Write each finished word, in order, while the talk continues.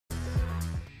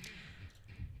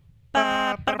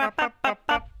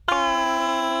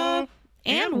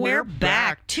we're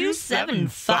back.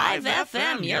 275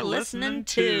 FM. You're listening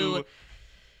to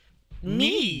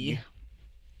me.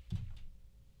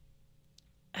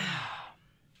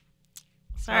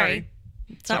 Sorry.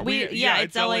 It's not we. Yeah,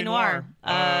 it's LA Noir.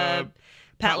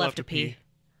 Pat left to pee.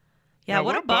 Yeah,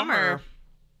 what a bummer.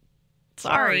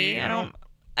 Sorry,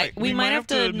 we might have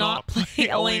to not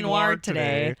play LA Noir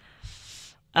today.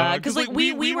 Because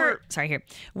we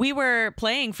were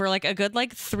playing for like a good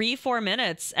 3-4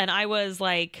 minutes, and I was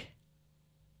like,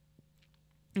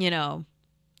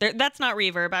 that's not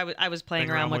reverb. I was playing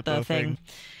around with the thing.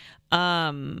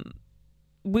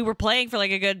 We were playing for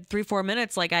like a good 3-4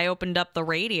 minutes. Like I opened up the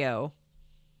radio.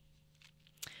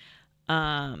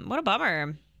 What a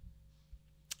bummer.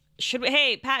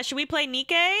 Hey Pat, should we play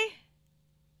Nikkei?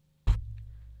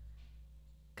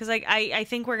 Because I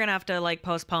think we're gonna have to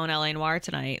postpone LA Noir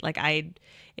tonight.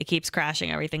 It keeps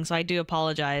crashing everything, so I do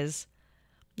apologize.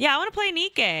 Yeah, I want to play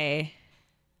Nikkei.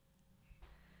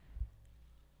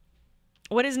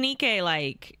 What is Nikkei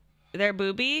like? Their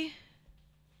booby?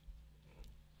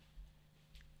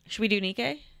 Should we do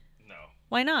Nikkei? No.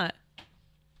 Why not?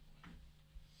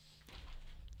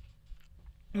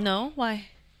 No? Why?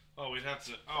 Oh, we'd have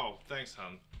to. Oh, thanks,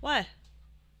 hon. What?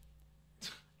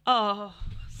 Oh.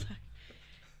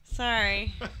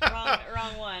 Sorry.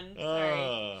 Wrong one.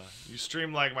 Sorry. You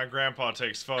stream like my grandpa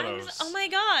takes photos. Oh my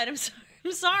god. I'm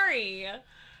sorry.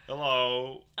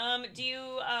 Hello.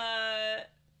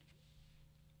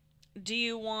 Do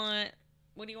you want,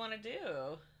 what do you want to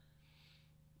do?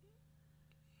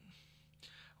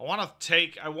 I want to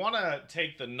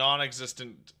take the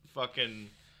non-existent fucking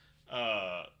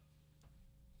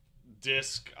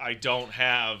disc I don't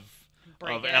have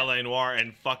of LA Noir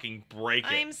and fucking break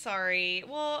it. I'm sorry.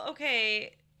 Well,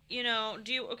 okay. We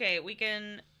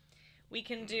can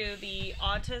do the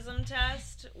autism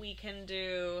test. We can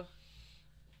do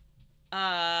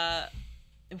Nikkei.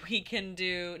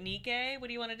 What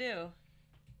do you want to do?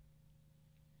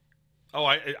 Oh,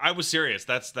 I was serious.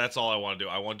 That's all I want to do.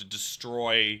 I want to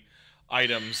destroy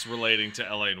items relating to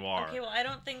LA Noir. Okay, well, I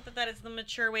don't think that is the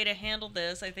mature way to handle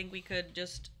this. I think we could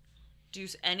just do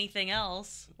anything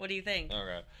else. What do you think?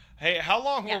 Okay. Hey, how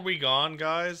long were we gone,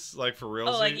 guys? For real?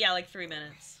 Oh, 3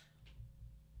 minutes.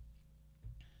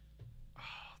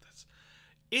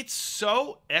 It's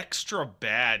so extra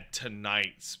bad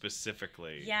tonight,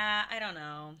 specifically. Yeah, I don't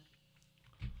know.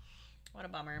 What a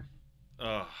bummer.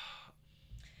 Ugh.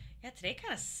 Yeah, today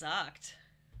kind of sucked.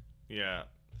 Yeah.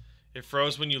 It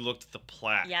froze when you looked at the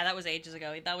plaque. Yeah, that was ages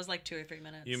ago. That was 2 or 3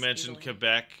 minutes. You mentioned easily.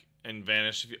 Quebec and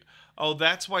vanished. Oh,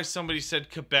 that's why somebody said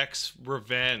Quebec's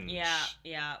revenge.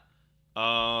 Yeah.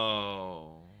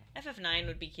 Oh. FF9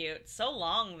 would be cute. So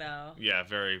long, though. Yeah,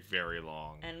 very, very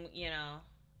long. And, yeah.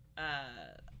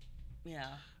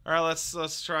 All right,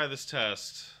 let's try this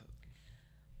test.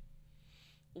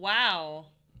 Wow.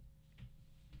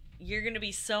 You're gonna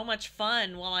be so much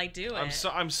fun while I do it.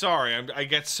 I'm sorry. I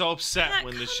get so upset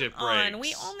when the ship breaks.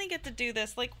 We only get to do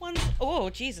this once.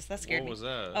 Oh Jesus, that scared me. What was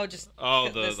that? Oh, just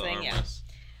this thing. Armless.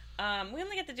 Yeah. We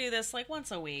only get to do this once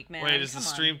a week, man. Wait, is the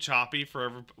stream choppy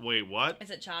forever? Wait, what?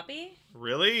 Is it choppy?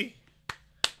 Really?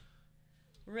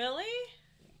 Really?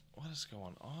 What is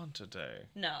going on today?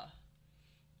 No.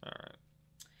 All right.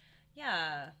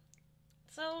 Yeah.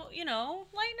 So,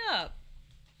 lighten up.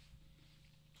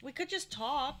 We could just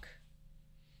talk.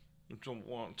 I don't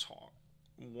want to talk.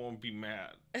 I want to be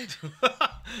mad.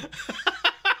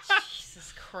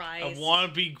 Jesus Christ. I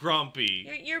want to be grumpy.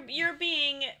 You're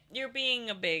being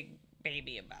a big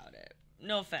baby about it.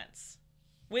 No offense.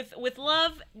 With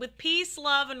love, with peace,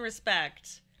 love, and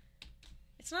respect.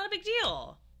 It's not a big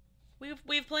deal. We have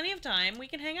plenty of time. We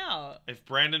can hang out. If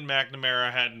Brandon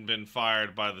McNamara hadn't been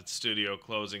fired by the studio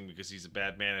closing because he's a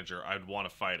bad manager, I'd want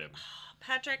to fight him.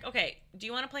 Patrick, okay, do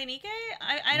you want to play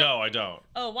Nikkei? No, I don't.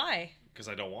 Oh, why? Because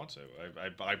I don't want to.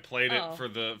 I played it for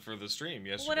the stream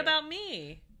yesterday. What about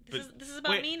me? This is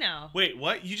about me now. Wait,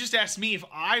 what? You just asked me if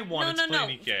I wanted to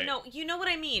play Nikkei. No, you know what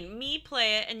I mean. Me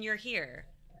play it and you're here.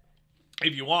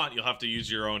 If you want, you'll have to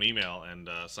use your own email and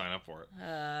sign up for it.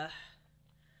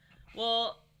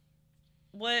 Well,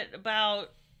 what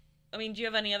about... do you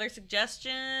have any other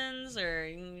suggestions, or are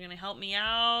you gonna help me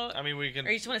out? We can.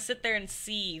 Or you just want to sit there and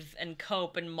seethe and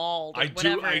cope and maul? I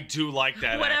do like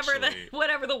that.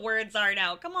 Whatever the words are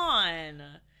now. Come on,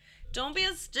 don't be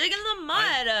a stick in the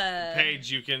mud.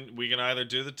 Paige, we can either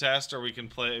do the test or we can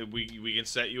play. We can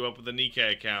set you up with a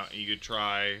Nikkei account and you could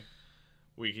try.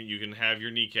 You can have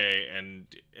your Nikkei and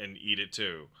eat it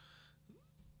too.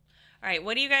 All right,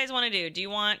 what do you guys want to do? Do you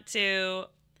want to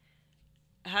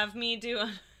have me do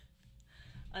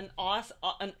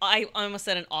I almost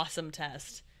said an awesome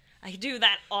test. I do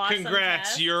that awesome Congrats,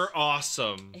 test. you're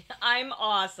awesome. I'm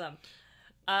awesome.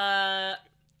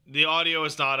 The audio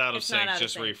is not out of sync.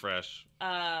 Just refresh.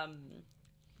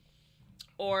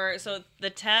 Or so the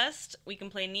test, we can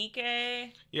play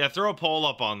Nikke. Yeah, throw a poll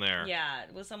up on there. Yeah,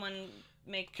 will someone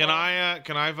make? Can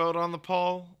I vote on the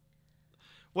poll?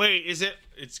 Wait, is it?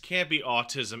 It can't be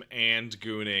autism and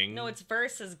gooning. No, it's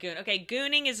versus goon. Okay,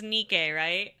 gooning is Nikke,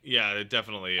 right? Yeah, it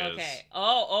definitely is. Okay.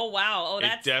 Oh wow. Oh,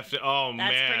 that's that's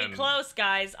pretty close,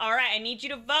 guys. All right, I need you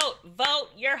to vote. Vote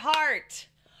your heart.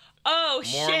 Oh,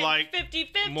 more shit, like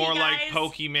 50-50, more guys. like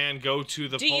Pokemon go to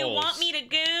the polls. Do you want me to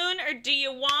goon, or do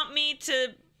you want me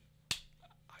to...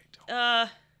 I don't...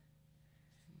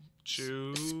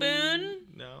 Chew? Spoon?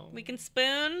 No. We can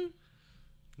spoon?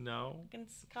 No. We can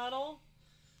cuddle?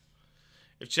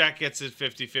 If chat gets it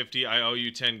 50-50, I owe you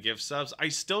 10 gift subs. I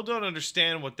still don't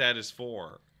understand what that is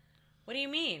for. What do you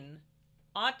mean?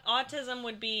 Autism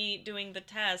would be doing the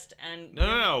test and...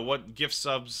 No. What gift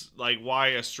subs... Like, why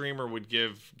a streamer would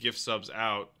give gift subs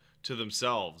out to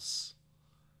themselves.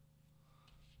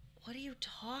 What are you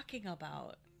talking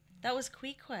about? That was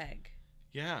Queequeg.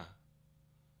 Yeah.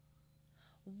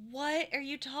 What are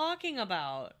you talking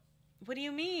about? What do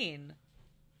you mean?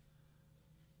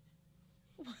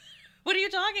 What are you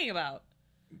talking about?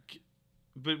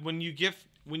 But when you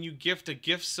gift a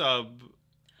gift sub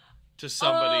to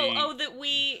somebody... Oh, that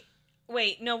we...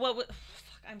 Wait, no, what... Fuck,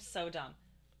 I'm so dumb.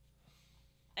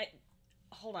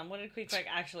 Hold on, what did Queequeg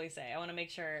actually say? I want to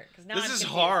make sure, because now this is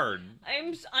hard.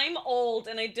 I'm old,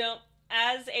 and I don't...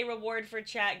 As a reward for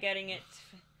chat getting it...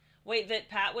 Wait, that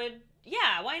Pat would...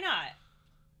 Yeah, why not?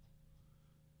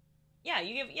 Yeah,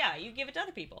 you give it to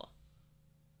other people.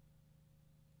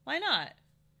 Why not?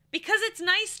 Because it's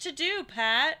nice to do,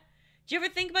 Pat. Do you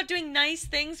ever think about doing nice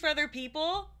things for other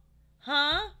people?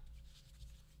 Huh?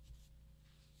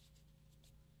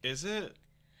 Is it?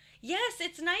 Yes,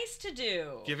 it's nice to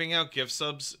do. Giving out gift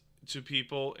subs to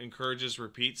people encourages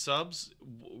repeat subs?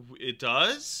 It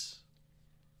does?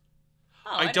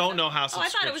 Oh, I don't know how I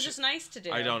thought it was just nice to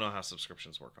do. I don't know how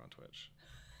subscriptions work on Twitch.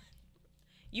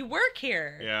 You work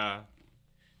here. Yeah.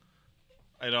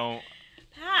 I don't...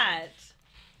 Pat.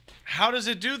 How does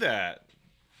it do that?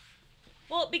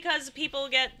 Well, because people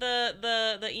get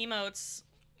the emotes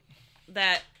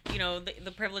that, you know,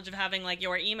 the privilege of having, like,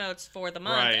 your emotes for the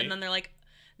month. Right. And then they're like...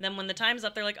 Then when the time's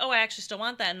up, they're like, oh, I actually still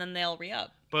want that. And then they'll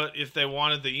re-up. But if they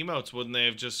wanted the emotes, wouldn't they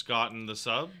have just gotten the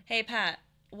sub? Hey, Pat,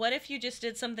 what if you just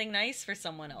did something nice for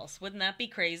someone else? Wouldn't that be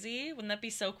crazy? Wouldn't that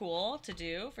be so cool to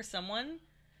do for someone?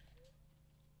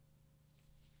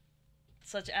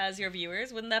 Such as your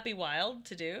viewers. Wouldn't that be wild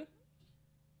to do?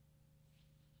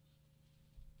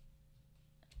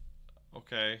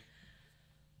 Okay.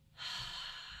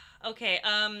 Okay,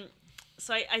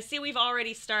 so I see we've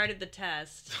already started the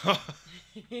test. I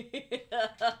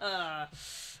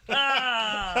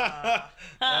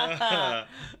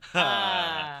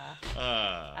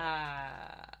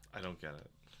don't get it.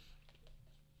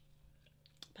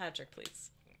 Patrick,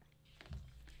 please.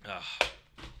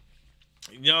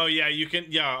 No, yeah, you can.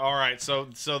 Yeah, all right. So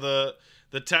the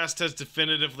test has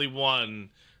definitively won.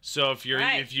 So if you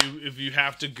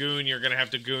have to goon, you're gonna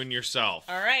have to goon yourself.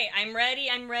 All right, I'm ready.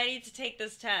 I'm ready to take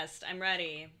this test. I'm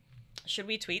ready. Should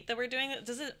we tweet that we're doing it?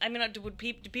 Does it? I mean, do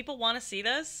people want to see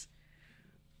this?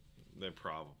 They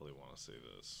probably want to see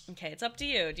this. Okay, it's up to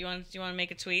you. Do you want to make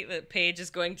a tweet that Paige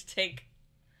is going to take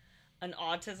an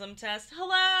autism test?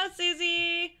 Hello,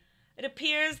 Susie. It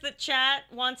appears that chat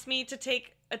wants me to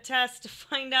take a test to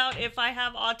find out if I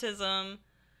have autism.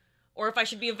 Or if I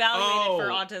should be evaluated for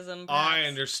autism. Perhaps. I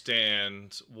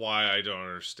understand why I don't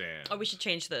understand. Oh, we should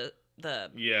change the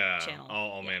channel.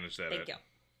 I'll manage that. Thank you.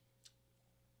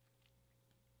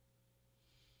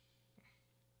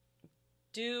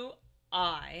 Do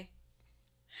I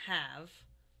have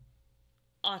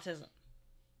autism?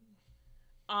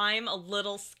 I'm a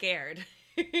little scared.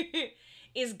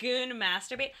 Is Goon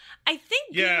masturbate? I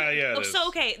think. Goon, yeah. Oh, so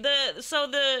okay.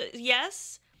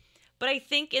 Yes. But I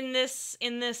think in this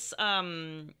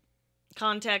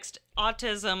context,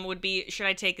 autism would be, should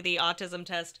I take the autism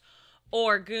test,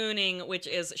 or gooning, which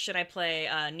is, should I play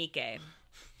Nikke?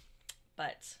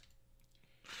 But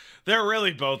they're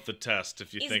really both the test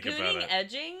if you think about it. Is gooning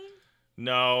edging?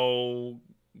 No.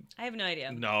 I have no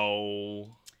idea.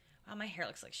 No. Wow, my hair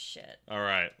looks like shit. All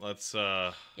right, let's.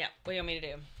 Yeah. What do you want me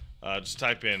to do? Just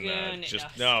type in. Goon.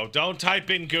 No, don't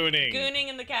type in gooning. Gooning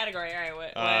in the category. All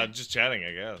right. What? Just chatting,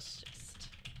 I guess. Just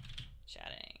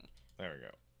chatting. There we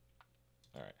go.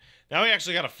 All right. Now we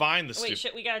actually got to find the. Wait,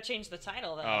 shit. We gotta change the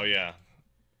title though. Oh yeah.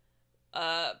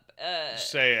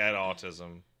 Say at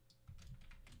autism.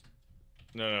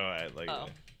 No, like. Oh.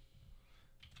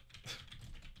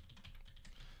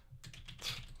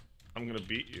 I'm gonna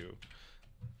beat you.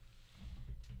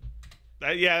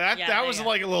 That was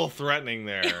like a little threatening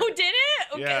there. Oh, did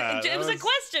it? Okay. Yeah, It was a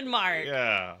question mark.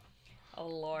 Yeah. Oh,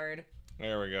 Lord.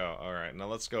 There we go. All right, now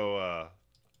let's go.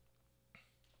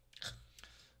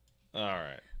 All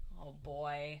right. Oh,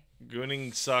 boy.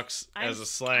 Gooning sucks as a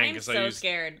slang. I'm so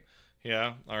scared.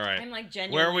 Yeah. All right. I'm like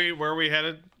genuinely. Where are we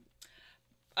headed?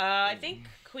 I think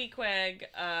Queequeg.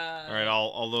 All right,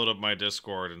 I'll load up my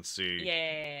Discord and see.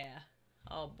 Yeah.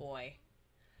 Oh boy.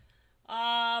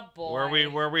 Oh boy.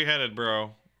 Where are we headed,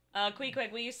 bro?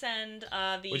 Queequeg, will you send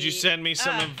the? Would you send me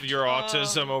some of your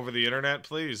autism over the internet,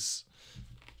 please?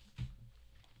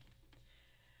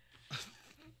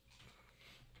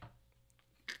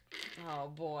 Oh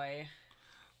boy.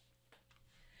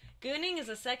 Gooning is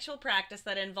a sexual practice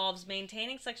that involves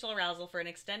maintaining sexual arousal for an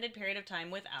extended period of time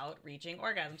without reaching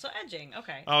orgasm. So edging,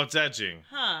 okay. Oh, it's edging.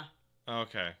 Huh.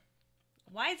 Okay.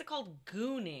 Why is it called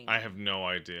gooning? I have no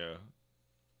idea.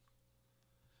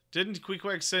 Didn't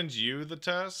Queequeg send you the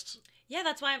test? Yeah,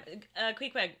 that's why I'm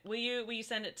Queequeg, will you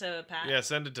send it to Pat? Yeah,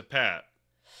 send it to Pat.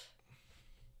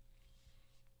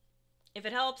 If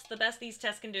it helps, the best these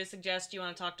tests can do is suggest you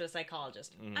want to talk to a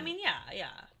psychologist. I mean,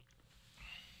 yeah.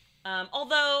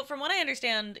 Although, from what I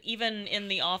understand, even in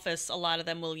the office, a lot of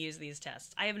them will use these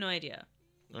tests. I have no idea.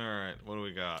 All right, what do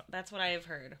we got? That's what I have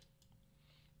heard.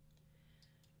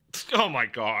 Oh my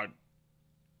god.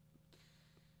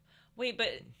 Wait, but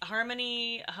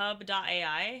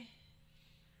HarmonyHub.ai?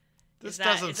 This is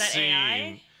that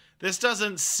AI? This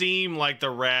doesn't seem like the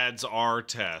Rads R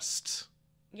test.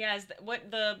 Yeah, is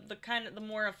what the kind of the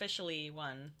more officially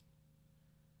one?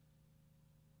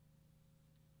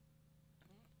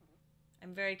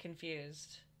 I'm very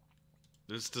confused.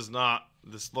 This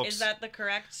looks... Is that the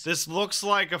correct? This looks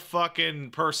like a fucking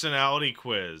personality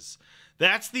quiz.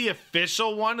 That's the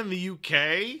official one in the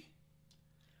UK?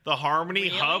 The Harmony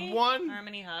Hub one?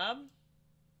 Harmony Hub?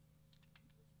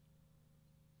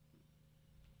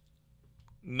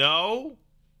 No?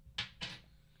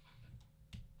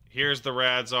 Here's the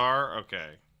Rads R.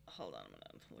 Okay. Hold on, I'm gonna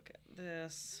look at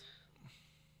this.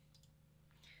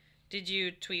 Did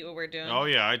you tweet what we're doing? Oh,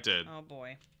 yeah, I did. Oh,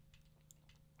 boy.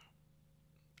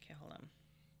 Okay, hold on.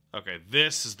 Okay,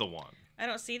 this is the one. I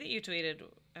don't see that you tweeted.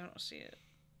 I don't see it.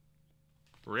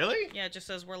 Really? Yeah, it just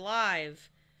says we're live.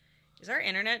 Is our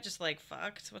internet just, like,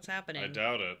 fucked? What's happening? I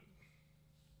doubt it.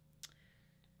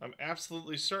 I'm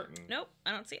absolutely certain. Nope,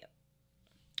 I don't see it.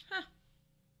 Huh.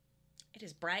 It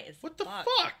is bright as What the fuck.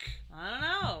 fuck? I don't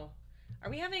know. Are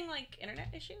we having, like,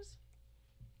 internet issues?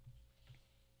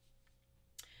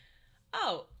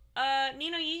 Oh,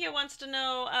 Nino Yihia wants to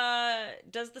know,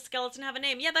 does the skeleton have a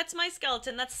name? Yeah, that's my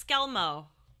skeleton. That's Skelmo.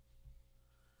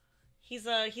 He's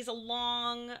a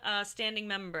long, standing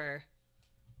member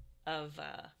of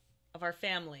our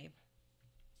family.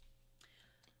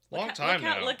 Long time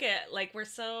now. Look at, like, we're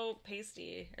so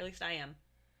pasty. Or at least I am.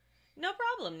 No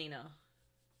problem, Nino.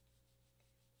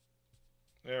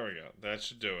 There we go. That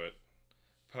should do it.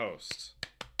 Post.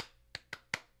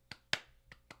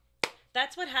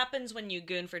 That's what happens when you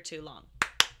goon for too long.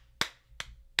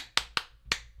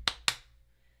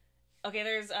 Okay,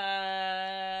 there's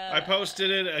I posted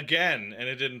it again and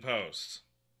it didn't post.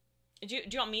 Do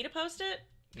you want me to post it?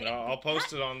 No, I'll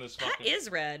post it on this fucking... That is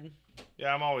red.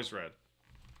 Yeah, I'm always red.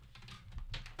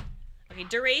 Okay,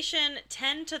 duration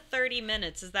 10 to 30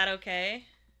 minutes. Is that okay?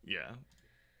 Yeah.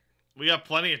 We got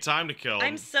plenty of time to kill.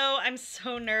 I'm so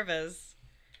nervous.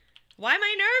 Why am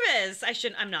I nervous?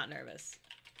 I'm not nervous.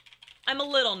 I'm a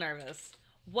little nervous.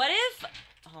 What if...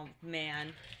 Oh,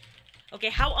 man. Okay,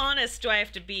 how honest do I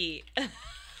have to be?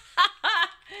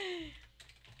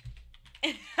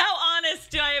 How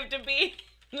honest do I have to be?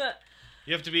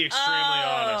 You have to be extremely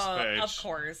honest, Paige. Of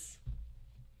course.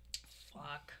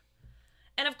 Fuck.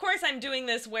 And of course I'm doing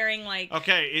this wearing, like...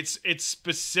 Okay, it's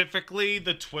specifically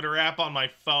the Twitter app on my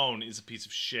phone is a piece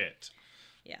of shit.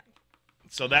 Yeah.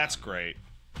 So that's great.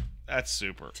 That's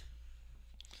super.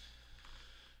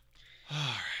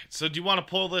 Alright, so do you want to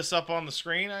pull this up on the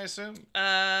screen, I assume?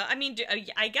 I mean,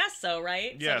 I guess so,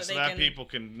 right? Yeah, so that people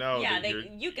can know that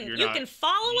you can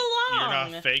follow along. You're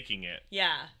not faking it.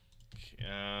 Yeah.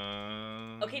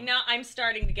 Okay, now I'm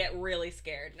starting to get really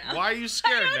scared now. Why are you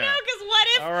scared now? I don't know, because what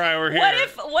if... All right, we're here.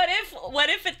 What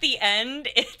if at the end,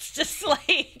 it's just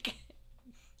like...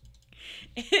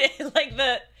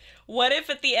 What if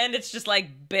at the end it's just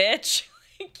like, bitch?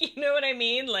 You know what I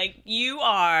mean? Like, you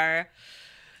love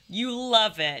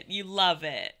it. You love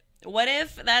it. What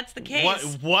if that's the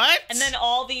case? What? And then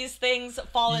all these things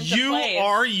fall into place.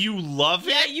 You love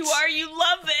it? Yeah, you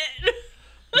love it.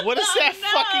 What does that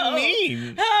fucking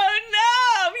mean? Oh no,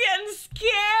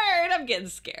 I'm getting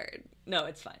scared. No,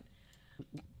 it's fine.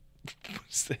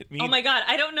 does that mean? Oh my God,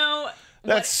 I don't know.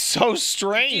 That's so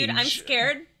strange. Dude, I'm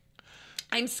scared.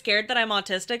 I'm scared that I'm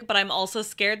autistic, but I'm also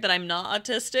scared that I'm not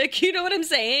autistic. You know what I'm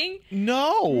saying?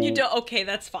 No. You don't? Okay,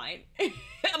 that's fine.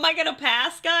 Am I gonna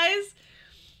pass, guys?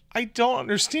 I don't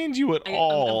understand you at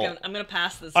all. I'm gonna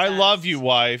pass this I test. love you,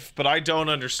 wife, but I don't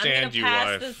understand you, wife. I'm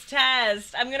gonna pass this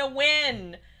test. I'm gonna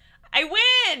win. I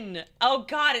win! Oh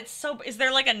God, it's so... Is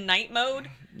there like a night mode?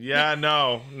 Yeah,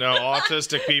 no.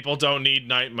 Autistic people don't need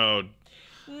night mode.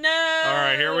 No. All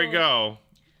right, here we go.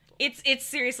 It's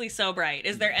seriously so bright.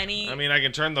 Is there any... I mean, I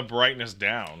can turn the brightness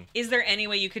down. Is there any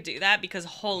way you could do that? Because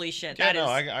holy shit, yeah,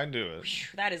 I do it.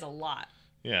 That is a lot.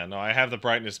 Yeah, no, I have the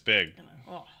brightness big.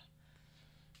 Oh.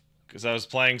 Because I was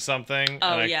playing something,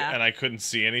 and I couldn't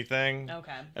see anything.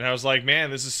 Okay. And I was like,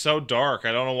 man, this is so dark.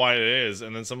 I don't know why it is.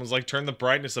 And then someone's like, turn the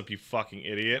brightness up, you fucking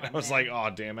idiot. Oh, I was man. like,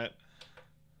 oh, damn it.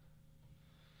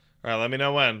 All right, let me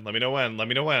know when. Let me know when. Let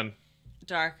me know when.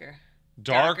 Darker.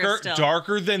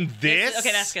 Darker than this?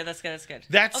 Okay, that's good.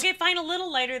 That's... Okay, fine, a little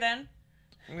lighter then.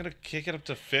 I'm going to kick it up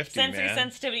to 50, Sensory man.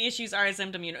 sensitivity issues are a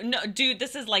symptom. No, dude,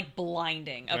 this is like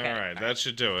blinding. Okay. All right, that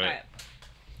should do it. All right.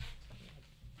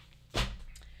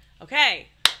 Okay.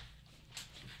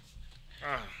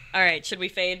 All right, should we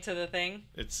fade to the thing?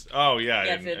 It's... Oh, yeah.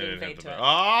 Yeah, it didn't fade to it.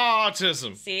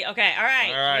 Autism. See? Okay, all right.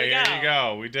 All right, here you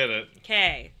go. We did it.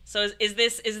 Okay. So is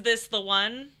this the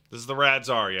one? This is the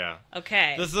Radzar, yeah.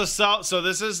 Okay. This is the self... So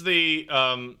this is the...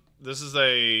 this is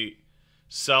a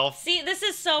self... See, this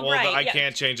is so bright. I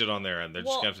can't change it on their end. They're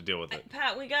just going to have to deal with it.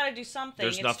 Pat, we got to do something.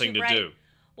 There's it's nothing too to bright. do.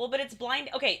 Well, but it's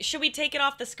blind. Okay, should we take it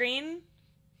off the screen?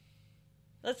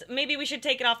 Maybe we should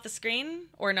take it off the screen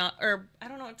or not, or I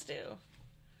don't know what to do.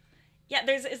 Yeah,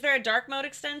 is there a dark mode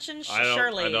extension?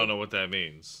 Surely. I don't know what that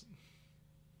means.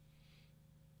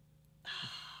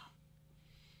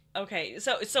 Okay,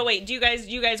 so wait, do you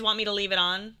guys want me to leave it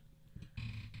on?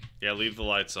 Yeah, leave the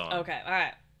lights on. Okay, all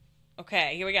right.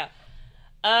 Okay, here we go.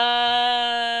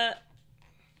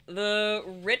 The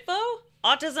RITVO?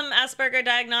 Autism Asperger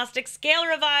Diagnostic Scale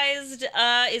Revised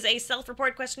is a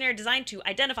self-report questionnaire designed to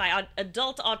identify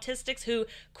adult autistics who,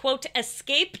 quote,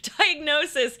 escape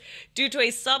diagnosis due to a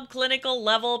subclinical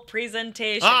level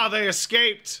presentation. Ah, they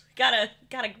escaped. Gotta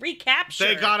recapture.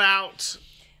 They got out.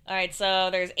 All right,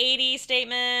 so there's 80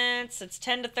 statements. It's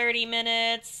 10 to 30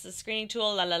 minutes. The screening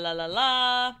tool, la la la la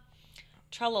la.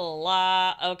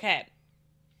 Tra-la-la-la. Okay.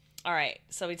 All right,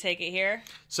 so we take it here.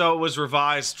 So it was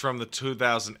revised from the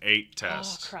 2008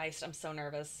 test. Oh, Christ, I'm so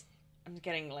nervous. I'm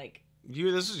getting, like...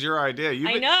 This is your idea.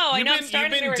 I know. I'm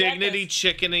starting to You've been dignity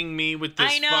chickening me with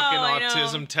this fucking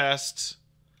autism test.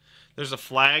 There's a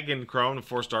flag in Chrome to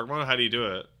force dark mode. How do you do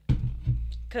it?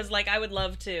 Because, like, I would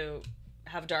love to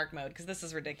have dark mode, because this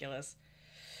is ridiculous.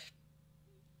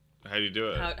 How do you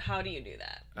do it? How do you do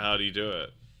that? How do you do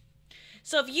it?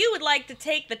 So if you would like to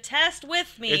take the test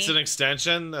with me... It's an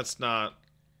extension. That's not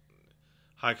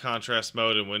high contrast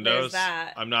mode in Windows. There's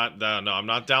that. I'm not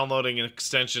downloading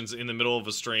extensions in the middle of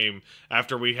a stream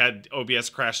after we had OBS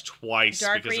crash twice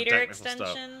Dark because reader of technical extension?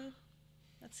 stuff.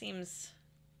 That seems...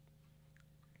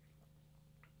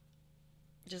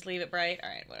 Just leave it bright?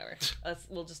 Alright, whatever.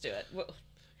 We'll just do it.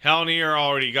 Helnier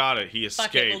already got it. He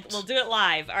escaped. Fuck it. We'll do it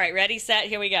live. Alright, ready, set,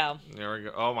 here we go. There we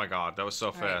go. Oh my god, that was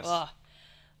so fast. Right,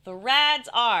 the rads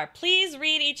are, please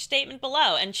read each statement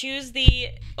below and choose the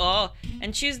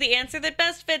answer that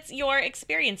best fits your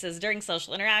experiences during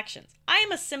social interactions. I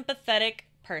am a sympathetic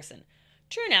person.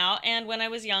 True now, and when I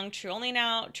was young. True only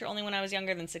now. True only when I was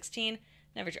younger than 16.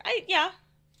 Never true.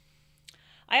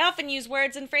 I often use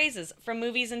words and phrases from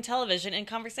movies and television in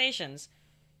conversations.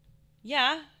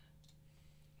 Yeah.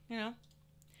 You know.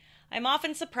 I'm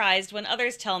often surprised when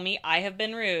others tell me I have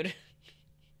been rude.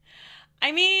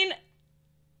 I mean...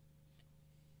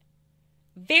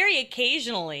 very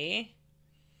occasionally,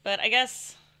 but I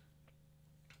guess,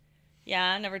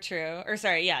 yeah, never true. Or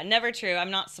sorry, yeah, never true. I'm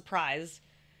not surprised.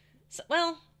 So,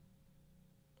 well,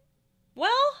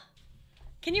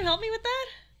 can you help me with that?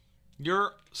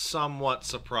 You're somewhat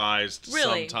surprised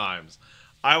Really? Sometimes.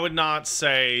 I would not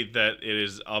say that it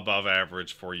is above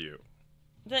average for you.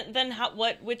 Then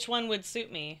which one would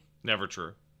suit me? Never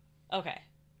true. Okay.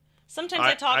 Sometimes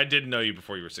I talk... I didn't know you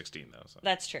before you were 16, though. So.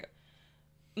 That's true.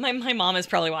 My mom is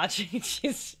probably watching.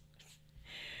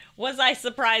 Was I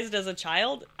surprised as a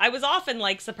child? I was often,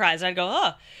 like, surprised. I'd go,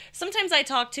 oh. Sometimes I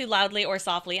talk too loudly or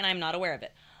softly, and I'm not aware of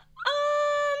it.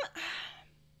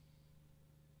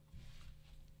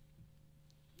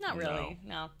 Not really,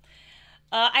 no.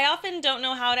 I often don't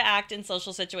know how to act in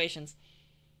social situations.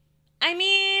 I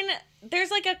mean, there's,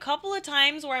 like, a couple of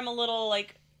times where I'm a little,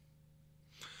 like...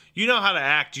 You know how to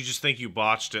act. You just think you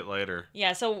botched it later.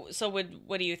 Yeah. So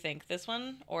what do you think? This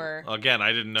one or again?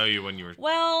 I didn't know you when you were.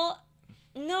 Well,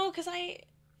 no, because I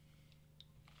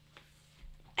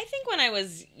think when I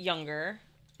was younger,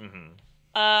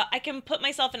 I can put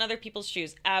myself in other people's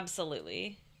shoes.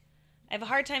 Absolutely. I have a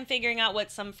hard time figuring out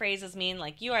what some phrases mean,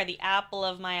 like "you are the apple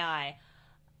of my eye."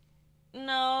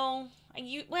 No,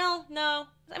 no.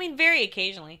 I mean, very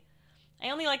occasionally. I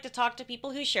only like to talk to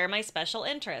people who share my special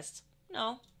interests.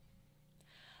 No.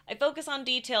 I focus on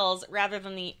details rather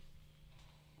than the...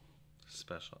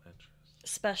 Special interests.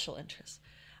 Special interests.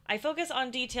 I focus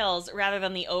on details rather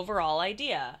than the overall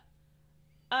idea.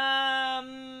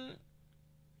 Oh,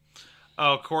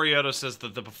 Corioto says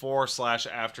that the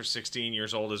before/after 16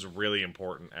 years old is really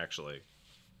important, actually.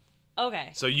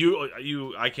 Okay. So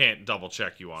I can't double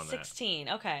check you on 16.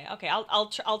 That. Okay.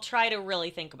 I'll try to really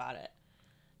think about it.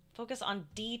 Focus on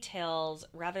details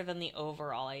rather than the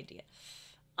overall idea.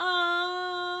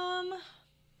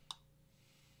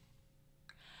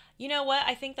 You know what?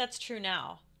 I think that's true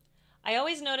now. I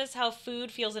always notice how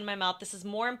food feels in my mouth. This is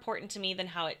more important to me than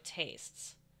how it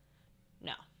tastes.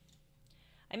 No.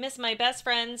 I miss my best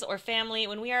friends or family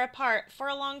when we are apart for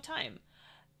a long time.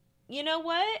 You know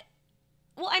what?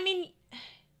 Well, I mean,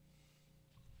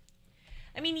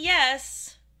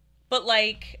 yes, but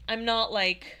like, I'm not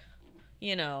like,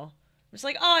 I'm just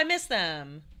like, oh, I miss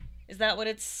them. Is that what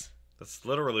it's? That's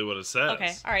literally what it says.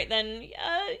 Okay, all right, then,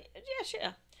 yeah,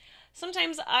 sure.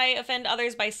 Sometimes I offend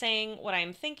others by saying what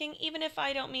I'm thinking, even if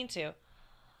I don't mean to.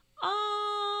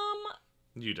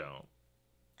 You don't.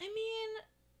 I mean,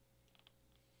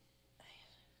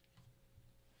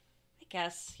 I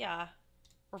guess, yeah.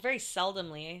 Or very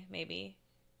seldomly, maybe.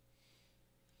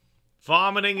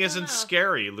 Vomiting isn't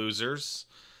scary, losers.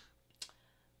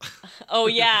 Oh,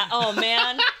 yeah. Oh,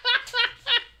 man.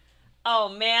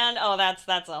 Oh, that's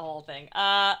a whole thing.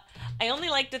 I only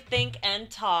like to think and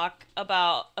talk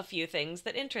about a few things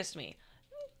that interest me.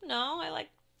 No, I like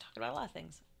talking about a lot of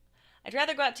things. I'd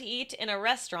rather go out to eat in a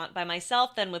restaurant by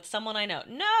myself than with someone I know.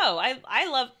 No,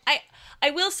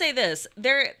 I will say this.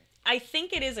 I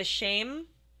think it is a shame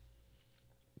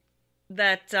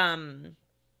that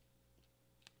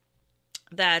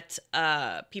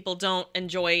people don't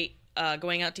enjoy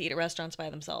going out to eat at restaurants by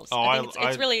themselves. Oh, I think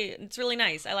it's really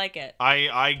nice. I like it.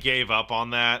 I gave up on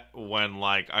that when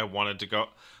I wanted to go.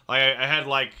 I had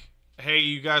hey,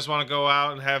 you guys want to go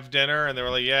out and have dinner? And they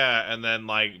were like, yeah. And then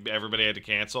everybody had to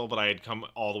cancel, but I had come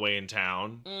all the way in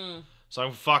town. So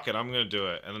I'm fuck it, I'm gonna do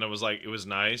it. And then it was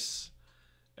nice.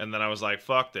 And then I was like,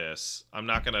 fuck this. I'm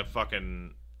not gonna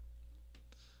fucking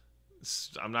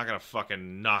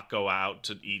not go out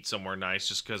to eat somewhere nice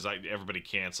just because everybody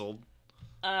canceled.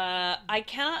 I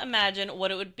cannot imagine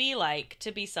what it would be like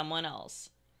to be someone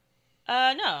else.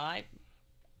 No,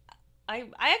 I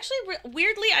actually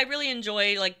weirdly I really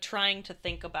enjoy trying to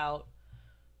think about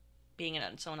being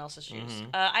in someone else's shoes.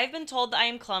 I've been told that I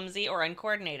am clumsy or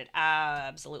uncoordinated.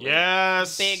 Absolutely.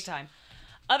 Yes. Big time.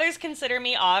 Others consider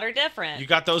me odd or different. You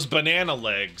got those banana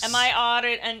legs. Am I odd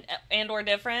and or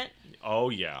different?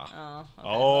 Oh, yeah. Oh, okay.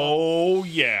 Oh,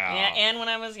 yeah. Yeah, and when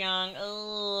I was young.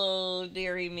 Oh,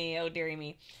 dearie me. Oh, dearie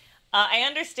me. I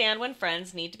understand when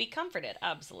friends need to be comforted.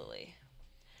 Absolutely.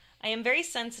 I am very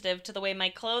sensitive to the way my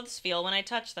clothes feel when I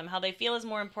touch them. How they feel is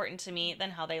more important to me than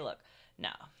how they look.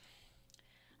 No.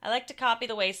 I like to copy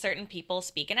the way certain people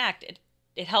speak and act.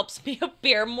 It helps me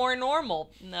appear more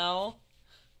normal. No.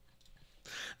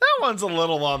 That one's a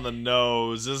little on the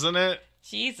nose, isn't it?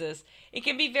 Jesus. It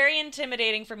can be very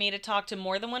intimidating for me to talk to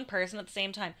more than one person at the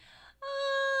same time.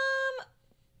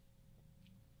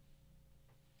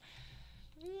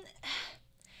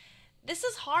 This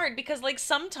is hard because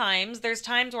sometimes there's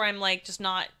times where I'm just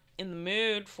not in the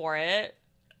mood for it.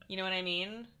 You know what I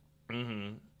mean?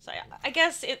 Mm-hmm. So I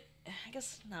guess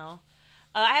no.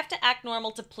 I have to act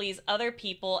normal to please other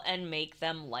people and make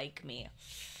them like me.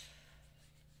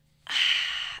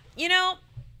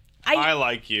 I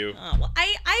like you. Well,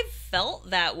 I've felt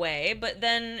that way, but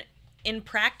then in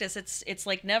practice, it's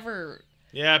never.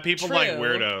 Yeah, people true. like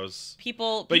weirdos.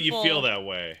 But you feel that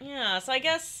way. Yeah, so I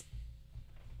guess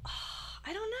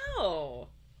I don't know.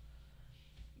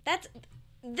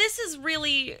 This is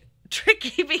really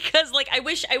tricky because I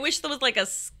wish there was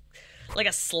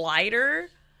a slider.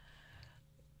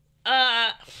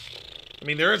 I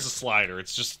mean, there is a slider.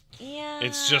 It's just. Yeah,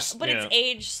 it's just. But it's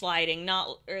age sliding,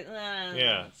 not.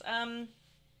 Yeah. To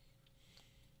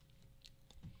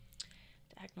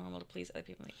act normal to please other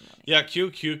people, make money. Yeah,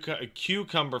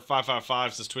 Cucumber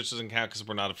 555 says Twitch doesn't count because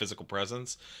we're not a physical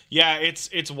presence. Yeah,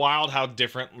 it's wild how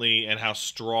differently and how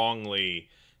strongly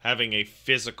having a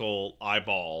physical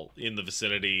eyeball in the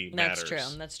vicinity matters.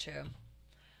 That's true.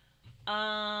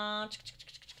 I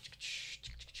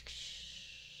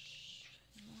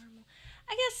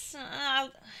guess,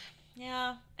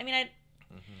 yeah. I mean, I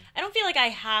don't feel like I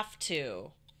have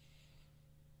to.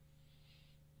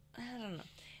 I don't know.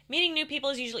 Meeting new people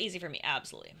is usually easy for me.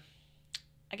 Absolutely.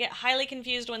 I get highly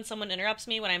confused when someone interrupts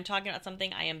me when I'm talking about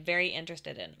something I am very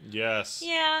interested in. Yes.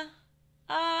 Yeah.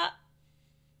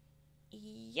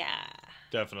 Yeah.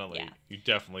 Definitely. Yeah. You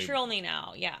definitely... True only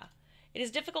now, yeah. It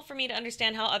is difficult for me to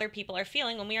understand how other people are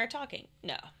feeling when we are talking.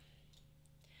 No.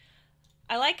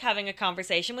 I like having a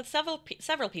conversation with several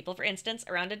people, for instance,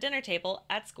 around a dinner table,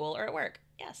 at school, or at work.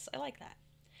 Yes, I like that.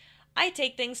 I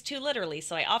take things too literally,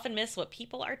 so I often miss what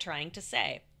people are trying to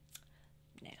say.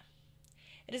 No.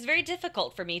 It is very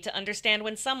difficult for me to understand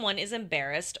when someone is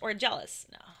embarrassed or jealous.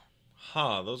 No.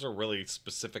 Huh, those are really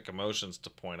specific emotions to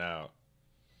point out.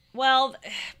 Well,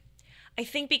 I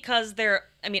think because they're...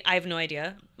 I mean, I have no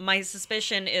idea. My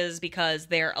suspicion is because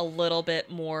they're a little bit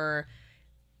more...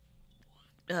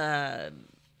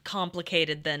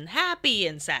 complicated than happy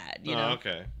and sad, you know?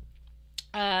 Okay.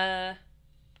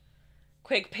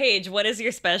 Quick, Paige, what is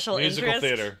your special Musical interest?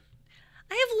 theater.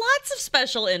 I have lots of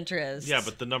special interests. Yeah,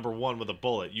 but the number one with a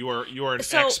bullet. You are an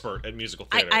expert at musical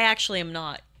theater. I actually am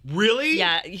not. Really?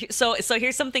 Yeah. So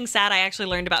here's something sad I actually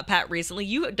learned about Pat recently.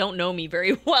 You don't know me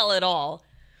very well at all.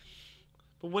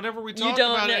 But whenever we talk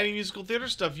about any musical theater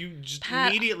stuff, you just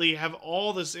immediately have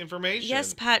all this information.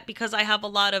 Yes, Pat, because I have a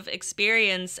lot of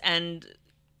experience and,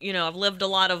 you know, I've lived a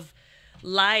lot of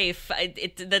life.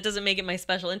 That doesn't make it my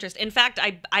special interest. In fact,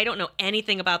 I don't know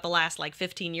anything about the last,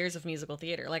 15 years of musical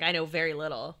theater. I know very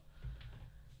little.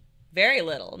 Very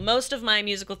little. Most of my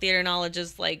musical theater knowledge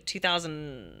is,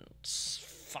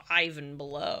 2005 and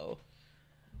below.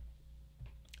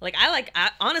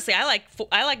 Honestly, I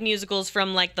like musicals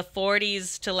from the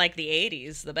 40s to the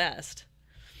 80s the best.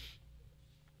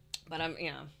 But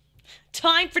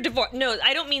time for divorce. No,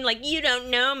 I don't mean you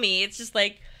don't know me. It's just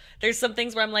there's some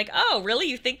things where I'm oh, really?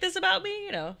 You think this about me?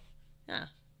 You know? Yeah.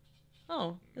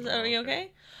 Oh, are you okay?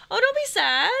 Oh, don't be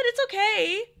sad. It's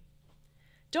okay.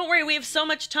 Don't worry. We have so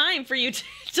much time for you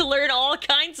to learn all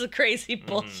kinds of crazy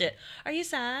bullshit. Are you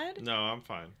sad? No, I'm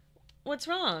fine. What's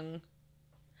wrong?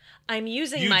 I'm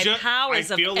using my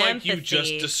powers of empathy. I feel like you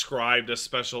just described a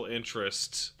special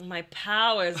interest. My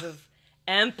powers of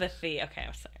empathy. Okay,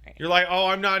 I'm sorry. You're oh,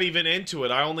 I'm not even into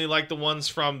it. I only like the ones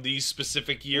from these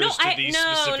specific years to these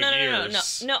specific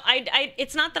years. No,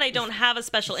 it's not that I don't have a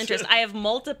special interest. I have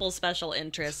multiple special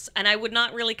interests, and I would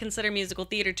not really consider musical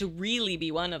theater to really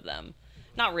be one of them.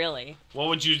 Not really. What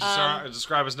would you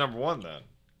describe as number one, then?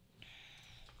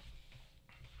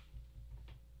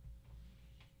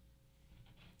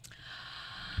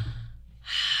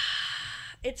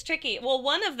 It's tricky. Well,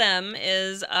 one of them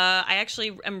is I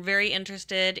actually am very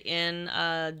interested in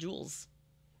jewels.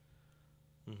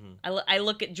 Mm-hmm. I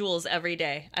look at jewels every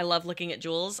day. I love looking at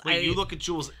jewels. Wait, you look at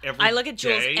jewels every day? I look at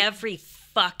jewels every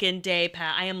fucking day,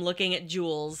 Pat. I am looking at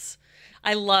jewels.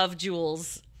 I love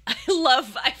jewels.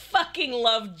 I fucking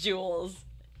love jewels.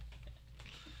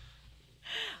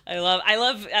 I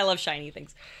love shiny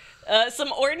things.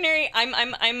 Some ordinary,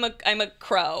 I'm a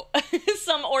crow.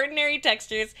 Some ordinary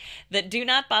textures that do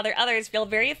not bother others feel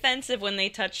very offensive when they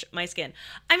touch my skin.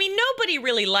 I mean, nobody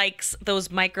really likes those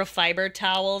microfiber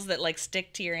towels that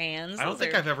stick to your hands. I don't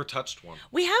think I've ever touched one.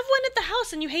 We have one at the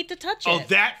house and you hate to touch it. Oh,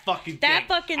 that fucking thing. That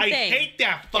fucking thing. I hate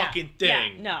that fucking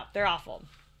thing. Yeah, no, they're awful.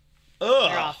 Ugh.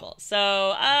 They're awful.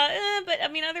 So, but I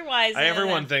mean, otherwise,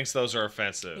 everyone thinks those are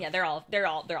offensive. Yeah, they're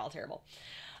all terrible.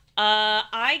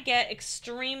 I get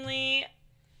extremely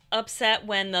upset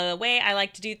when the way I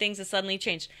like to do things has suddenly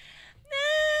changed.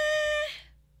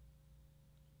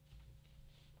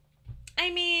 I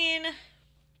mean,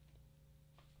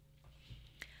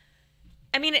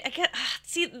 I get.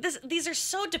 See, these are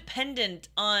so dependent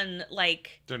on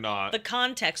they're not the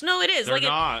context. No, it is. They're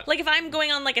not. If I'm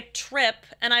going on a trip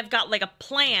and I've got a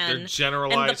plan. They're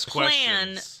generalized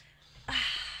questions.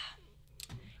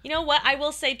 You know what? I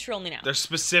will say true only now. They're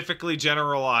specifically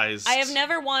generalized. I have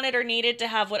never wanted or needed to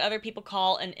have what other people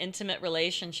call an intimate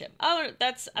relationship. Oh,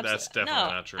 that's definitely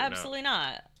not true. Absolutely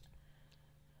not.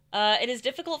 It is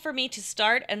difficult for me to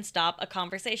start and stop a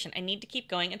conversation. I need to keep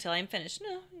going until I am finished.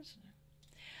 No.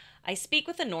 I speak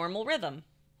with a normal rhythm.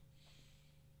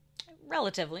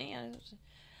 Relatively.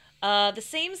 The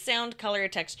same sound, color, or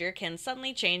texture can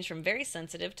suddenly change from very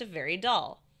sensitive to very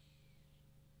dull.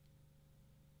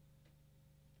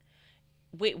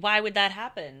 Wait, why would that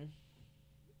happen?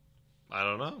 I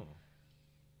don't know.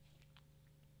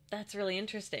 That's really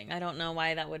interesting. I don't know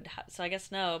why that would so I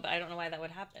guess no, but I don't know why that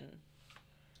would happen.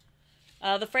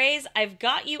 The phrase, "I've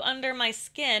got you under my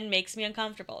skin," makes me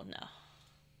uncomfortable. No.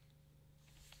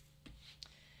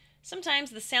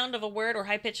 Sometimes the sound of a word or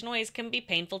high-pitched noise can be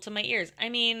painful to my ears. I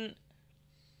mean,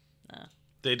 no.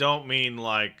 They don't mean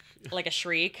like a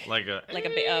shriek, oh,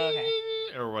 okay,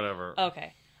 or whatever.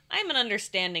 Okay, I'm an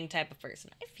understanding type of person.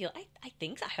 I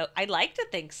think so. I like to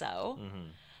think so.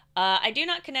 Mm-hmm. I do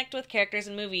not connect with characters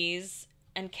in movies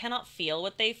and cannot feel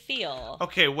what they feel.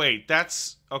 Okay, wait,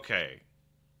 that's okay.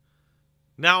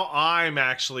 Now I'm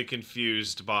actually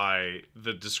confused by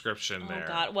the description there. Oh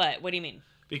God, what? What do you mean?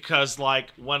 Because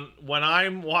like when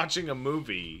I'm watching a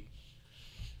movie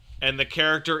and the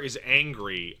character is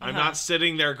angry, I'm not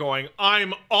sitting there going,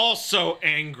 "I'm also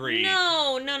angry."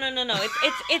 No.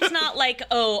 It's not like,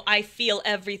 "Oh, I feel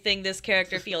everything this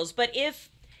character feels." But if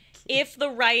the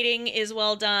writing is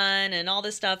well done and all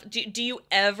this stuff, do you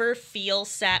ever feel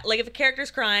sad? Like if a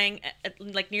character's crying,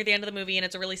 like near the end of the movie, and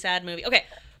it's a really sad movie. Okay,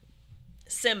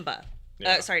 Simba.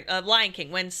 Yeah. Lion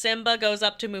King. When Simba goes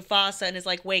up to Mufasa and is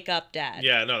like, "Wake up, Dad."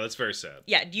 Yeah, no, that's very sad.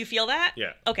 Yeah, do you feel that?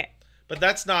 Yeah. Okay. But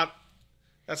that's not...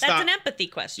 That's an empathy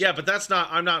question. Yeah, but that's not...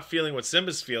 I'm not feeling what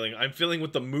Simba's feeling. I'm feeling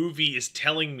what the movie is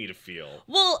telling me to feel.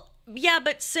 Well, yeah,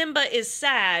 but Simba is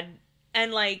sad,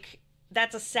 and like,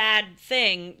 that's a sad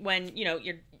thing when, you know,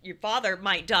 your father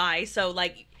might die, so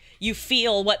like, you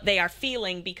feel what they are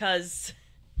feeling because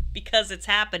it's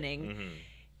happening. Mm-hmm.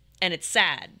 And it's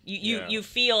sad. You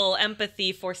feel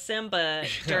empathy for Simba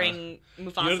during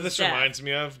Mufasa's death. You know what this reminds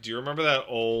me of? Do you remember that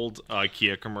old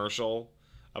IKEA commercial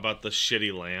about the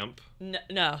shitty lamp?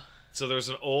 No. So there's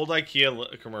an old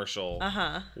IKEA commercial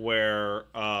where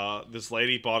this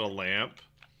lady bought a lamp,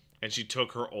 and she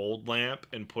took her old lamp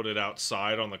and put it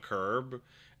outside on the curb,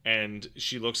 and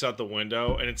she looks out the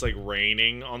window, and it's like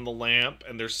raining on the lamp,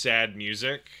 and there's sad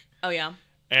music. Oh, yeah.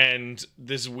 And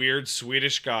this weird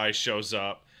Swedish guy shows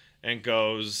up and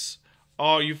goes,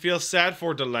 "Oh, you feel sad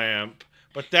for the lamp,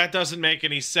 but that doesn't make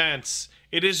any sense.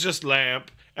 It is just lamp,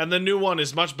 and the new one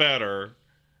is much better.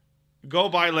 Go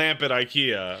buy lamp at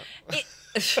IKEA."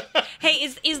 Hey,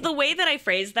 is the way that I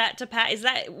phrased that to Pat,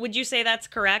 would you say that's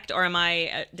correct, or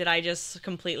did I just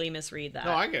completely misread that?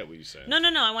 No, I get what you say. No,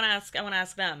 I want to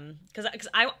ask them, because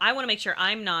I want to make sure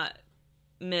I'm not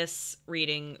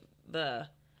misreading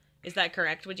is that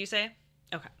correct, would you say?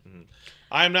 Okay. Mm-hmm.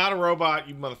 I'm not a robot,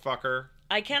 you motherfucker.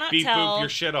 I cannot Beep tell. boop your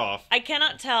shit off. I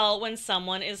cannot tell when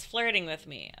someone is flirting with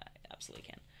me. I absolutely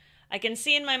can. I can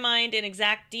see in my mind in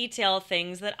exact detail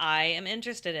things that I am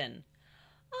interested in.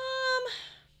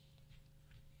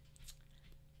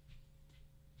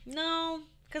 No,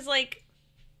 because like,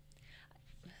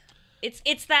 it's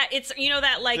you know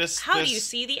that like, how do you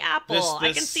see the apple?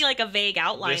 I can see like a vague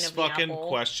outline of the apple. This fucking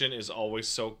question is always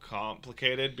so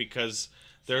complicated because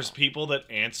there's people that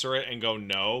answer it and go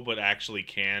no, but actually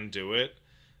can do it,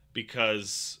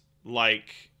 because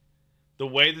like the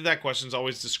way that question's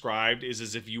always described is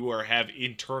as if you have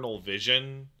internal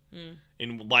vision.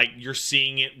 And like you're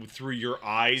seeing it through your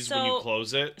eyes when you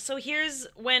close it. So here's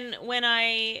when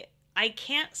I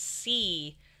can't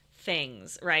see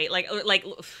things, right? Like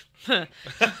no,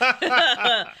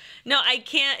 I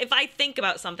can't. If I think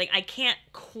about something, I can't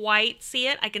quite see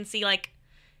it. I can see like,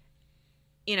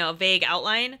 you know, a vague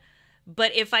outline.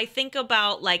 But if I think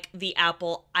about like the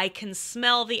apple, I can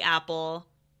smell the apple,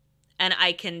 and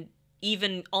I can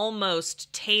even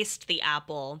almost taste the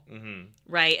apple,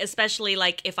 right? Especially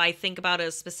like if I think about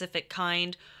a specific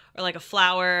kind or like a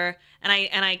flower, and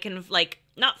I can like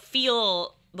not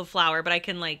feel the flower, but I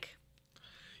can like,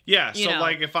 yeah. So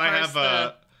like if I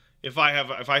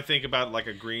think about like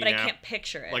a green, but I can't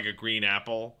picture it, like a green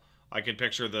apple. I can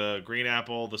picture the green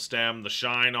apple, the stem, the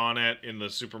shine on it in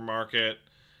the supermarket.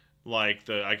 Like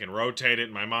I can rotate it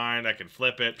in my mind. I can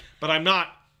flip it, but I'm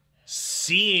not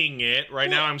seeing it right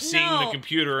now. I'm seeing the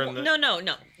computer and no.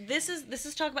 This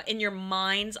is talking about in your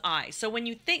mind's eye. So when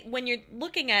you're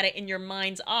looking at it in your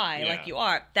mind's eye, like you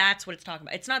are, that's what it's talking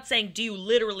about. It's not saying, do you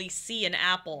literally see an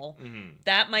apple?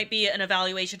 That might be an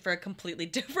evaluation for a completely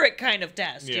different kind of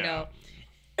test, you know.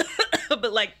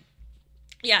 But like,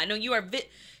 yeah, no, you are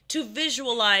to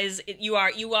visualize it. You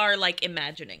are like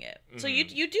imagining it. So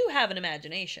you do have an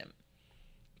imagination.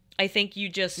 I think you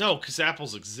just because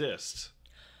apples exist.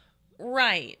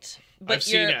 Right. But I've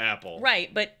seen an apple.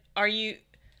 Right, but are you...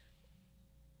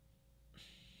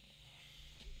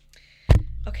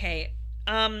 Okay.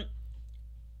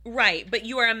 Right, but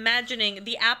you are imagining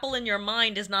the apple in your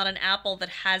mind is not an apple that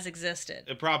has existed.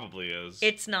 It probably is.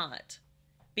 It's not.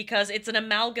 Because it's an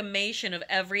amalgamation of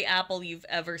every apple you've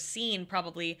ever seen,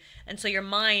 probably. And so your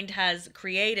mind has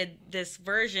created this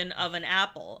version of an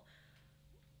apple.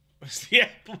 Is the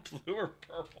apple blue or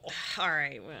purple? All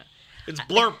right. It's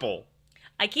blurple.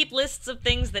 I keep lists of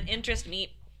things that interest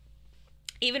me,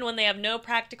 even when they have no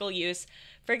practical use.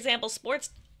 For example,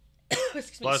 sports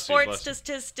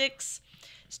statistics,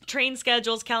 train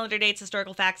schedules, calendar dates,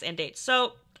 historical facts, and dates.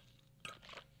 So,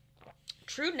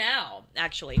 true now,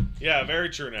 actually. Yeah, very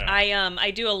true now.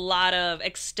 I do a lot of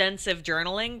extensive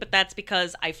journaling, but that's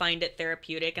because I find it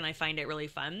therapeutic and I find it really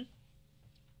fun.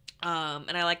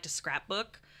 And I like to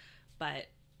scrapbook, but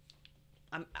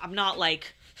I'm not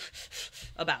like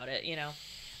about it, you know.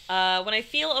 When I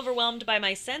feel overwhelmed by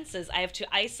my senses, I have to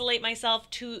isolate myself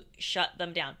to shut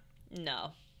them down.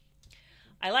 No.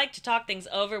 I like to talk things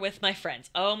over with my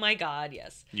friends. Oh my God,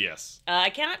 yes. Yes.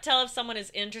 I cannot tell if someone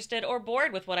is interested or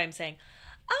bored with what I'm saying.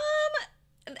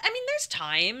 I mean, there's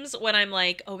times when I'm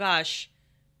like, oh gosh,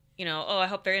 you know, oh, I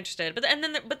hope they're interested. But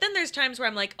then there's times where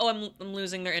I'm like, oh, I'm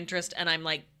losing their interest, and I'm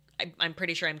like, I'm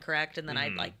pretty sure I'm correct, and then I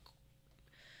like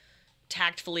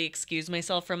tactfully excuse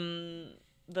myself from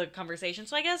the conversation.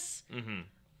 So I guess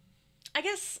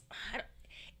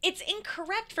it's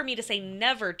incorrect for me to say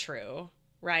never true,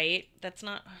 right? That's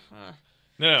not.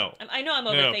 No. I know I'm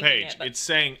overthinking Paige, it, but... it's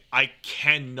saying I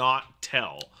cannot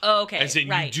tell. Oh, okay. As in,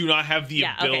 right. you do not have the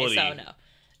ability. Okay, so no.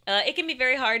 It can be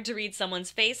very hard to read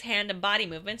someone's face, hand, and body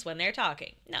movements when they're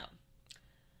talking. No.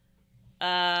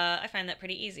 I find that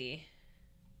pretty easy.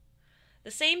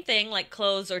 The same thing, like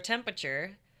clothes or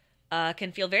temperature,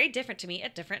 can feel very different to me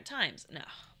at different times. No.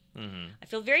 I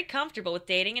feel very comfortable with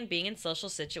dating and being in social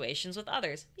situations with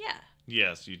others. Yeah.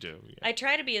 Yes, you do. Yeah. I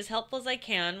try to be as helpful as I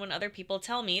can when other people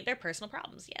tell me their personal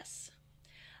problems. Yes.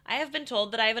 I have been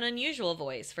told that I have an unusual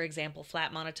voice. For example,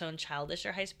 flat, monotone, childish,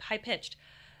 or high-pitched.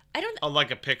 I don't... Oh,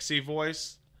 like a pixie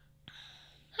voice?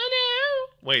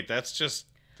 Hello. Wait, that's just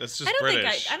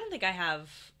British. I don't think I have...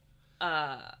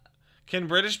 Can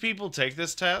British people take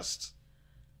this test?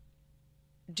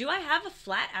 Do I have a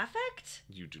flat affect?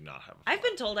 You do not have. I've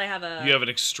been told I have a. You have an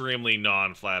extremely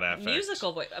non-flat affect.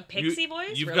 Musical voice, a pixie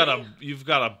voice. You've really? You've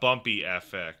got a bumpy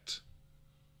affect.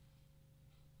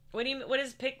 What do you? What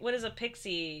is a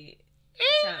pixie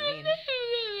sound mean?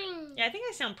 Yeah, I think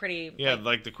I sound pretty. Yeah,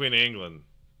 like the Queen of England.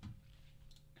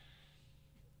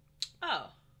 Oh,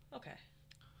 okay.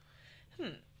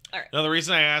 All right. No, the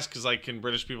reason I ask is like, can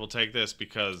British people take this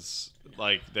because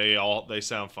like they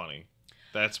sound funny.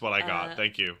 That's what I got.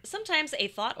 Thank you. Sometimes a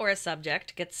thought or a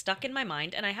subject gets stuck in my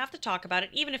mind, and I have to talk about it,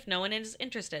 even if no one is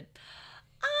interested.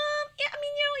 Yeah, I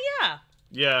mean, yeah.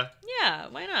 Yeah. Yeah,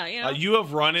 why not? You know, you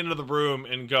have run into the room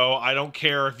and go, I don't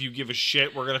care if you give a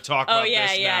shit. We're gonna talk about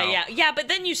this now. Yeah. But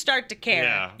then you start to care.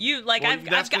 Yeah. You like, well,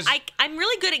 I'm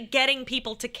really good at getting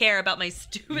people to care about my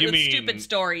stupid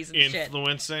stories and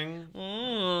influencing? Shit.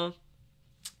 Influencing.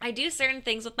 I do certain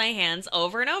things with my hands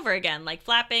over and over again, like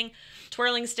flapping,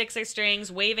 twirling sticks or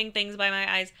strings, waving things by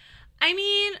my eyes. I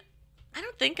mean, I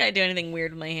don't think I do anything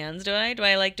weird with my hands, do I? Do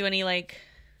I do any like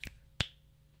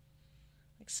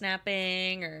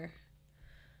snapping or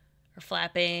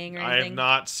flapping or anything? I have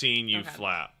not seen you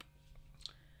flap.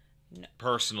 No.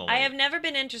 Personally. I have never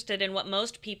been interested in what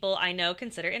most people I know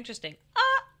consider interesting.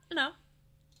 No.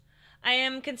 I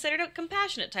am considered a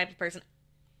compassionate type of person.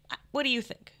 What do you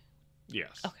think?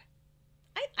 Yes. Okay.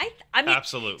 I mean,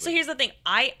 absolutely. So here's the thing.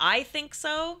 I think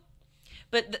so,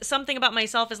 but something about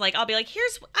myself is like, I'll be like,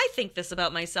 I think this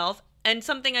about myself, and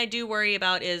something I do worry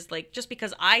about is like, just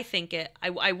because I think it,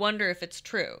 I wonder if it's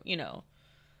true. You know,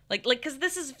 like because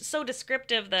this is so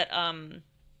descriptive that I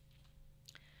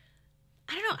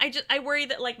don't know. I worry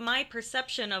that like my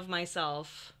perception of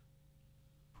myself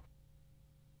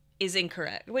is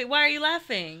incorrect. Wait, why are you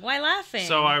laughing? Why laughing?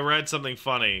 So I read something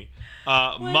funny.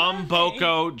 Mum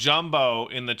Boko Jumbo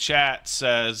in the chat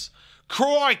says,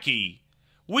 crikey,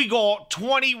 we got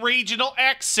 20 regional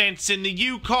accents in the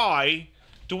UK.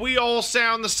 Do we all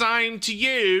sound the same to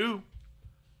you?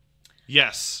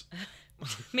 Yes.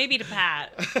 Maybe to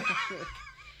Pat.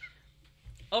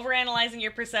 Overanalyzing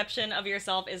your perception of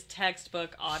yourself is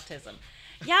textbook autism.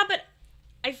 Yeah, but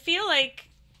I feel like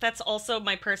that's also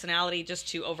my personality, just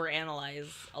to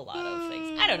overanalyze a lot of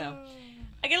things. I don't know.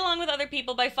 I get along with other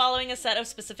people by following a set of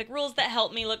specific rules that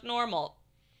help me look normal.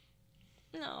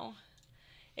 No.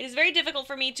 It is very difficult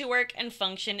for me to work and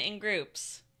function in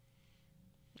groups.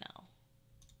 No.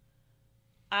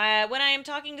 When I am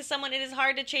talking to someone, it is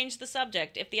hard to change the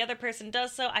subject. If the other person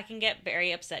does so, I can get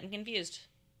very upset and confused.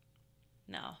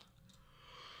 No.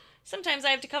 Sometimes I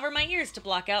have to cover my ears to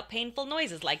block out painful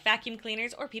noises like vacuum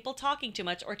cleaners or people talking too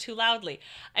much or too loudly.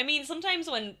 I mean, sometimes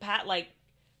when Pat, like,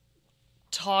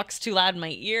 talks too loud in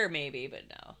my ear, maybe, but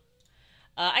no.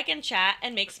 I can chat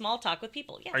and make small talk with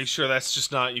people. Yes. Are you sure that's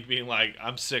just not you being like,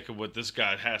 I'm sick of what this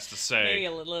guy has to say? Maybe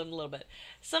a little bit.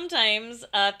 Sometimes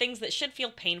things that should feel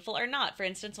painful are not. For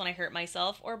instance, when I hurt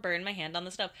myself or burn my hand on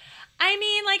the stove. I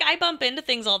mean, like, I bump into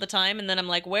things all the time, and then I'm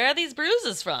like, where are these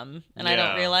bruises from? And I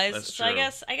don't realize. That's so true.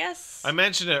 I guess. I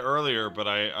mentioned it earlier, but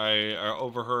I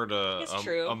overheard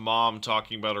a mom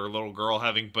talking about her little girl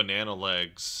having banana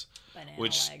legs.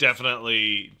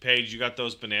 Definitely, Paige, you got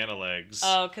those banana legs.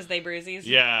 Oh, because they bruises?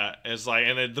 Yeah, it's like,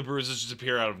 and the bruises just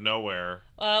appear out of nowhere.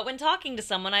 When talking to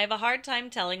someone, I have a hard time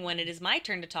telling when it is my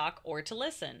turn to talk or to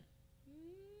listen.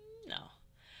 No.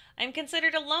 I'm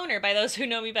considered a loner by those who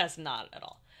know me best. Not at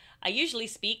all. I usually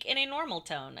speak in a normal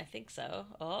tone. I think so.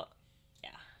 Oh,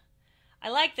 yeah. I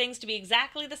like things to be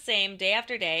exactly the same day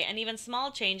after day, and even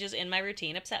small changes in my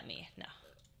routine upset me. No.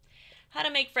 How to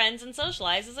make friends and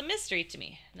socialize is a mystery to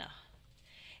me. No.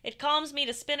 It calms me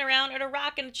to spin around or to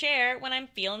rock in a chair when I'm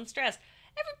feeling stressed.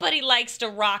 Everybody likes to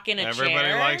rock in a chair.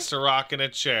 Everybody likes to rock in a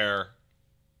chair.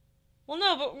 Well,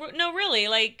 no, really,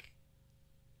 like,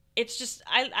 it's just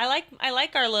I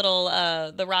like our little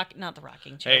not the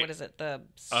rocking chair. Hey, what is it?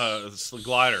 It's the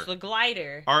glider. The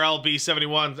glider.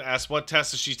 RLB71 asks, what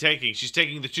test is she taking? She's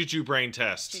taking the choo-choo brain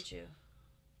test. Choo-choo.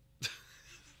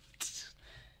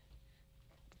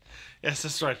 Yes,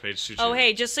 that's right, Paige. Choo-choo. Oh,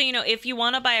 hey, just so you know, if you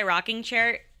want to buy a rocking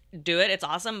chair, do it. It's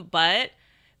awesome. But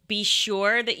be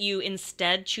sure that you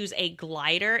instead choose a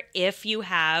glider if you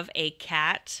have a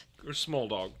cat. Or small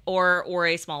dog. Or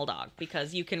a small dog,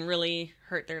 because you can really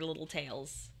hurt their little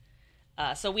tails.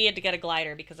 So we had to get a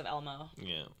glider because of Elmo.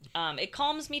 Yeah. It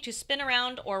calms me to spin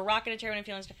around or rock in a chair when I'm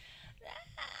feeling stressed.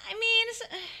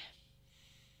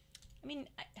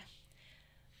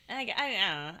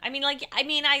 I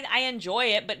enjoy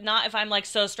it, but not if I'm like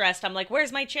so stressed. I'm like,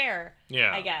 where's my chair?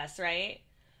 Yeah. I guess, right?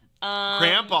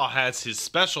 Grandpa has his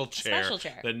special chair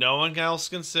that no one else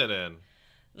can sit in.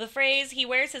 The phrase, he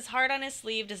wears his heart on his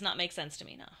sleeve, does not make sense to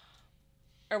me, no.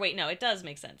 Or wait, no, it does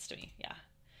make sense to me, yeah.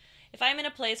 If I'm in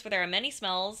a place where there are many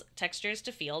smells, textures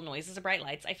to feel, noises or bright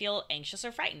lights, I feel anxious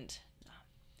or frightened. No.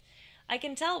 I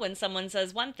can tell when someone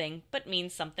says one thing, but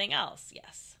means something else,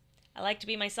 yes. I like to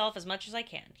be myself as much as I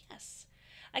can, yes.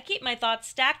 I keep my thoughts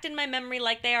stacked in my memory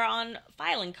like they are on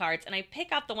filing cards, and I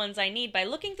pick out the ones I need by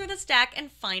looking through the stack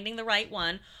and finding the right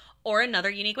one, or another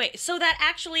unique way. So that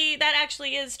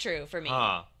actually is true for me.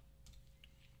 That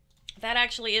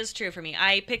actually is true for me.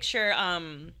 I picture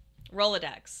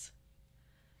Rolodex.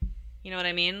 You know what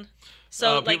I mean?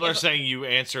 So people are saying you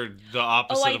answered the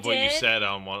opposite of what you said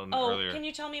on one earlier. Can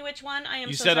you tell me which one?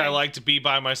 You said sorry. I like to be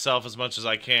by myself as much as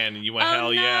I can, and you went, hell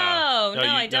no. yeah. No,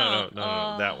 I don't.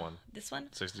 No, that one. This one?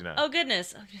 69. Oh,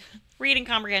 goodness. Reading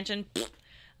comprehension. I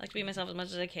like to be myself as much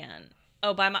as I can.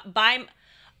 Oh,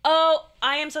 Oh,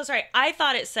 I am so sorry. I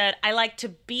thought it said, I like to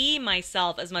be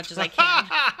myself as much as I can.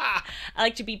 I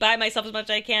like to be by myself as much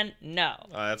as I can. No.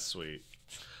 Oh, that's sweet.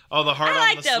 Oh, the heart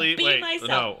on the sleeve. Wait, myself.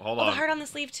 No, hold on. The heart on the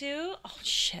sleeve too? Oh,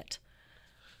 shit.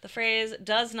 The phrase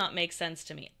does not make sense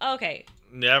to me. Okay.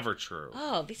 Never true.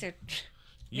 Oh, these are...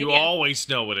 You always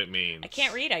know what it means. I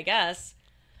can't read, I guess.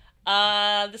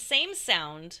 The same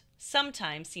sound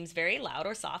sometimes seems very loud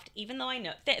or soft, even though I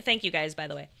know... Thank you guys, by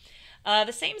the way.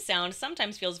 The same sound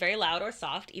sometimes feels very loud or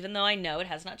soft, even though I know it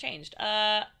has not changed.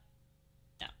 No.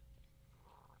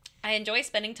 I enjoy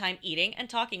spending time eating and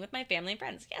talking with my family and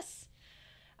friends. Yes.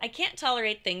 I can't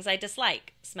tolerate things I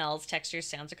dislike. Smells, textures,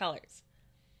 sounds, or colors.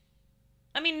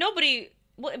 I mean, nobody...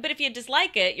 But if you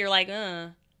dislike it, you're like,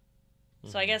 Mm-hmm.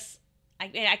 So I guess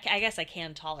I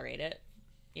can tolerate it.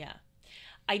 Yeah.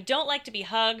 I don't like to be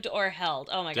hugged or held.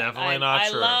 Oh my God. Definitely not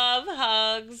true. I love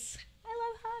hugs.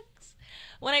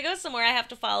 When I go somewhere, I have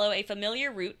to follow a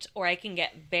familiar route, or I can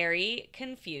get very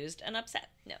confused and upset.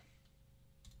 No.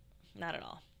 Not at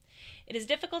all. It is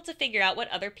difficult to figure out what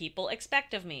other people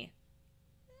expect of me.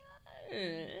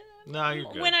 No,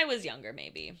 you're good. When I was younger,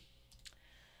 maybe.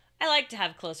 I like to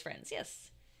have close friends, yes.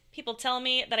 People tell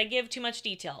me that I give too much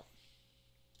detail.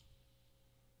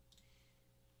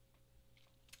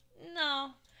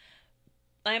 No.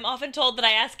 I am often told that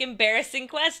I ask embarrassing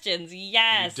questions.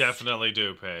 Yes. You definitely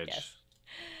do, Paige. Yes.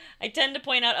 I tend to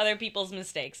point out other people's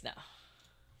mistakes. No.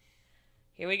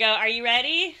 Here we go. Are you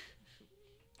ready?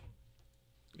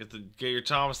 Get your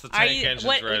Thomas the Tank engines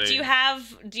ready. Do you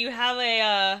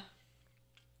have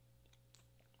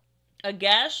a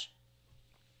guess?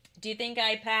 Do you think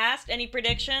I passed? Any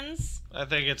predictions? I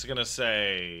think it's gonna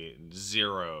say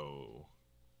 0.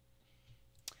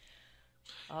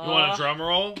 You want a drum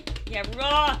roll? Yeah,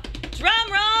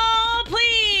 drum roll,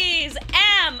 please.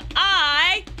 Am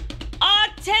I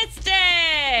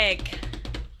autistic?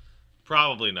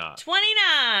 Probably not.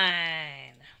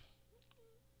 29.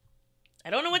 I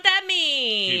don't know what that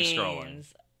means. Keep scrolling.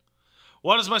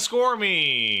 What does my score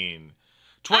mean?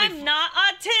 I'm not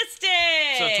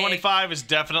autistic. So 25 is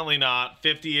definitely not.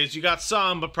 50 is you got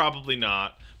some, but probably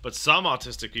not. But some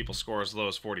autistic people score as low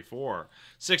as 44.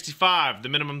 65, the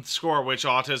minimum score, which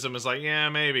autism is like, yeah,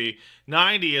 maybe.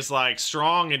 90 is like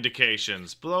strong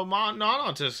indications. Below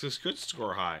non-autistics could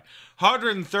score high.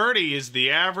 130 is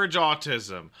the average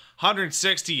autism.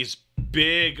 160 is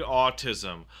big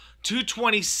autism.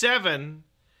 227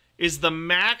 is the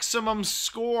maximum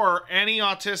score any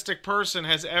autistic person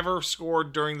has ever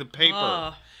scored during the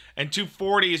paper. And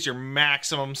 240 is your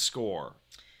maximum score.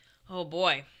 Oh,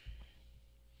 boy.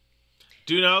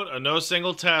 Do note, a no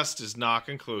single test is not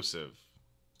conclusive.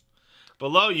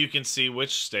 Below, you can see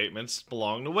which statements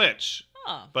belong to which.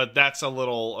 But that's a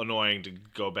little annoying to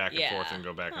go back and forth and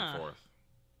go back and forth.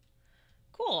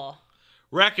 Cool.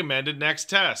 Recommended next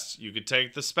test. You could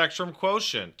take the spectrum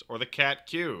quotient or the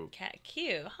CAT-Q.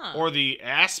 CAT-Q, huh? Or the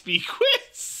Aspie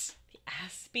quiz. The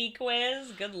Aspie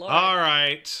quiz? Good lord. All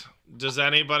right. Does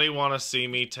anybody want to see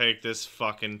me take this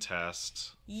fucking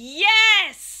test?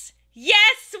 Yes!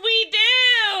 Yes, we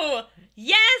do!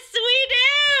 Yes, we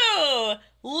do!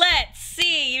 Let's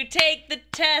see you take the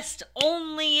test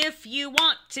only if you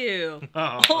want to.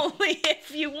 Only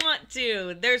if you want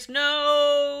to. There's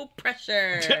no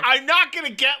pressure. I'm not going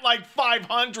to get like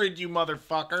 500, you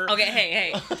motherfucker. Okay,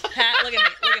 hey. Pat, look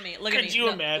at me. Could you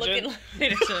imagine?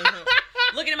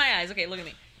 Look into my eyes. Okay, look at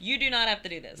me. You do not have to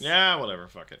do this. Yeah, whatever.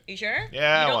 Fuck it. You sure?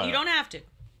 Yeah, you don't have to.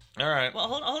 All right. Well,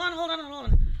 hold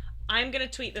on. I'm going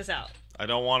to tweet this out. I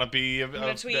don't want to be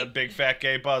a big fat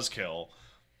gay buzzkill.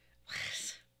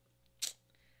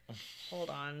 Hold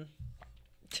on.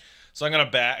 So I'm going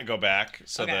to go back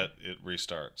so that it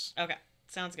restarts. Okay.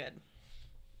 Sounds good.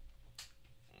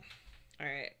 All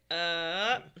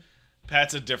right.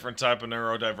 Pat's a different type of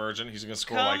neurodivergent. He's going to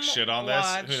score like shit on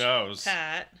this. Who knows?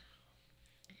 Pat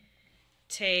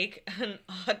take an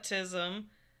autism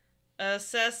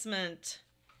assessment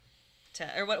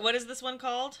test. Or what is this one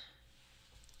called?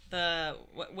 The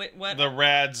what? The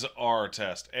RADS-R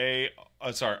test.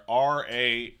 RAADS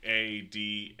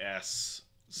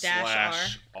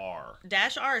dash R.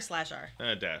 Dash R or slash R?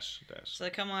 Dash. So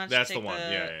come on. That's the one.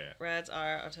 Yeah.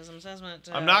 RADS-R autism assessment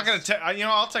test. I'm not gonna take.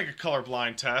 I'll take a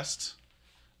colorblind test.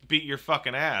 Beat your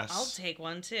fucking ass. I'll take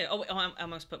one too. Oh, I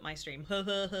almost put my stream.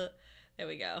 There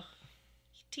we go.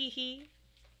 Tee-hee.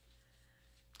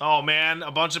 Oh man,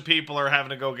 a bunch of people are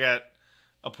having to go get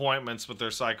appointments with their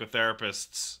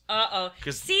psychotherapists.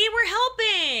 See,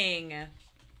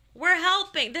 we're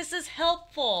helping. This is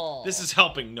helpful. This is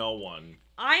helping no one.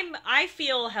 I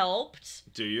feel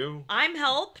helped. Do you? I'm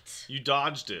helped. You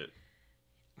dodged it.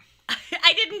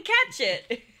 I didn't catch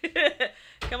it.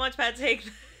 Come on, Pat, take.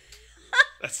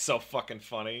 That's so fucking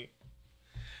funny.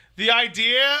 The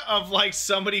idea of like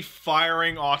somebody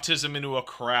firing autism into a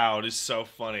crowd is so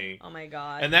funny. Oh my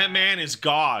god. And that man is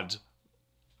God.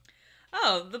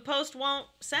 Oh, the post won't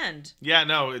send. Yeah,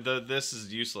 no, this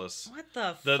is useless. What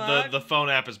the fuck? The phone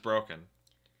app is broken.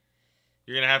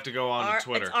 You're gonna have to go on to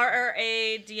Twitter. It's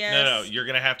RRADS. No, you're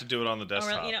gonna have to do it on the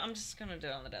desktop. Really? I'm just gonna do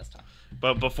it on the desktop.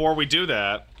 But before we do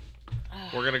that,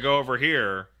 we're gonna go over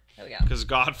here. There we go. Because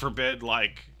God forbid,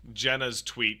 like Jenna's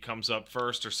tweet comes up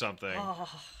first or something.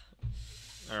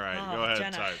 All right, go ahead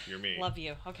and type. You're me. Love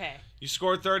you. Okay. You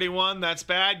scored 31. That's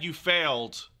bad. You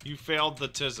failed. You failed the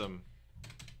TISM.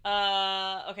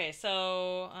 Okay,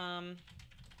 so, I'm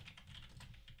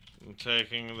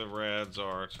taking the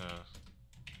RADS-R test.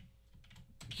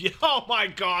 Oh my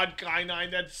god,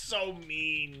 Kai9, that's so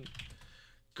mean.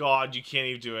 God, you can't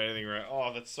even do anything right.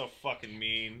 Oh, that's so fucking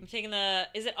mean. I'm taking the,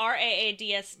 is it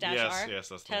RAADS-R? Yes,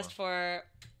 that's the test for,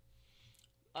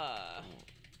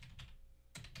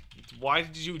 Why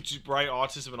did you write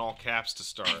autism in all caps to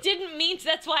start? I didn't mean to,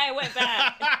 that's why I went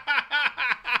back.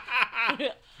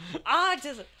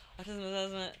 Autism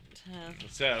assessment test.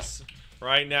 It says,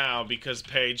 right now, because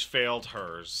Paige failed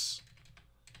hers.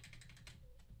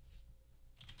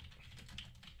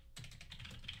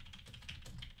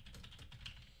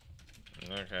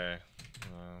 Okay.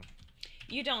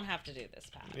 You don't have to do this,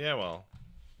 Pat. Yeah, well.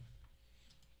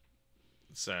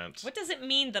 Sent. What does it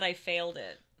mean that I failed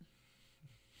it?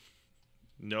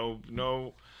 No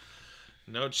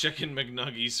chicken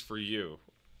McNuggies for you.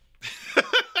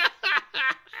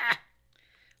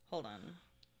 Hold on.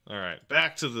 All right,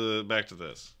 back to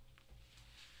this.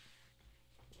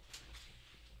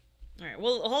 All right.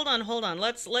 Well, hold on.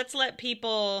 Let's let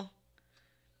people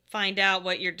find out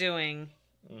what you're doing,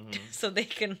 so they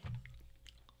can.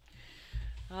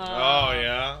 Oh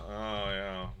yeah.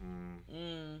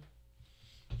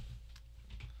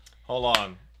 Hold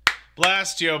on.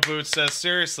 Blastio Boots says,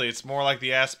 seriously, it's more like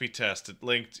the Aspie test. It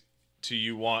linked to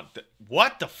you want...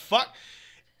 What the fuck?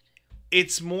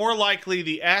 It's more likely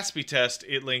the Aspie test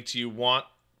it linked to you want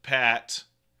Pat.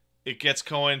 It gets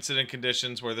coincident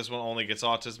conditions where this one only gets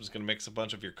autism. It's going to mix a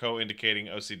bunch of your co-indicating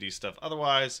OCD stuff.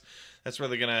 Otherwise, that's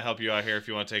really going to help you out here if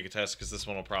you want to take a test, because this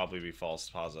one will probably be false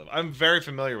positive. I'm very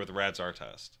familiar with the RADS-R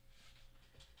test.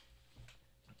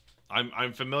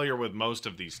 I'm familiar with most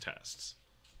of these tests.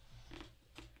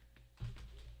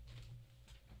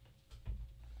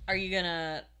 Are you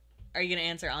gonna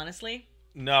answer honestly?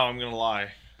 No, I'm gonna lie.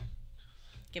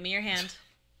 Give me your hand.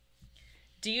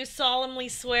 Do you solemnly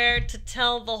swear to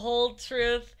tell the whole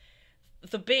truth,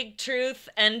 the big truth,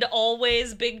 and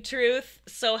always big truth,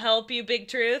 so help you big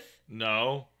truth?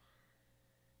 No.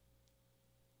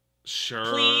 Sure.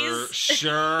 Please?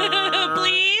 Sure.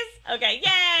 Please? Okay,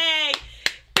 yay!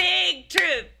 Big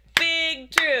truth,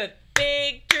 big truth,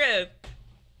 big truth.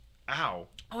 Ow.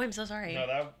 Oh, I'm so sorry. No,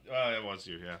 that it was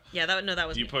you, yeah. Yeah, that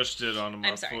was you me. Pushed it on my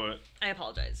I'm sorry. foot. I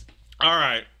apologize. All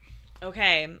right.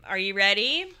 Okay, are you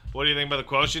ready? What do you think about the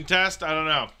quotient test? I don't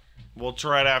know. We'll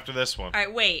try it after this one. All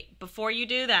right, wait. Before you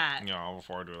do that. No,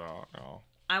 before I do that, no.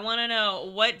 I want to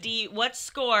know what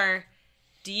score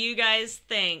do you guys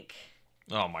think?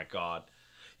 Oh my god.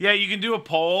 Yeah, you can do a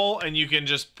poll and you can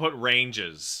just put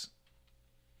ranges.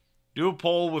 Do a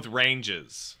poll with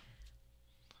ranges.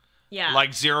 Yeah.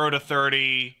 Like 0 to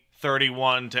 30,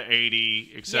 31 to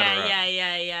 80, etc.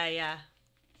 Yeah.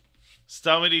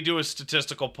 Somebody do a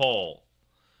statistical poll.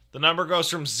 The number goes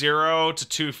from 0 to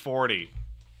 240.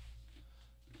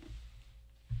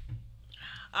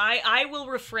 I will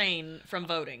refrain from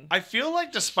voting. I feel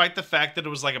like despite the fact that it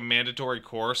was like a mandatory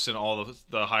course in all of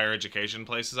the higher education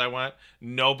places I went,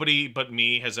 nobody but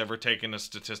me has ever taken a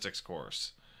statistics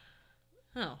course.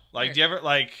 Oh. Like, weird. do you ever,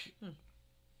 like... I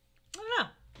don't know.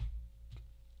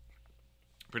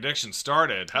 Prediction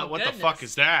started. What goodness. the fuck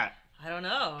is that? I don't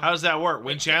know. How does that work?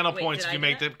 Win channel points did if you I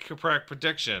make do the correct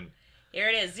prediction. Here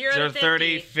it is. 0 to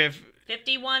 30,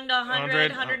 51 to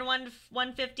 100, 101 to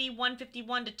 150,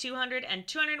 151 to 200, and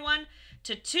 201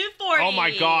 to 240. Oh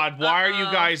my god, why are you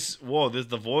guys... Whoa,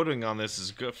 the voting on this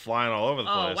is good, flying all over the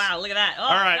place. Oh, wow, look at that. Oh,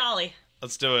 all right, golly.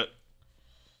 Let's do it.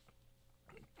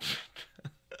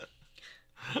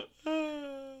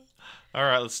 All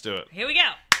right, let's do it. Here we go.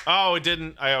 Oh, it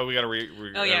didn't. We gotta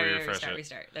refresh it.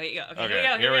 Restart. There you go. Okay,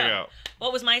 Okay, here we we go. go.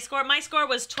 What was my score? My score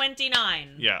was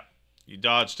 29. Yeah, you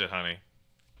dodged it, honey.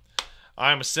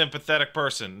 I'm a sympathetic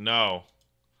person. No.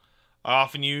 I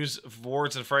often use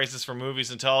words and phrases from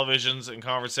movies and televisions in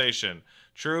conversation.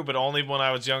 True, but only when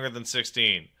I was younger than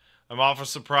 16. I'm often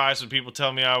surprised when people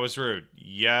tell me I was rude.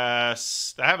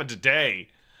 Yes. That happened today.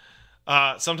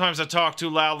 Sometimes I talk too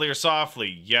loudly or softly.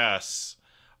 Yes.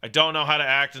 I don't know how to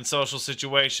act in social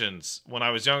situations. When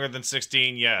I was younger than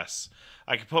 16, yes.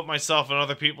 I can put myself in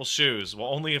other people's shoes. Well,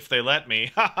 only if they let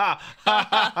me. No.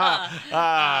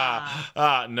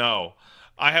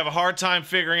 I have a hard time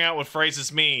figuring out what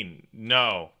phrases mean.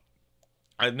 No.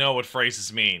 I know what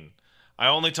phrases mean. I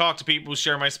only talk to people who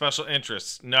share my special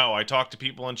interests. No, I talk to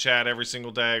people in chat every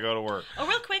single day I go to work. Oh,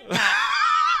 real quick, Pat.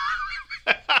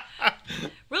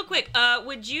 Real quick,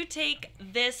 would you take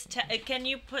this? Can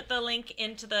you put the link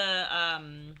into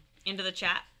the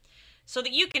chat so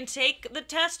that you can take the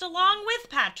test along with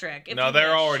Patrick? If no,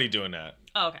 they're already doing that.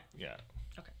 Oh, okay. Yeah.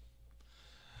 Okay.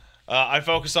 I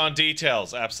focus on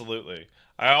details. Absolutely.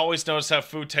 I always notice how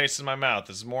food tastes in my mouth.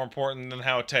 This is more important than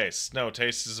how it tastes. No,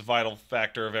 taste is a vital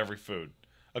factor of every food.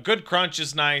 A good crunch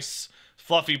is nice.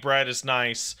 Fluffy bread is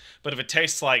nice. But if it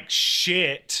tastes like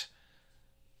shit,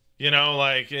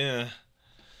 like, I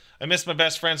miss my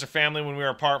best friends or family when we were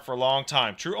apart for a long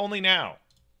time. True only now.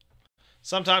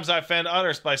 Sometimes I offend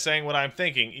others by saying what I'm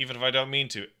thinking, even if I don't mean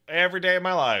to. Every day of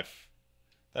my life.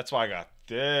 That's why I got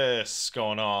this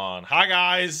going on. Hi,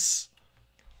 guys.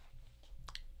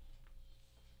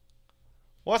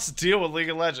 What's the deal with League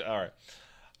of Legends? All right.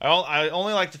 I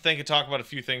only like to think and talk about a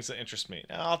few things that interest me.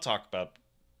 Now, I'll talk about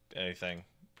anything,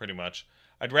 pretty much.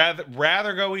 I'd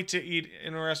rather go eat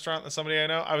in a restaurant than somebody I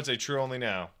know. I would say true only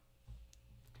now.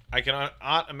 I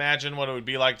cannot imagine what it would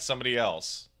be like to somebody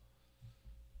else.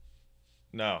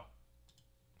 No.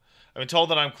 I've been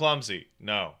told that I'm clumsy.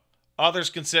 No.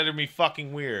 Others consider me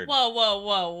fucking weird.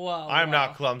 Whoa. I'm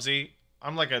not clumsy.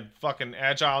 I'm like a fucking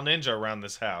agile ninja around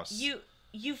this house.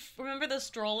 You remember the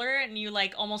stroller and you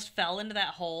almost fell into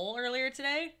that hole earlier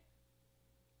today?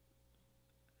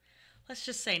 Let's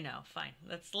just say no. Fine.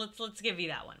 Let's give you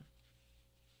that one.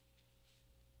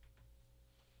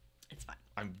 It's fine.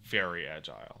 I'm very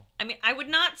agile. I mean, I would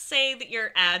not say that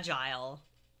you're agile,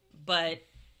 but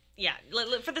Yeah,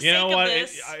 for the You know sake what? of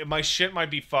this... My shit might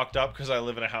be fucked up because I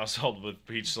live in a household with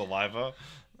peach saliva.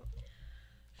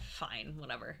 Fine,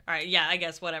 whatever. All right, yeah, I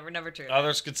guess whatever. Never true.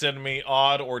 Others consider me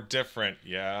odd or different.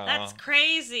 Yeah. That's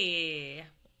crazy.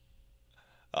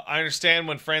 I understand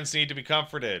when friends need to be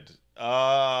comforted. Now.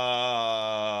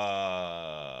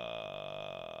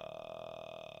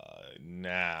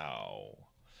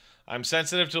 I'm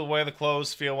sensitive to the way the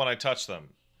clothes feel when I touch them.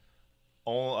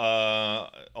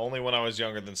 Only when I was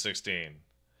younger than 16.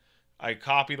 I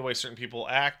copy the way certain people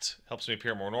act. Helps me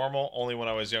appear more normal. Only when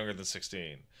I was younger than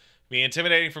 16. Be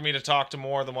intimidating for me to talk to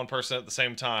more than one person at the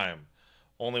same time.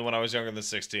 Only when I was younger than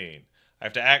 16. I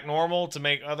have to act normal to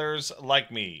make others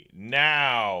like me.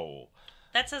 Now.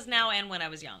 That says now and when I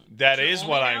was young. That is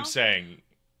what I'm saying.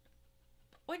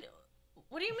 What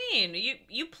do you mean?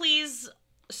 You please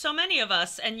so many of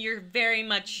us, and you're very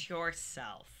much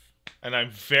yourself. And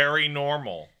I'm very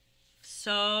normal.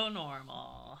 So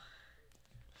normal.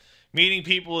 Meeting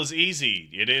people is easy.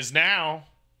 It is now.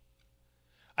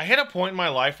 I hit a point in my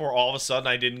life where all of a sudden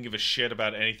I didn't give a shit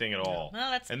about anything at all.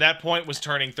 Well, and that point was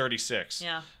turning 36.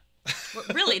 Yeah.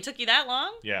 Really? It took you that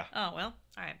long? Yeah. Oh, well,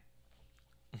 all right.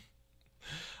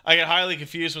 I get highly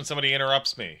confused when somebody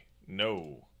interrupts me.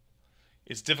 No.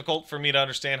 It's difficult for me to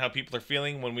understand how people are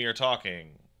feeling when we are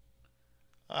talking.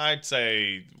 I'd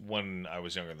say when I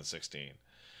was younger than 16.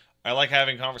 I like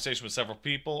having conversation with several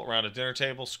people around a dinner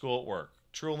table, school, at work.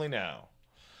 Truly now.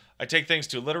 I take things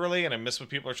too literally and I miss what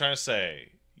people are trying to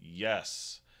say.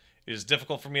 Yes. It is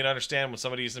difficult for me to understand when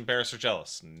somebody is embarrassed or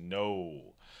jealous.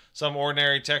 No. Some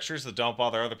ordinary textures that don't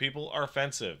bother other people are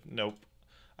offensive. Nope.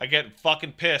 I get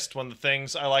fucking pissed when the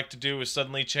things I like to do is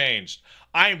suddenly changed.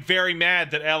 I am very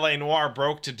mad that LA Noire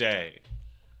broke today.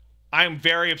 I am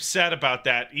very upset about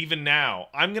that even now.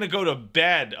 I'm going to go to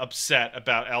bed upset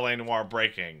about LA Noire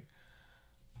breaking.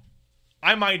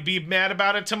 I might be mad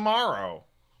about it tomorrow.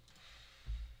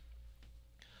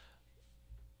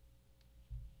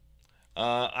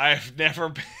 I've never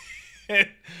been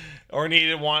or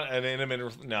needed an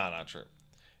intimate... No, not true.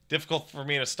 Difficult for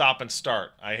me to stop and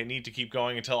start. I need to keep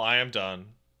going until I am done.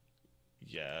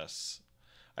 Yes.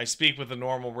 I speak with a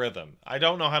normal rhythm. I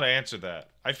don't know how to answer that.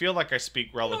 I feel like I speak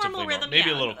relatively normal. Rhythm, maybe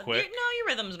a little quick. No, your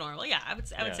rhythm's normal. Yeah, I would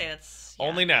say that's... Yeah.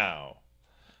 Only now.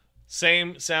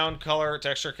 Same sound, color,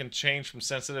 texture can change from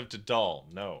sensitive to dull.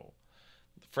 No.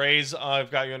 The phrase, I've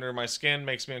got you under my skin,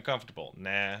 makes me uncomfortable.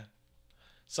 Nah.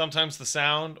 Sometimes the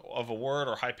sound of a word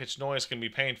or high-pitched noise can be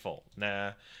painful.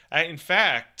 Nah. In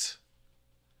fact,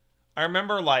 I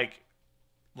remember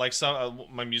some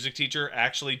my music teacher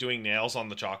actually doing nails on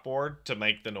the chalkboard to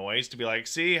make the noise, to be like,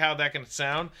 see how that can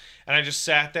sound? And I just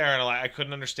sat there and I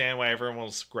couldn't understand why everyone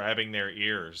was grabbing their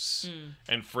ears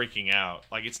and freaking out.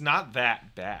 Like, it's not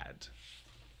that bad.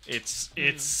 It's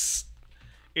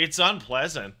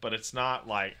unpleasant, but it's not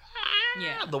like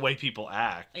the way people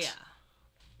act.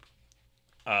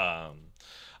 Yeah.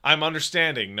 I'm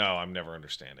understanding. No, I'm never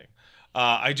understanding.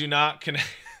 I do not connect.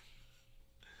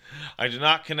 I do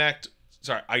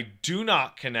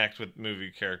not connect with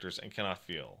movie characters and cannot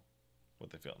feel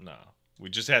what they feel. No, we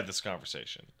just had this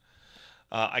conversation.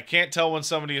 I can't tell when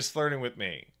somebody is flirting with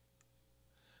me.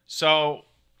 So,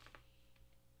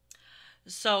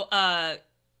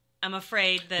 I'm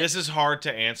afraid that this is hard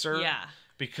to answer. Yeah.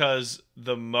 Because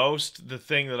the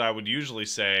thing that I would usually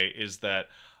say is that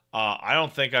I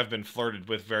don't think I've been flirted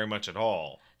with very much at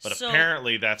all. But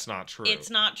apparently that's not true. It's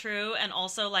not true. And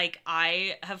also, like,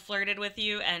 I have flirted with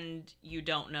you and you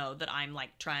don't know that I'm,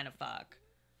 like, trying to fuck.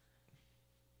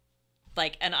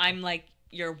 Like, and I'm, like,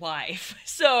 your wife.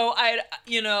 So,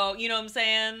 you know what I'm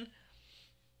saying?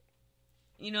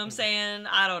 You know what I'm saying?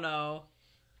 I don't know.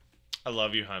 I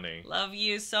love you, honey. Love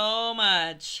you so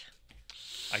much.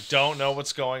 I don't know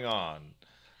what's going on.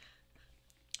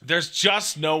 There's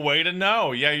just no way to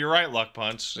know. Yeah, you're right, Luck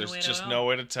Punch. There's just no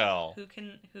way to tell. Who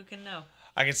can know?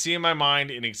 I can see in my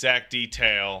mind in exact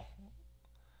detail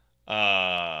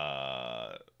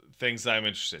things that I'm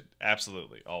interested in.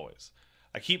 Absolutely, always.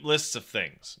 I keep lists of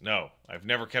things. No, I've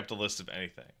never kept a list of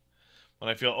anything. When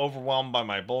I feel overwhelmed by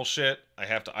my bullshit, I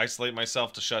have to isolate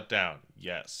myself to shut down.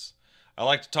 Yes. I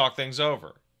like to talk things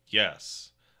over. Yes.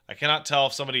 I cannot tell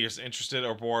if somebody is interested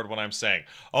or bored when I'm saying,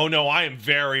 oh no, I am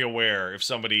very aware if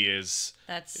somebody is...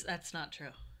 That's not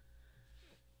true.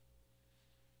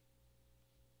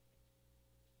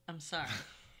 I'm sorry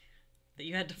that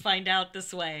you had to find out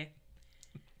this way.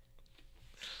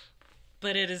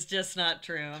 But it is just not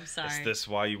true. I'm sorry. Is this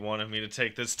why you wanted me to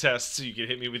take this test so you could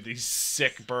hit me with these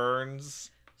sick burns?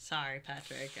 Sorry,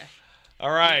 Patrick.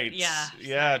 All right. Yeah.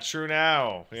 Yeah, true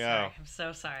now. Yeah. Sorry. I'm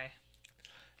so sorry.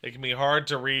 It can be hard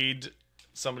to read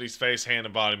somebody's face, hand,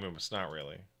 and body movements. Not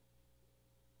really.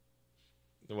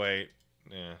 Wait.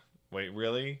 Yeah. Wait,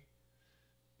 really?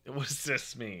 What does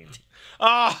this mean?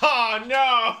 Oh,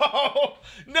 no!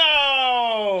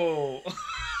 No!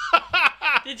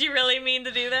 Did you really mean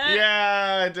to do that?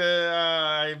 Yeah,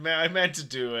 I meant to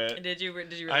do it. Did you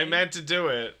really? I meant to do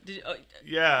it.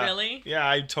 Yeah. Really? Yeah,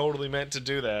 I totally meant to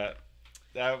do that.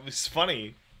 That was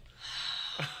funny.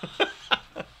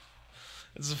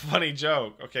 It's a funny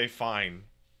joke. Okay, fine.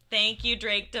 Thank you,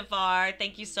 Drake DeVar.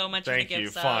 Thank you so much for the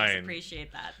gift subs. Fine.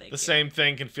 Appreciate that. Thank you. The same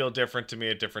thing can feel different to me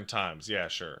at different times. Yeah,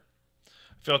 sure.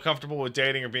 Feel comfortable with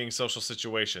dating or being in social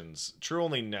situations. True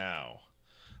only now.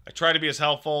 I try to be as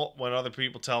helpful when other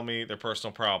people tell me their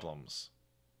personal problems.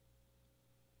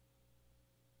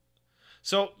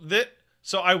 So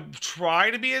I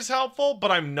try to be as helpful,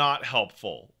 but I'm not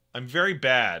helpful. I'm very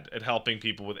bad at helping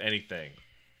people with anything.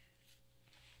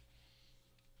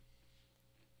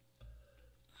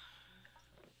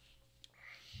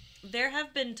 There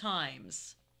have been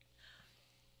times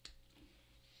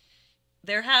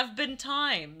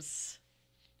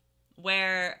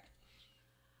where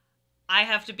I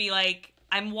have to be like,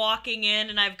 I'm walking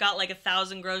in and I've got like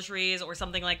 1,000 groceries or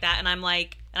something like that, and I'm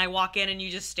like, and I walk in and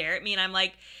you just stare at me and I'm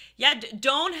like, yeah,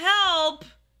 don't help.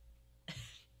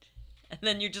 And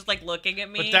then you're just like looking at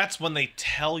me. But that's when they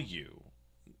tell you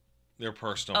their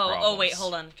personal problems. Oh, wait,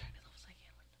 hold on.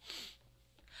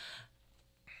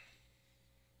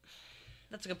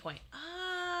 That's a good point.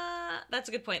 That's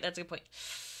a good point.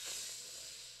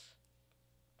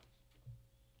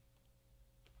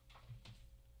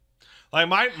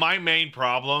 Like, my main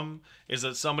problem is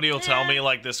that somebody will tell me,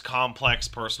 like, this complex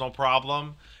personal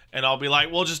problem, and I'll be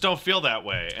like, well, just don't feel that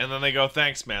way. And then they go,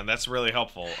 thanks, man. That's really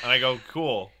helpful. And I go,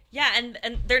 cool. Yeah, and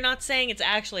they're not saying it's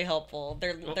actually helpful.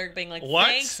 They're being like, what?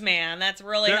 Thanks, man. That's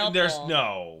really helpful.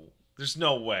 There's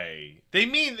no way. They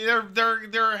mean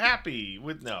they're happy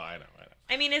with I don't.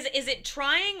 I mean, is it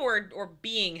trying or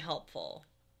being helpful?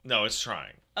 No, it's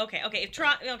trying. Okay,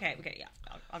 yeah.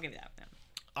 I'll give you that. Yeah.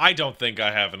 I don't think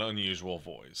I have an unusual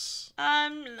voice.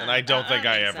 No, and I don't think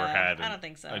I ever had I don't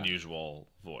think so. unusual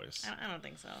voice. I don't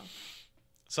think so.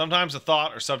 Sometimes a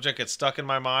thought or subject gets stuck in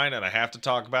my mind and I have to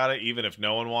talk about it even if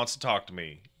no one wants to talk to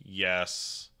me.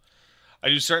 Yes. I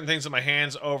do certain things with my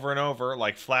hands over and over,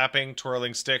 like flapping,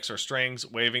 twirling sticks or strings,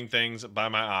 waving things by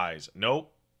my eyes.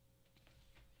 Nope.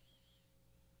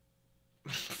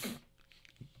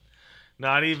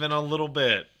 Not even a little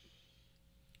bit.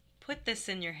 Put this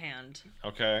in your hand.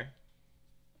 Okay.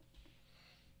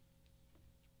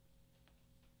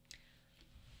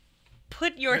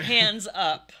 Put your hands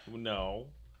up. No.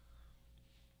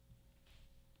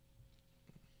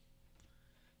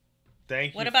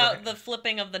 Thank you. What about the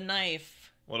flipping of the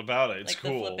knife? What about it? It's like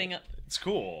cool. The flipping of... It's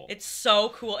cool. It's so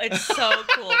cool. It's so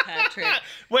cool, Patrick.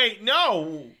 Wait,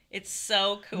 no. It's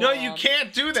so cool. No, you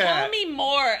can't do that. Tell me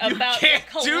more about your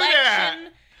collection.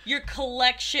 Your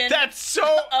collection. That's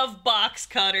so of box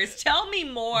cutters. Tell me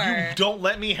more. You don't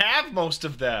let me have most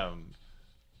of them.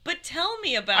 But tell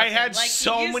me about I them. had like,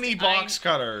 so many box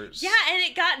cutters. Yeah, and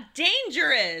it got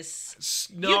dangerous.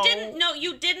 No.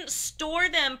 You didn't store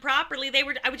them properly. I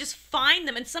would just find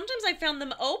them, and sometimes I found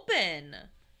them open.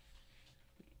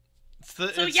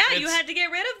 You had to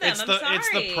get rid of them. I'm sorry. It's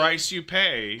the price you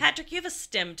pay. Patrick, you have a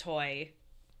STEM toy.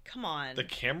 Come on. The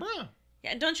camera?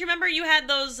 Yeah, don't you remember you had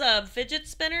those fidget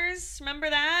spinners? Remember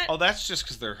that? Oh, that's just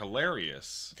because they're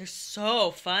hilarious. They're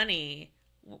so funny.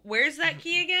 Where's that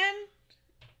key again?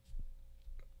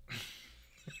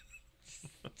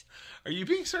 Are you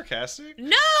being sarcastic?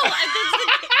 No!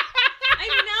 I'm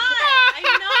not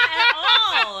at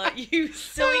all. You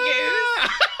silly goose.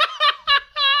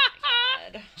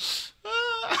 God.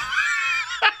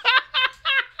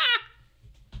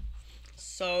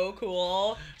 So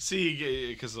cool.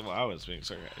 See, because I was being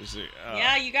sarcastic.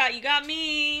 Yeah, you got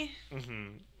me. Mm-hmm.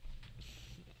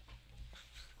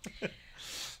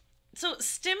 So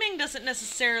stimming doesn't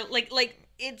necessarily like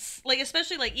it's like,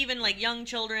 especially like even like young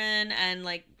children and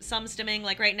like some stimming,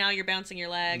 like right now you're bouncing your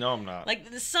leg. No, I'm not. Like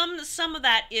some of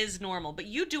that is normal, but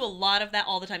you do a lot of that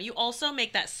all the time. You also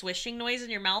make that swishing noise in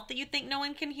your mouth that you think no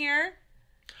one can hear.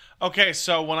 Okay,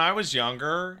 so when I was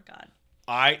younger, oh, God.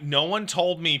 No one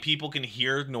told me people can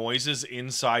hear noises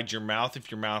inside your mouth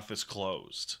if your mouth is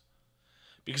closed.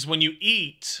 Because when you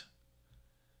eat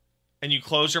and you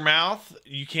close your mouth,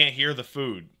 you can't hear the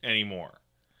food anymore.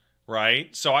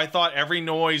 Right? So I thought every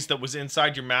noise that was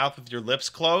inside your mouth with your lips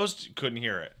closed, you couldn't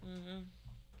hear it. Mm-hmm.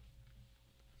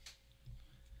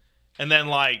 And then,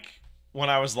 like, when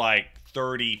I was, like,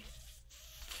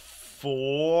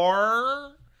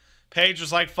 34, Paige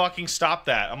was like, fucking stop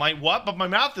that. I'm like, what? But my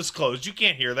mouth is closed. You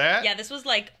can't hear that. Yeah, this was,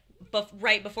 like,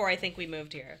 right before I think we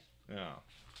moved here. Yeah.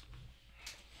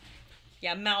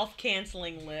 Yeah, mouth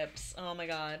canceling lips. Oh my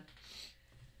god.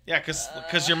 Yeah,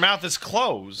 because your mouth is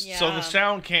closed, so the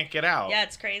sound can't get out. Yeah,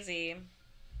 it's crazy.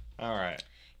 All right.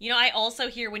 You know, I also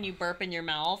hear when you burp in your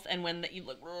mouth and when you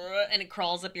look and it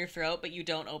crawls up your throat, but you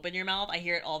don't open your mouth. I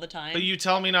hear it all the time. But you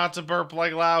tell me not to burp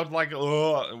like loud, like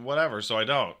whatever, so I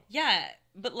don't. Yeah,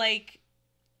 but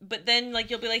then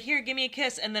like you'll be like, here, give me a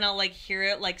kiss, and then I'll like hear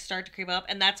it like start to creep up,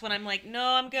 and that's when I'm like, no,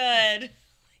 I'm good.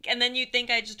 And then you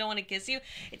think I just don't want to kiss you.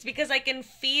 It's because I can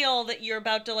feel that you're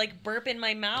about to like burp in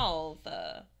my mouth.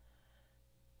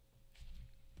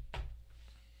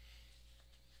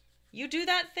 You do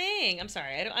that thing. I'm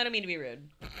sorry. I don't mean to be rude.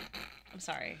 I'm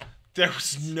sorry. There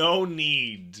was no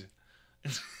need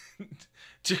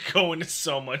to go into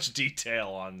so much detail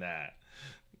on that.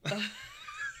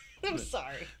 I'm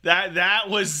sorry.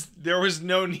 There was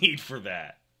no need for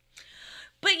that.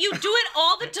 But you do it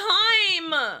all the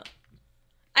time.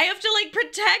 I have to like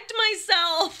protect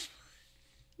myself.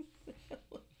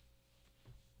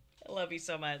 I love you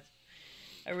so much.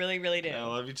 I really, really do. I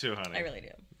love you too, honey. I really do.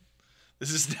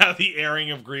 This is now the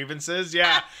airing of grievances.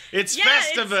 Yeah, it's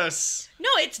Festivus. No,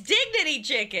 it's Dignity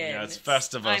Chicken. Yeah, it's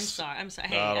Festivus. I'm sorry.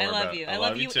 Hey, I love you. I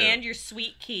love you and your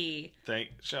sweet key.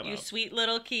 Shut up. Your sweet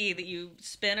little key that you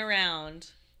spin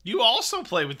around. You also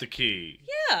play with the key.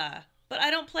 Yeah, but I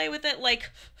don't play with it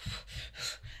like...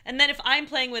 And then if I'm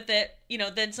playing with it, you know,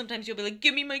 then sometimes you'll be like,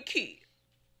 give me my key.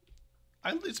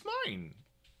 It's mine.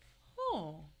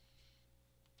 Oh.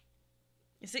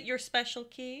 Is it your special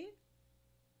key?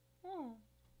 Oh.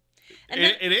 And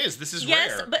it is. This is rare.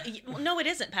 Yes, but no, it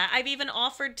isn't, Pat. I've even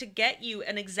offered to get you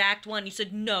an exact one. You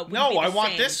said no. No, I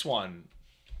want this one.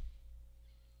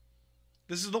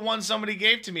 This is the one somebody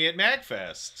gave to me at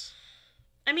MagFest.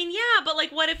 I mean, yeah, but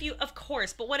like, what if you, of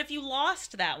course, but what if you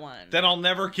lost that one? Then I'll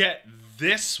never get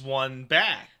this one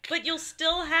back. But you'll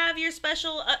still have your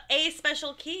special, a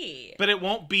special key. But it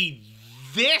won't be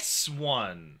this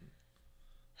one.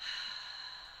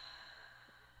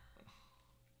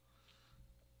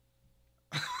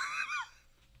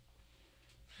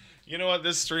 You know what?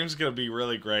 This stream's gonna be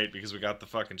really great because we got the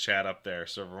fucking chat up there,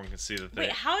 so everyone can see the thing. Wait,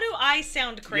 how do I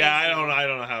sound crazy? Yeah, I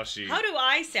don't know how she. How do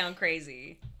I sound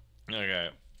crazy? Okay.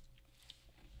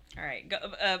 All right, go,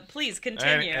 please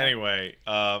continue. Anyway,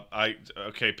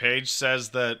 Paige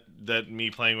says that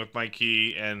me playing with my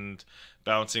key and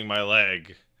bouncing my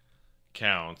leg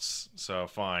counts, so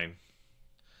fine.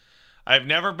 I've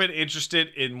never been interested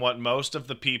in what most of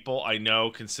the people I know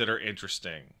consider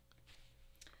interesting.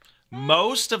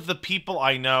 Most of the people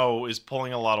I know is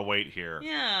pulling a lot of weight here.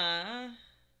 Yeah.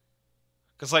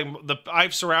 Because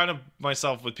I've surrounded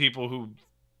myself with people who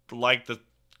like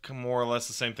more or less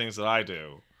the same things that I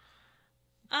do.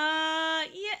 Yeah.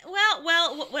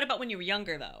 Well. What about when you were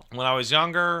younger, though? When I was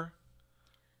younger,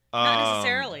 not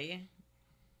necessarily.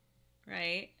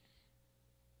 Right.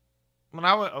 When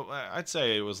I'd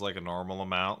say it was like a normal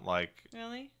amount. Like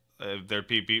really. There'd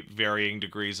be varying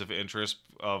degrees of interest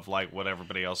of like what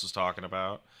everybody else was talking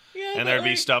about. Yeah, and there'd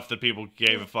be stuff that people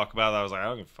gave a fuck about that I was like, I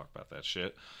don't give a fuck about that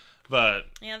shit. But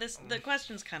yeah, the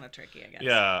question's kind of tricky, I guess.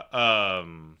 Yeah,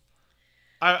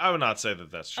 I would not say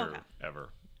that that's true ever.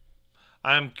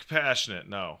 I'm compassionate.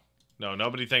 No,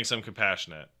 nobody thinks I'm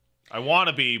compassionate. I want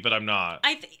to be, but I'm not.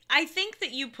 I think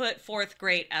that you put forth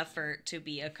great effort to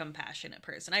be a compassionate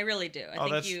person. I really do.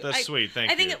 That's sweet. Thank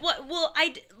you. I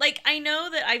think I know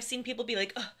that I've seen people be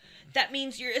like, oh, that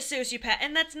means you're a sociopath,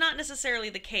 and that's not necessarily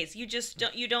the case. You just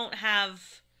don't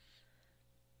have.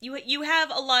 You have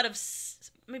a lot of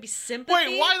maybe sympathy.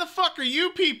 Wait, why the fuck are you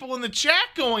people in the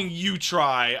chat going? You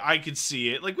try. I could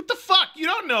see it. Like, what the fuck? You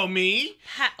don't know me.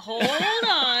 Hold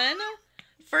on.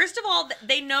 First of all,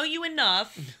 they know you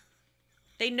enough.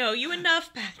 They know you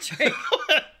enough, Patrick.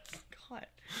 God.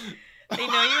 They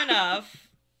know you enough.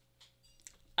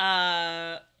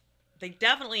 They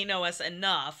definitely know us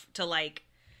enough to, like,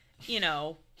 you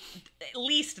know, at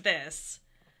least this.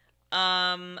 But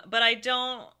I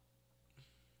don't...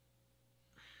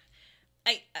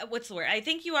 what's the word? I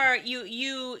think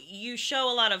you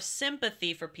show a lot of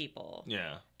sympathy for people.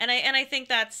 Yeah. And I think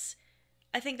that's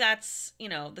you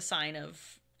know, the sign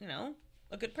of, you know,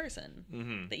 a good person.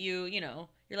 Mm-hmm. That you know,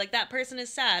 you're like, that person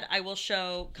is sad, I will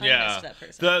show kindness to that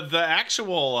person.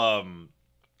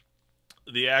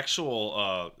 The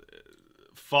actual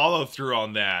follow through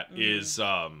on that is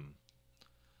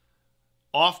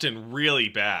often really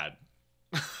bad.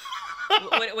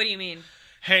 What do you mean?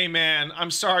 Hey man,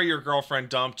 I'm sorry your girlfriend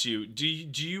dumped you. Do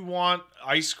you want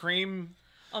ice cream?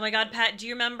 Oh my God, Pat, do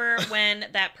you remember when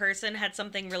that person had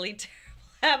something really terrible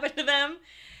happen to them?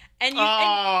 And you,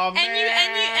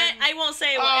 and I won't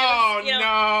say what. Oh, it was, you know,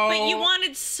 no. But you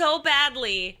wanted so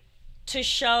badly to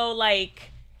show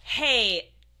like, hey,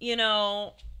 you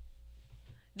know,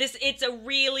 it's a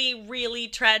really, really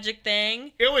tragic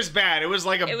thing. It was bad. It was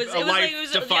like a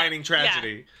life-defining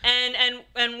tragedy. Yeah.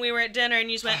 And we were at dinner, and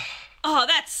you just went, "Oh,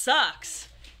 that sucks."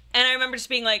 And I remember just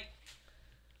being like,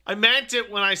 I meant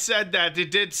it when I said that. It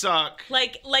did suck.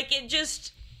 Like it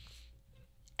just,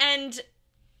 and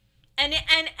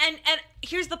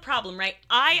here's the problem, right?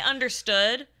 I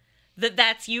understood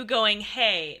that's you going,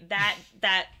 hey,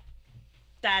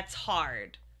 that's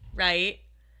hard, right?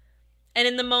 And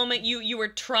in the moment you were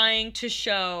trying to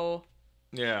show,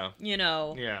 you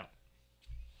know. Yeah.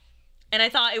 And I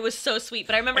thought it was so sweet,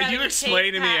 but I remember you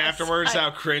explained to me afterwards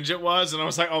how cringe it was, and I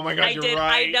was like, oh my God, you're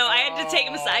right. I know. I had to take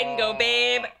him aside and go,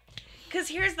 babe. Because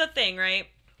here's the thing, right?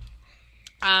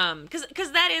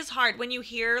 Because that is hard when you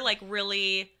hear like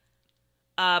really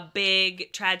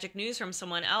big tragic news from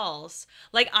someone else.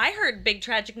 Like I heard big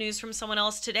tragic news from someone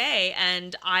else today,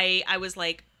 and I was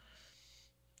like,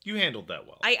 you handled that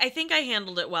well. I think I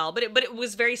handled it well, but it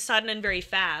was very sudden and very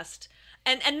fast.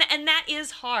 And that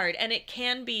is hard, and it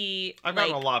can be. I've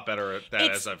gotten a lot better at that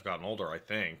as I've gotten older, I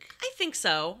think. I think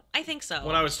so.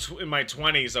 When I was in my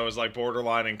 20s, I was like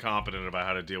borderline incompetent about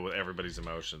how to deal with everybody's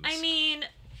emotions. I mean.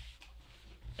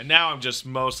 And now I'm just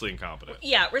mostly incompetent.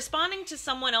 Yeah, responding to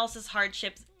someone else's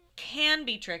hardships can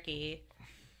be tricky.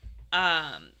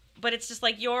 But it's just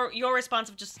like your response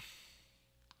of just.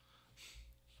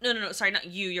 No, sorry, not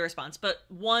you, your response, but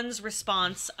one's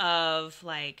response of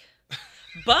like.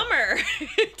 Bummer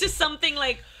to something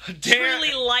like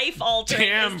truly life altering.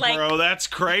 Damn, like, bro, that's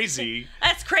crazy.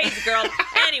 That's crazy, girl.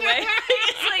 Anyway,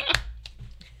 it's like.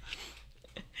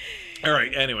 All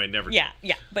right. Anyway, never. Yeah,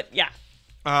 but yeah.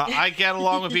 I get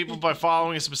along with people by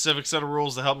following a specific set of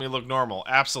rules that help me look normal.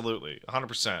 Absolutely,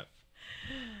 100%.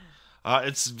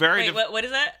 It's very. Wait, what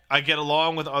is that? I get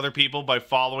along with other people by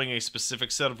following a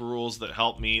specific set of rules that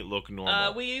help me look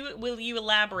normal. Will you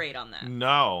elaborate on that?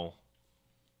 No.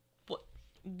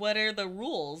 What are the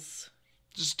rules?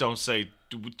 Just don't say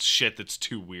shit that's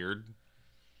too weird.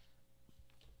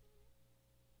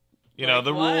 You know,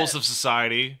 the rules of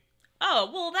society.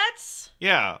 Oh, well, that's...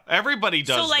 Yeah, everybody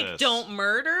does this. So, like, don't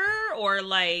murder? Or,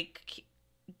 like,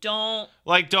 don't...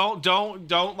 Like, don't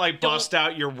bust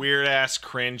out your weird-ass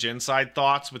cringe inside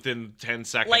thoughts within 10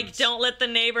 seconds. Like, don't let the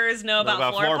neighbors know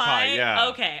about floor pie? Yeah.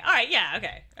 Okay, alright, yeah,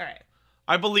 okay, alright.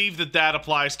 I believe that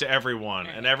applies to everyone,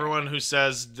 and everyone who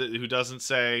says who doesn't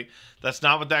say that's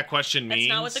not what that question means.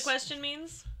 That's not what the question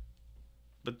means.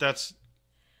 But that's.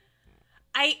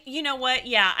 You know what?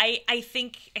 Yeah, I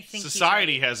think.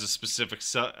 Society has a specific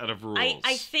set of rules.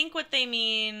 I think what they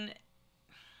mean.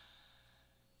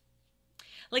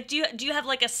 Like, do you have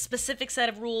like a specific set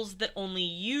of rules that only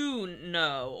you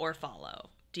know or follow?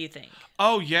 Do you think?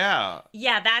 Oh yeah.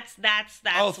 Yeah, that's.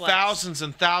 Oh, thousands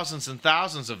and thousands and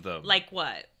thousands of them. Like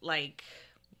what? Like.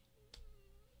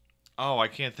 Oh, I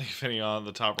can't think of any on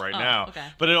the top right now. Okay.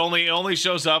 But it only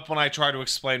shows up when I try to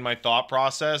explain my thought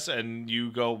process, and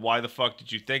you go, "Why the fuck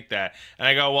did you think that?" And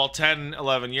I go, "Well, 10,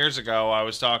 11 years ago, I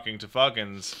was talking to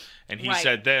Fuggins, and he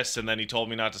said this, and then he told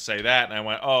me not to say that." And I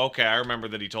went, "Oh, okay, I remember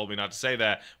that he told me not to say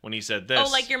that when he said this." Oh,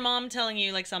 like your mom telling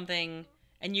you like something.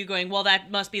 And you going, well, that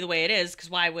must be the way it is, because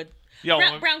why would...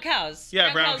 brown cows.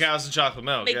 Yeah, brown cows and chocolate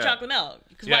milk. Make chocolate milk,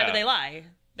 because why would they lie?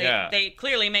 They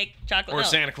clearly make chocolate milk. Or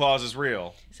Santa Claus is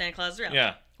real. Santa Claus is real.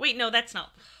 Yeah. Wait, no, that's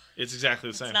not... It's exactly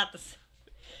the same. It's not the...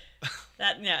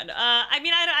 I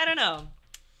mean, I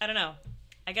don't know.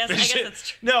 I guess it's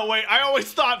true. No, wait. I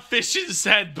always thought fishes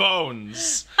had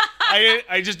bones.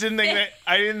 I just didn't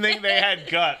think they had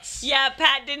guts. Yeah,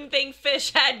 Pat didn't think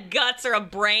fish had guts or a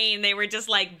brain. They were just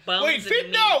like bones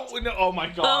and meat. No. Oh my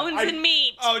God. Bones and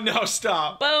meat. Oh no,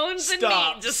 stop. Bones and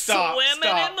meat just swimming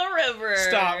in the river.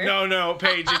 Stop. No,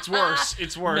 Paige, it's worse.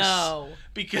 It's worse. No.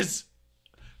 Because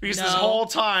this whole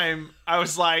time I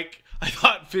was like, I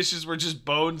thought fishes were just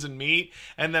bones and meat,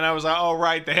 and then I was like, oh,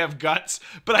 right, they have guts.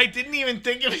 But I didn't even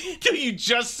think of it until you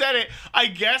just said it. I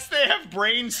guess they have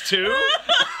brains, too?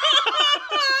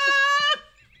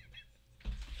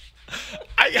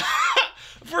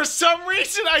 For some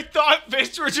reason, I thought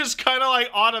fish were just kind of like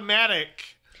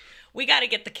automatic. We got to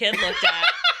get the kid looked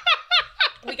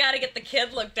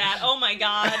at. Oh, my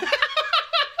God.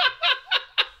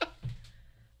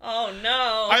 Oh,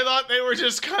 no. I thought they were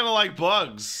just kind of like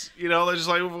bugs. You know, they're just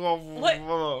like...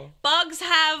 What? Bugs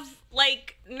have,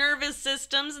 like, nervous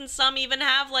systems, and some even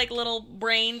have, like, little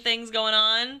brain things going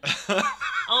on.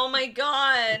 Oh, my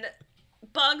God.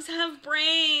 Bugs have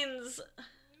brains.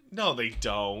 No, they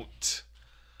don't.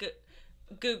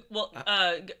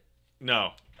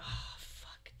 No. Oh,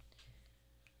 fuck.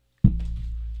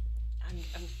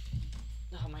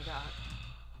 Oh, my God.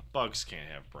 Bugs can't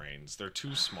have brains. They're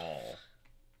too small.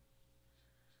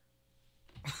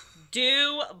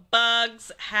 Do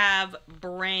bugs have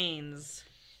brains?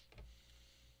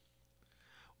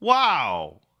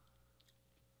 Wow.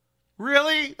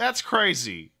 Really? That's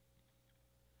crazy.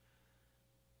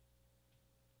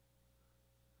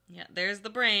 Yeah, there's the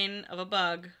brain of a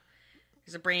bug.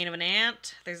 There's a brain of an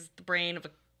ant. There's the brain of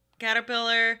a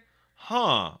caterpillar.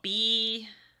 Huh. Bee.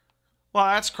 Well,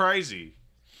 that's crazy.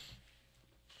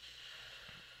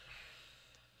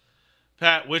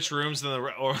 Pat, which rooms in the... you...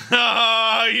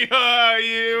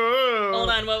 Hold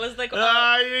on, what was the...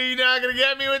 you're not going to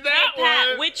get me with that Pat,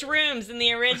 one. which rooms in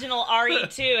the original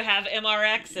RE2 have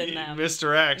MRX in them?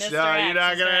 Mr. X. Mr. No, X, you're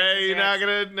not going to... You're not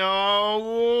going to...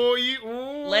 No.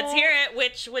 Let's hear it.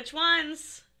 Which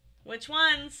ones? Which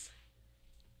ones?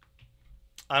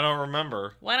 I don't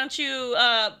remember. Why don't you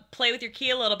play with your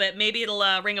key a little bit? Maybe it'll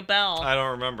ring a bell. I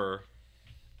don't remember.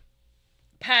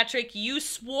 Patrick, you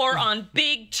swore on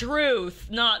Big Truth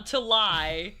not to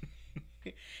lie.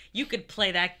 You could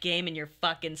play that game in your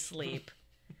fucking sleep.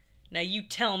 Now you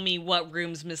tell me what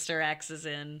rooms Mr. X is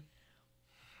in.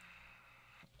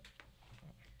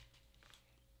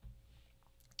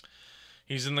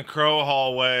 He's in the crow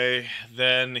hallway.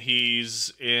 Then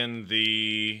he's in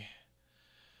the...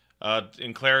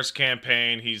 in Claire's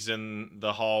campaign, he's in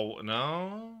the hall...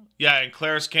 No? Yeah, in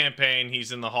Claire's campaign,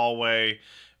 he's in the hallway...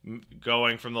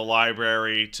 going from the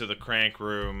library to the crank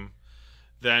room.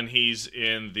 Then he's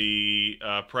in the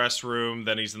press room.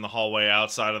 Then he's in the hallway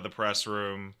outside of the press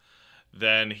room.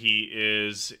 Then he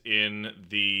is in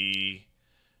the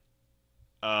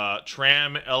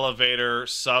tram elevator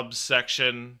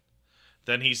subsection.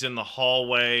 Then he's in the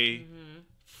hallway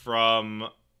from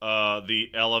the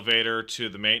elevator to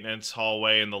the maintenance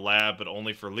hallway in the lab, but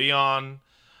only for Leon.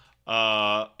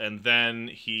 And then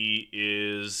he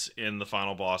is in the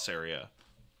final boss area.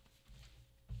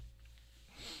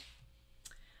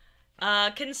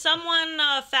 Can someone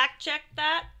fact check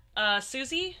that?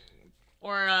 Susie?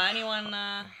 Or anyone?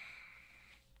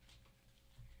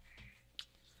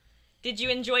 Did you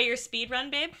enjoy your speed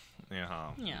run, babe?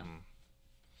 Yeah. Yeah.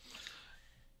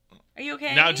 Are you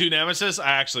okay? Now do Nemesis?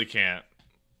 I actually can't.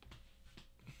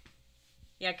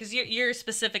 Yeah, because you're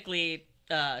specifically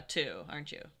 2,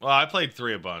 aren't you? Well, I played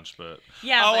 3 a bunch, but...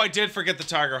 Yeah, I did forget the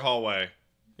Tiger Hallway.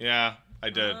 Yeah, I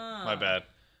did. My bad.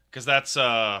 Because that's,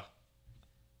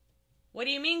 What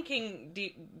do you mean, King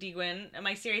D-Gwyn? Am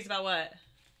I serious about what?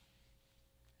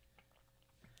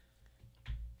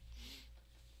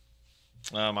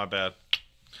 Oh, my bad.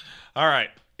 Alright.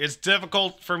 It's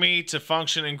difficult for me to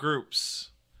function in groups.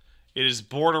 It is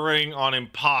bordering on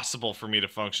impossible for me to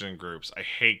function in groups. I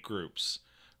hate groups.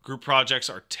 Group projects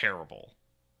are terrible.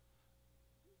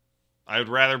 I would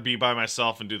rather be by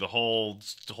myself and do the whole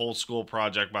school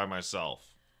project by myself.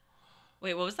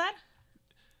 Wait, what was that?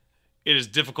 It is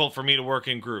difficult for me to work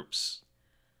in groups.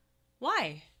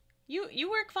 Why? You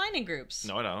work fine in groups.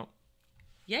 No, I don't.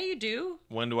 Yeah, you do.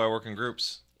 When do I work in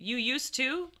groups? You used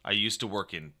to? I used to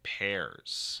work in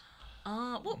pairs.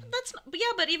 Well, that's...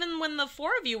 Yeah, but even when the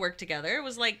 4 of you worked together, it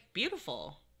was, like,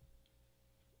 beautiful.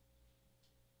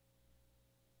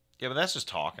 Yeah, but that's just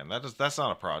talking. That's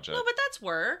not a project. No, but that's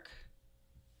work.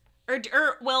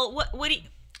 Well, what do you...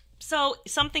 So,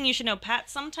 something you should know, Pat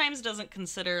sometimes doesn't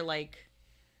consider, like,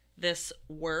 this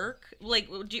work. Like,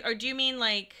 do you mean,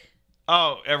 like...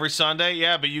 Oh, every Sunday?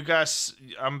 Yeah, but you guys...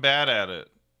 I'm bad at it.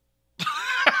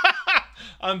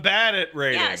 I'm bad at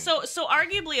rating. Yeah, so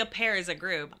arguably a pair is a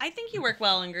group. I think you work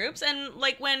well in groups, and,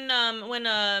 like, when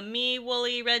me,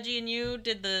 Wooly, Reggie, and you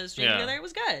did the stream together, it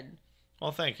was good.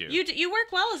 Well, thank you. You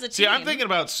work well as a team. See, I'm thinking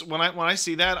about... When I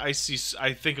see that,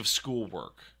 I think of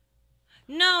schoolwork.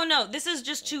 No, this is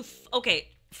just to... Okay,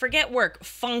 forget work.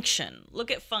 Function.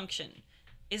 Look at function.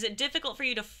 Is it difficult for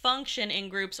you to function in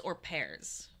groups or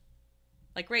pairs?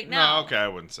 Like right now? No, okay, I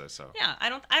wouldn't say so. Yeah, I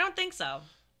don't think so.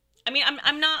 I mean,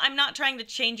 I'm not trying to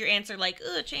change your answer like,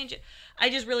 change it. I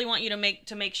just really want you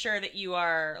to make sure that you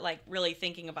are like really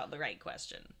thinking about the right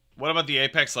question. What about the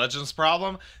Apex Legends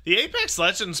problem? The Apex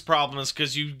Legends problem is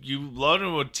because you load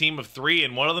into a team of 3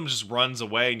 and one of them just runs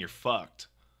away and you're fucked.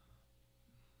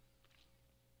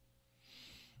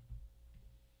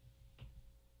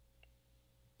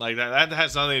 Like that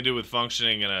has nothing to do with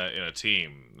functioning in a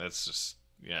team. That's just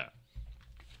yeah.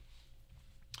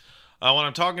 When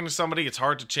I'm talking to somebody, it's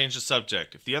hard to change the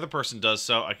subject. If the other person does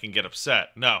so, I can get upset.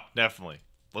 No, definitely.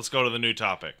 Let's go to the new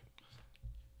topic.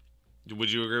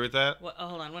 Would you agree with that? Well,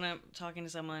 hold on. When I'm talking to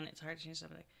someone, it's hard to change the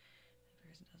subject.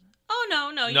 Oh no,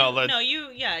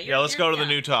 let's go to the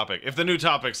new topic. If the new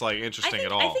topic's like interesting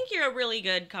at all, I think you're a really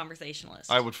good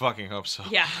conversationalist. I would fucking hope so.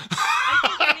 Yeah,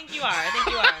 I think you are.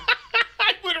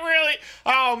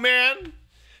 Oh, man.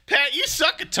 Pat, you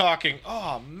suck at talking.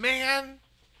 Oh, man.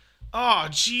 Oh,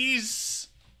 jeez.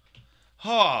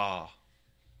 Oh.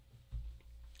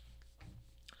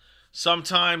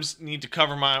 Sometimes need to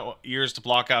cover my ears to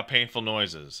block out painful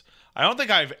noises. I don't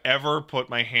think I've ever put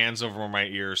my hands over my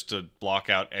ears to block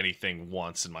out anything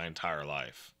once in my entire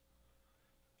life.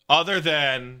 Other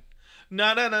than, no,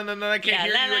 I can't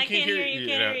hear you, I can't hear you.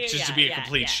 You know, just to be a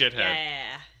complete shithead.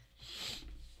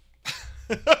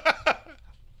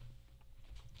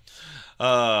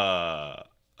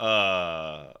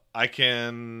 I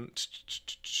can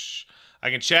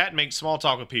chat and make small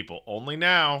talk with people. Only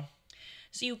now.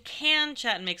 So you can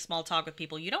chat and make small talk with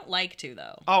people. You don't like to,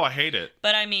 though. Oh, I hate it.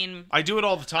 But I mean, I do it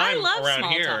all the time around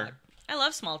small here. Talk. I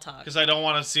love small talk. Because I don't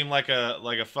want to seem like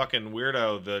a fucking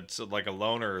weirdo that's like a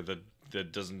loner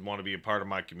that doesn't want to be a part of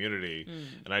my community.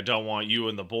 And I don't want you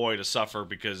and the boy to suffer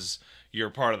because you're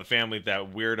part of the family,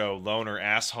 that weirdo loner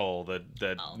asshole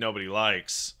that nobody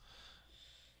likes.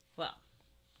 Well.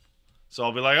 So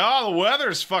I'll be like, oh, the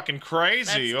weather's fucking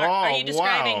crazy. Are you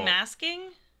describing masking?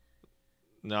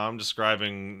 No, I'm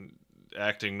describing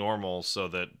acting normal so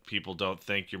that people don't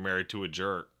think you're married to a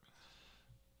jerk.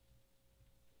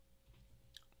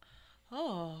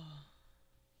 Oh.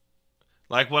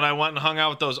 Like when I went and hung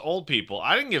out with those old people.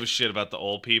 I didn't give a shit about the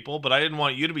old people, but I didn't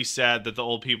want you to be sad that the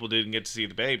old people didn't get to see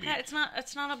the baby. Yeah, it's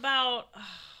not about... Oh,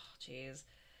 jeez.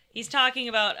 He's talking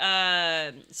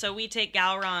about, so we take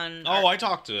Gowron... I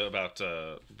talked about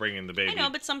bringing the baby. I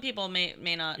know, but some people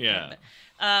may not. Yeah.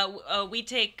 We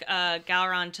take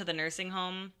Gowron to the nursing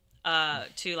home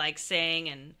to, like, sing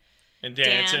and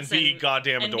dance and be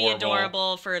goddamn adorable. And be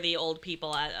adorable for the old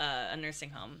people at a nursing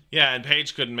home. Yeah, and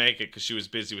Paige couldn't make it because she was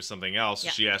busy with something else. So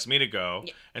she asked me to go.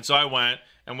 Yeah. And so I went,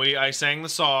 and I sang the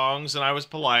songs, and I was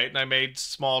polite, and I made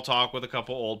small talk with a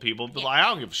couple old people. But I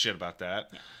don't give a shit about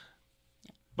that. Yeah.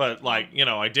 But, like, you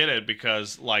know, I did it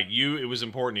because, like, it was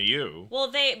important to you. Well,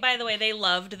 by the way, they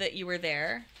loved that you were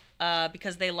there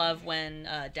because they love when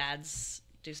dads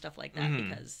do stuff like that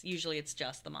because usually it's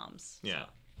just the moms. Yeah. So.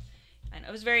 And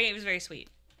it was very sweet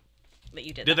that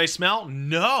you did that. Did they smell?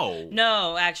 No.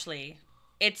 No, actually.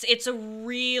 It's a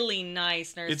really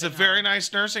nice nursing home. It's a very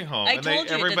nice nursing home.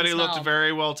 Everybody looked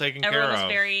very well taken care of. Everyone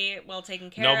was very well taken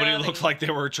care of. Nobody looked like they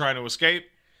were trying to escape.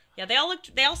 Yeah, they all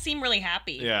seem really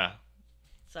happy. Yeah.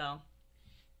 So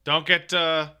don't get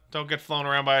flown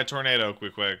around by a tornado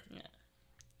quick. Yeah.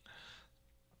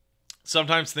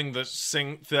 Sometimes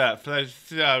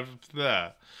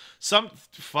some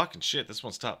fucking shit, this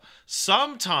one's tough.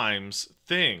 Sometimes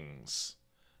things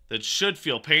that should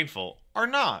feel painful are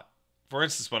not. For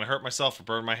instance, when I hurt myself or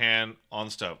burned my hand on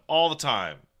the stove. All the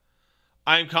time.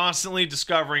 I'm constantly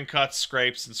discovering cuts,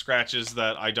 scrapes, and scratches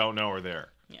that I don't know are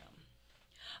there. Yeah.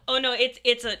 Oh no,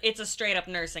 it's a straight up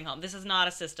nursing home. This is not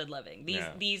assisted living.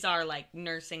 These are like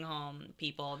nursing home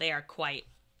people. They are quite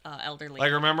elderly.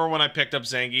 Like, remember when I picked up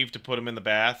Zangief to put him in the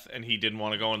bath and he didn't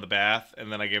want to go in the bath,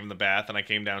 and then I gave him the bath and I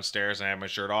came downstairs and I had my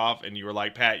shirt off and you were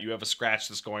like, Pat, you have a scratch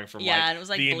that's going from and it was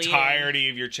like the bleeding. Entirety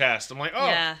of your chest. I'm like,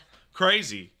 oh,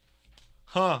 crazy.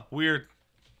 Huh, weird.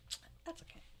 That's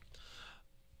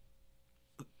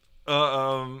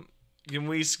okay. Can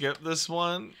we skip this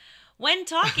one? When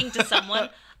talking to someone, I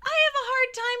have a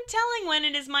hard time telling when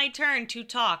it is my turn to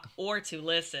talk or to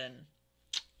listen.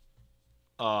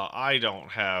 I don't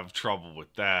have trouble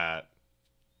with that.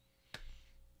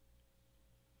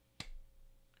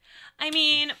 I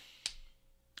mean,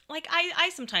 like, I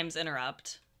sometimes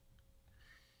interrupt.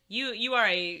 You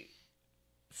are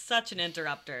such an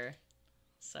interrupter.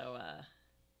 So,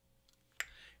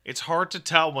 It's hard to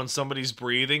tell when somebody's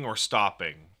breathing or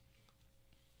stopping.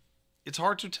 It's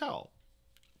hard to tell.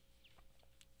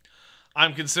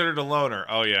 I'm considered a loner.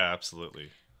 Oh, yeah, absolutely.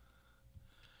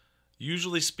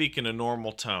 Usually speak in a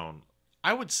normal tone.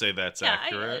 I would say that's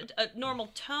accurate. A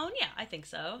normal tone? Yeah, I think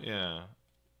so. Yeah.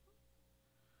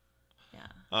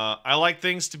 Yeah. I like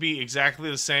things to be exactly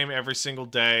the same every single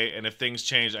day, and if things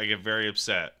change, I get very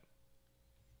upset.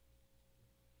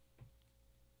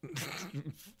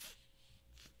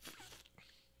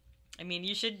 I mean,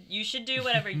 you should do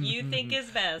whatever you think is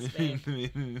best, babe.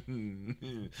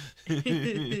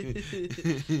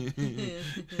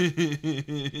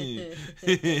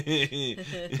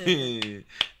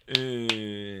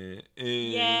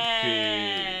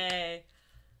 Yay!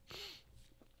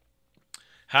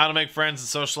 How to make friends and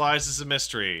socialize is a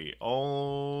mystery.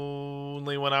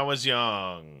 Only when I was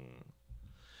young.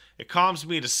 It calms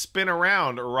me to spin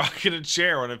around or rock in a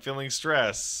chair when I'm feeling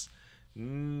stress.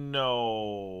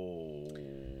 No.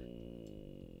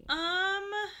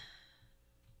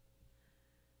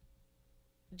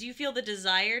 Do you feel the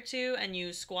desire to and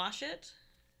you squash it?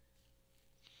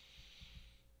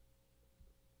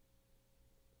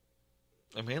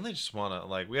 I mainly just want to,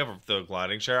 like, we have the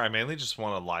gliding chair. I mainly just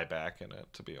want to lie back in it,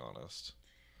 to be honest.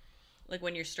 Like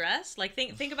when you're stressed? Like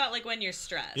think about like when you're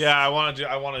stressed. Yeah, I want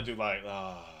to do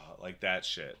like that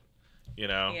shit. You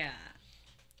know? Yeah.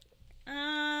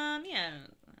 Yeah.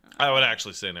 I would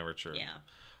actually say never true. Yeah.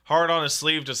 Heart on his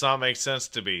sleeve does not make sense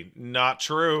to me. Not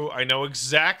true. I know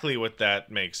exactly what that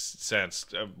makes sense,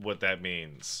 what that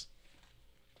means.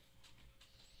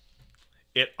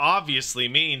 It obviously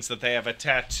means that they have a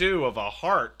tattoo of a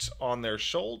heart on their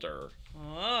shoulder.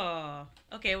 Oh.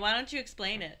 Okay, why don't you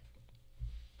explain it?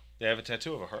 They have a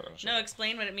tattoo of a heart on their shoulder. No,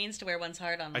 explain what it means to wear one's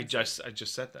heart on. I just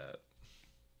said that.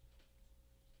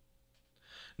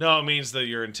 No, it means that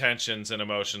your intentions and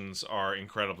emotions are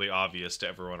incredibly obvious to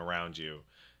everyone around you.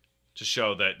 To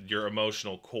show that your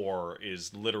emotional core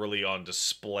is literally on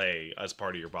display as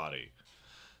part of your body.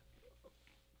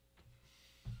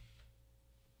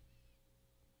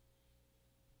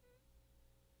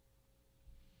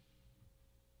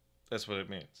 That's what it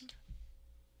means.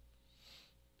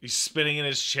 He's spinning in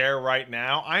his chair right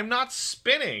now. I'm not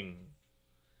spinning.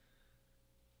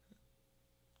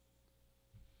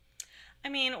 I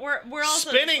mean, we're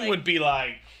also spinning would be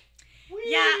like.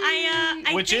 Yeah,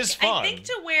 I which think, is fun. I think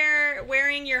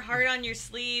wearing your heart on your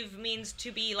sleeve means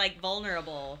to be like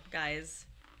vulnerable, guys.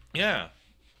 Yeah.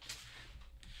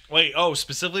 Wait,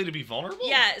 specifically to be vulnerable?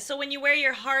 Yeah, so when you wear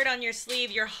your heart on your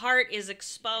sleeve, your heart is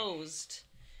exposed.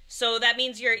 So that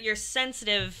means you're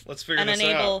sensitive. Let's figure and this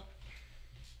unable. out.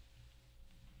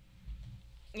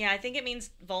 Yeah, I think it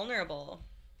means vulnerable.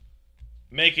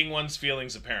 Making one's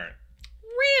feelings apparent.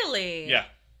 Really? Yeah.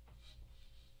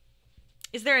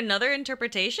 Is there another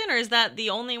interpretation, or is that the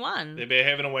only one? They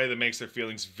behave in a way that makes their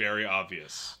feelings very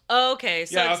obvious. Oh, okay.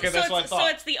 So yeah, okay, that's what I thought. So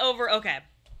it's the okay.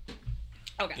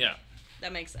 Okay. Yeah.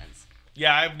 That makes sense.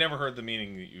 Yeah, I've never heard the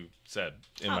meaning that you said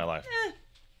in my life.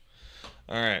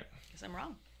 All right. Guess I'm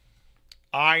wrong.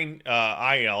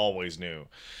 I always knew.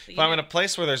 So if I'm in a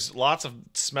place where there's lots of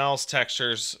smells,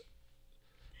 textures,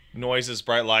 noises,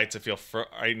 bright lights, I feel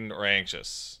frightened or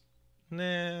anxious.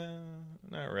 Nah,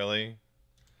 not really.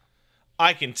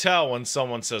 I can tell when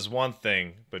someone says one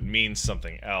thing but means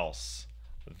something else.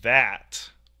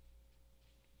 That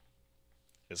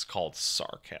is called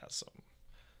sarcasm.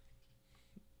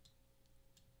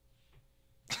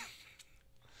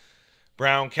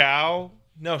 Brown cow?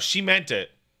 No, she meant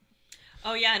it.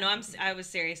 Oh yeah, no, I was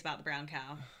serious about the brown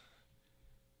cow.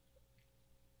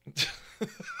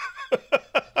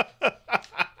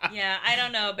 Yeah, I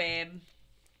don't know, babe.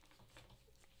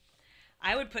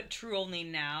 I would put true only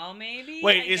now, maybe.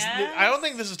 Wait, I don't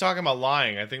think this is talking about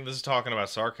lying. I think this is talking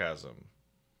about sarcasm.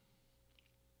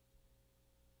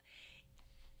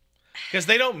 Because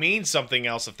they don't mean something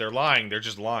else if they're lying. They're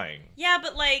just lying. Yeah,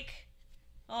 but like,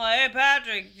 oh, hey,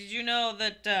 Patrick, did you know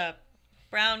that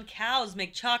brown cows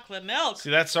make chocolate milk?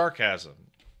 See, that's sarcasm.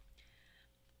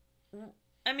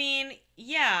 I mean,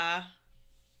 yeah.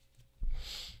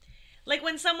 Like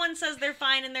when someone says they're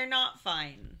fine and they're not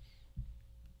fine.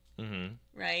 Mm-hmm.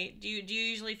 Right? Do you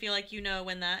usually feel like you know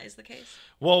when that is the case?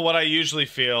 Well, what I usually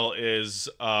feel is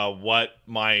what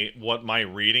my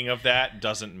reading of that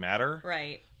doesn't matter.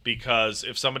 Right. Because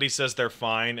if somebody says they're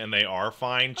fine and they are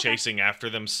fine, Okay. chasing after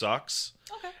them sucks.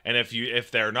 Okay. And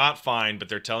if they're not fine but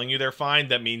they're telling you they're fine,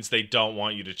 that means they don't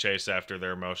want you to chase after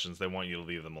their emotions. They want you to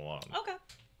leave them alone. Okay.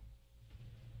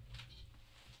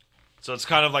 So it's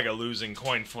kind of like a losing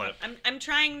coin flip. I'm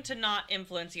trying to not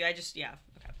influence you. Yeah.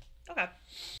 Okay.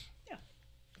 Yeah.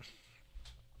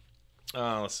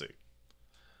 Let's see.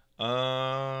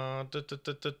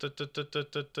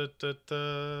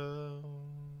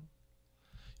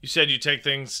 You said you take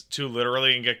things too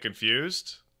literally and get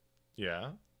confused? Yeah.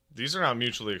 These are not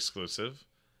mutually exclusive.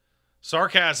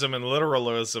 Sarcasm and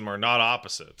literalism are not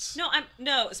opposites.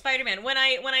 No, Spider-Man. When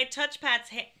I touch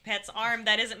Pat's arm,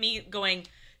 that isn't me going,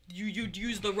 you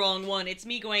used the wrong one. It's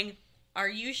me going, are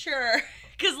you sure?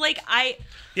 Because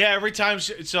Yeah, every time.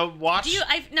 So watch.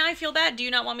 Now I feel bad. Do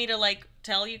you not want me to like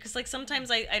tell you? Because like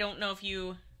sometimes I don't know if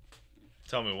you.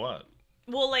 Tell me what.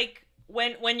 Well, like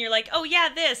when you're like, oh yeah,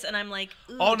 this, and I'm like,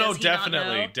 oh no, does he not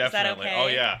know? definitely. Is that okay? Oh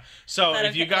yeah. So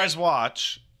if you okay? guys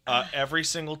watch, every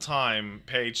single time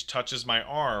Paige touches my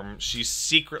arm, she's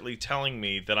secretly telling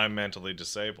me that I'm mentally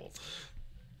disabled.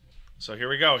 So here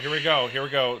we go.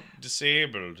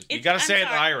 Disabled. You gotta say it in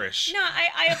Irish. No,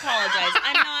 I apologize.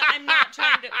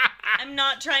 I'm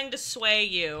not trying to sway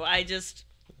you.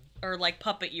 Or like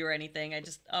puppet you or anything. I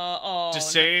just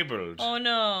disabled. No. Oh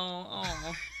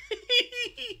no.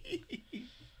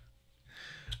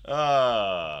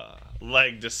 Oh.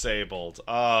 Leg disabled.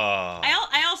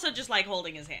 I also just like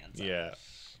holding his hands. So. Yeah.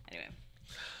 Anyway.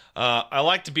 I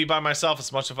like to be by myself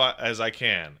as much as I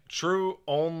can. True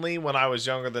only when I was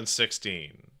younger than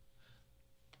 16.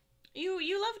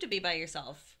 You love to be by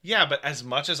yourself. Yeah, but as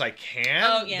much as I can?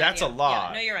 Oh, yeah. That's a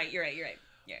lot. Yeah. No, you're right. You're right.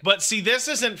 But see, this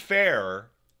isn't fair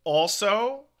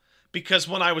also, because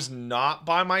when I was not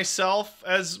by myself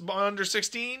as under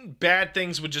 16, bad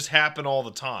things would just happen all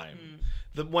the time.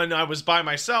 When I was by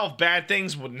myself, bad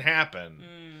things wouldn't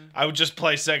happen. I would just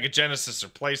play Sega Genesis or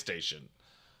PlayStation.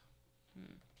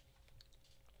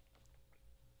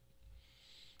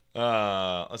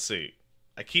 Let's see.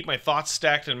 I keep my thoughts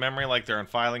stacked in memory like they're on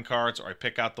filing cards, or I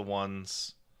pick out the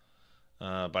ones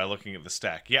by looking at the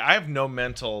stack. Yeah, I have no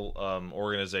mental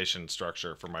organization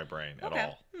structure for my brain at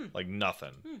all. Like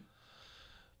nothing.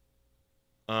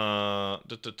 The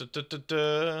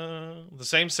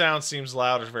same sound seems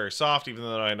loud or very soft, even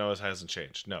though I know it hasn't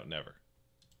changed. No, never.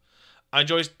 I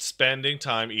enjoy spending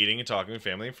time eating and talking with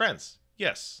family and friends.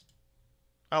 Yes.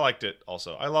 I liked it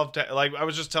also. I loved, like, I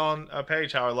was just telling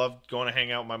Paige how I loved going to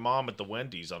hang out with my mom at the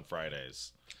Wendy's on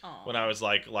Fridays. Aww. When I was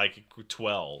like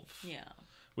 12. Yeah.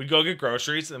 We'd go get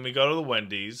groceries, and then we'd go to the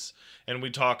Wendy's, and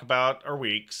we'd talk about our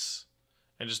weeks,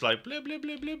 and just like, blah, blah,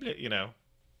 blah, blah, blah, you know,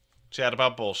 chat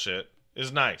about bullshit. It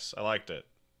was nice. I liked it.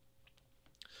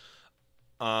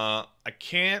 I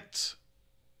can't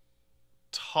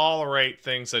tolerate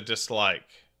things I dislike.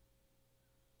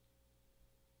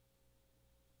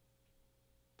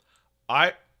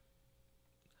 I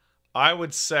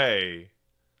would say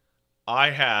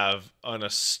I have an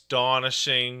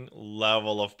astonishing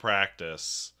level of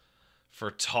practice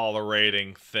for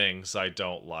tolerating things I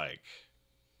don't like.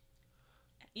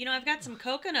 You know, I've got some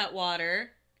coconut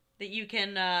water that you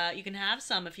can have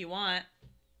some if you want.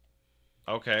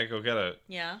 Okay, go get it.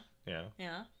 Yeah. Yeah.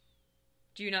 Yeah.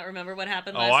 Do you not remember what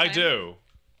happened last time? time? I do.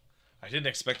 I didn't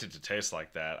expect it to taste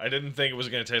like that. I didn't think it was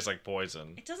going to taste like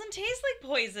poison. It doesn't taste like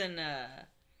poison.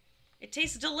 It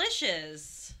tastes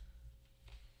delicious.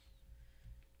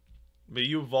 But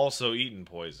you've also eaten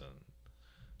poison.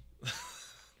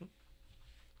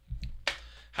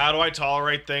 How do I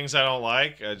tolerate things I don't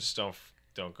like? I just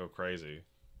don't go crazy.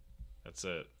 That's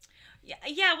it.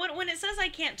 Yeah. When it says I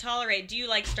can't tolerate, do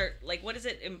you start what is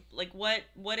it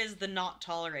what is the not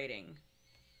tolerating?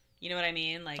 You know what I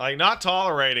mean? Like not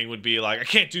tolerating would be like, I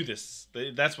can't do this.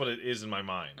 That's what it is in my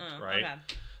mind, right? Okay.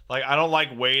 Like, I don't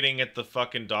like waiting at the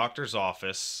fucking doctor's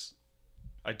office.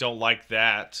 I don't like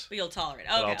that. But you'll tolerate it.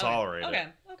 But I'll tolerate it.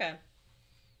 Okay.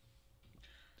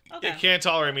 Yeah, can't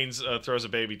tolerate means throws a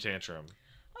baby tantrum.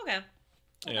 Okay.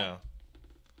 Yeah.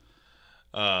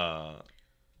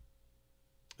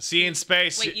 See in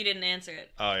space. Wait, you didn't answer it.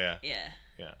 Oh, yeah. Yeah.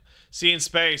 Yeah. See in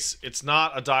space, it's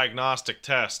not a diagnostic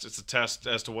test. It's a test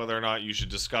as to whether or not you should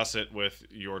discuss it with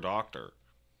your doctor.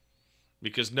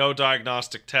 Because no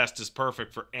diagnostic test is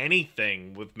perfect for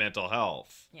anything with mental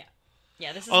health. Yeah.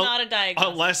 Yeah, this is not a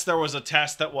diagnosis. Unless there was a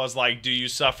test that was like, do you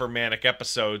suffer manic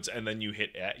episodes? And then you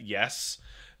hit yes.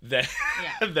 Then,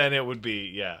 then it would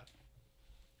be, yeah.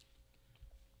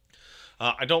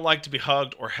 I don't like to be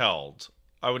hugged or held.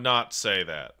 I would not say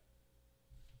that.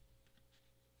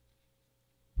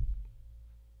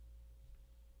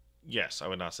 Yes, I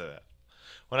would not say that.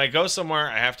 When I go somewhere,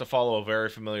 I have to follow a very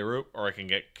familiar route, or I can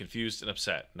get confused and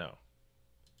upset. No.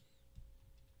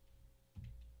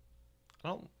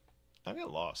 I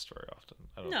get lost very often.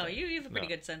 No, you have a pretty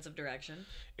good sense of direction.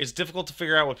 It's difficult to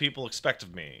figure out what people expect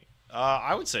of me.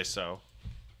 I would say so.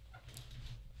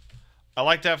 I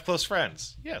like to have close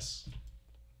friends. Yes.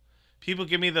 People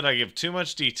give me that I give too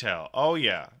much detail. Oh,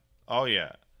 yeah. Oh,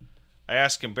 yeah. I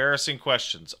ask embarrassing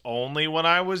questions. Only when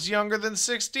I was younger than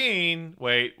 16.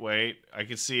 Wait. I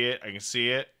can see it.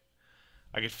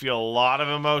 I can feel a lot of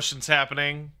emotions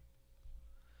happening.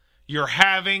 You're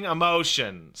having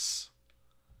emotions.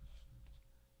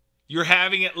 You're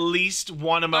having at least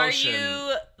one emotion. Are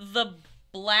you the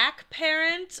black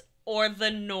parent or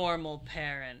the normal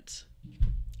parent?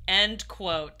 End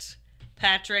quote.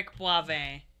 Patrick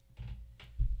Boivin.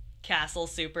 Castle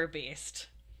Super Beast.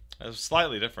 It was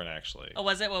slightly different, actually. Oh,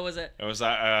 was it? What was it? It was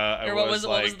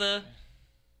what was the?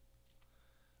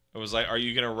 It was like, are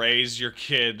you gonna raise your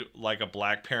kid like a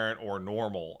black parent or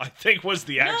normal? I think was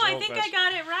the actual. No, I think question. I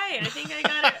got it right. I think I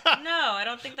got it. No, I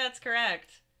don't think that's correct.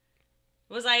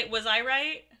 Was I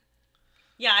right?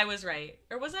 Yeah, I was right.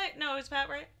 Or was I? No, was Pat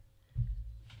right?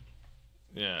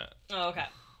 Yeah. Oh, okay.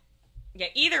 Yeah.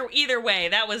 Either way,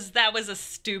 that was a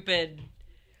stupid,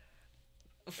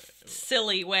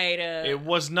 silly way to. It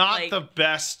was not the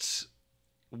best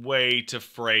way to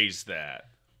phrase that.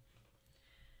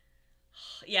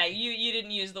 Yeah, you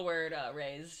didn't use the word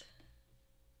raised.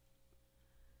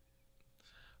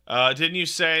 Didn't you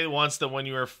say once that when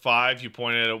you were 5, you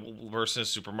pointed at a person in a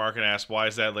supermarket and asked, why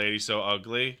is that lady so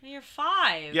ugly? You're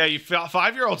 5. Yeah,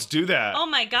 5-year-olds do that. Oh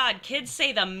my God, kids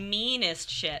say the meanest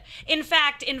shit. In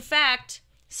fact,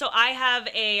 so I have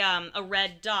a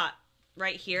red dot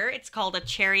right here. It's called a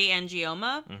cherry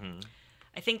angioma. Mm-hmm.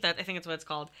 I think that's what it's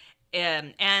called.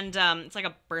 It's like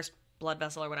a burst blood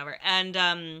vessel or whatever. And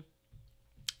I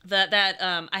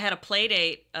had a play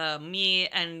date. Me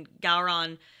and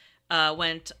Gowron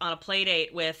went on a play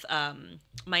date with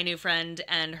my new friend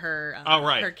and her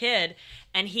her kid,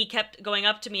 and he kept going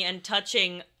up to me and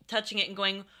touching it and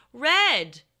going,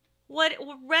 red. What,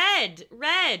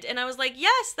 red, and I was like,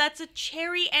 yes, that's a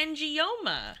cherry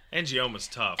angioma. Angioma's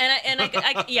tough.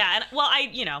 I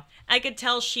could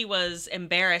tell she was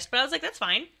embarrassed, but I was like, that's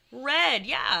fine. Red,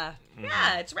 yeah,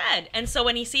 it's red. And so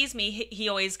when he sees me, he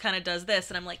always kind of does this,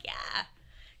 and I'm like, yeah,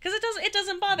 because it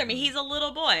doesn't bother me. He's a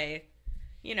little boy,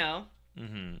 you know.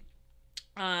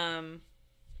 Mm-hmm.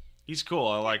 He's cool.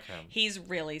 I like him. He's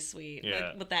really sweet.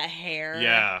 Yeah. With that hair.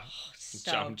 Yeah.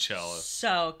 So, I'm jealous.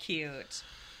 So cute.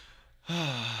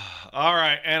 All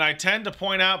right, and I tend to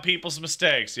point out people's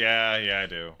mistakes. Yeah, I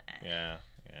do. Yeah.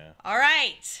 All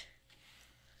right.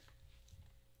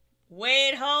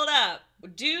 Wait, hold up.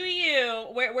 Do we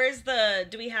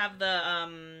have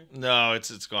the No,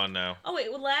 it's gone now. Oh,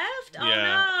 it left? Oh, yeah,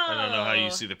 no. I don't know how you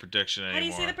see the prediction anymore. How do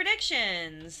you see the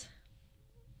predictions?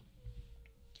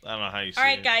 I don't know how you see it. All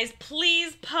right, guys,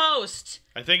 please post.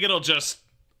 I think it'll just...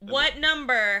 What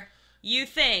number you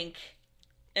think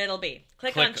it'll be.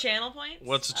 Click on channel points.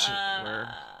 What's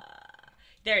where?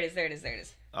 There it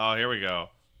is. Oh, here we go.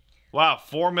 Wow,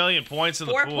 4 million points in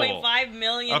the pool. 4.5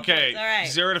 million okay, points. All right.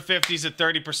 0 to 50 is at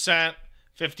 30%.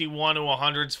 51 to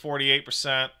 100 is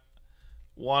 48%.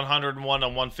 101 to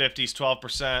 150 is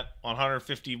 12%.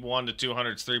 151 to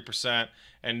 200 is 3%.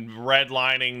 And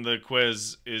redlining the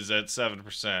quiz is at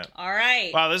 7%. All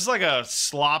right. Wow, this is like a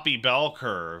sloppy bell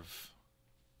curve.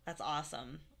 That's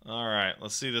awesome. All right,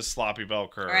 let's see this sloppy bell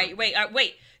curve. All right, wait.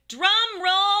 Drum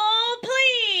roll,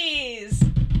 please.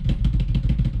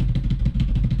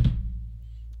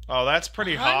 Oh, that's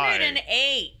pretty high.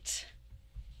 108.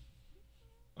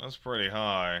 That's pretty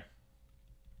high.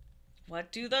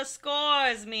 What do the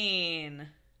scores mean?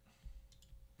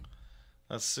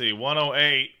 Let's see.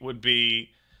 108 would be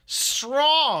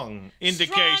strong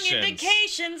indications. Strong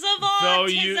indications of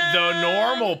autism. Though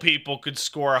normal people could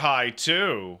score high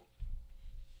too.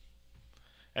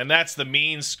 And that's the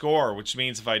mean score, which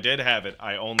means if I did have it,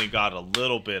 I only got a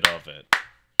little bit of it.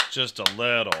 Just a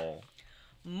little.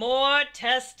 More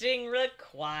testing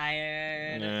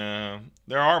required. Yeah.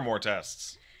 There are more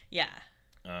tests. Yeah.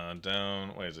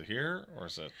 Wait, is it here? Or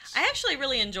is it... I actually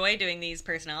really enjoy doing these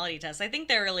personality tests. I think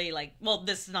they're really, like... Well,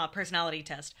 this is not a personality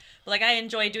test. But, like, I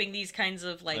enjoy doing these kinds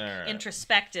of, like,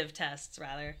 introspective tests,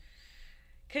 rather.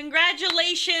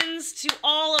 Congratulations to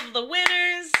all of the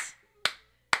winners.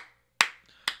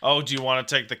 Oh, do you want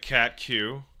to take the cat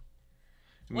Q?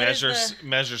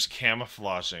 Measures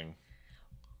camouflaging.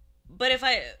 But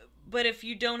if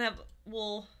you don't have,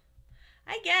 well,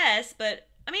 I guess, but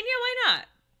I mean, yeah, why not?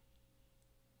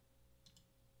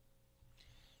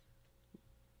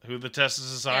 Who the test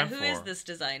is designed for? Who is this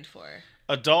designed for?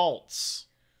 Adults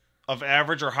of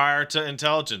average or higher to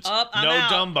intelligence. Oh, I'm no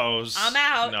out. dumbos. I'm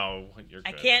out. No, you're good.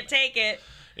 I can't take it.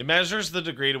 It measures the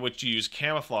degree to which you use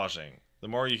camouflaging. The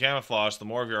more you camouflage, the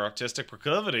more of your autistic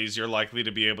proclivities you're likely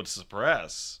to be able to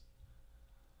suppress.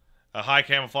 A high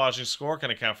camouflaging score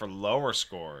can account for lower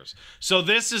scores. So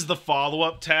this is the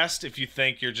follow-up test if you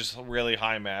think you're just really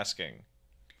high masking,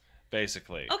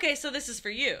 basically. Okay, so this is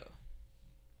for you.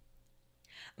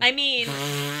 I mean,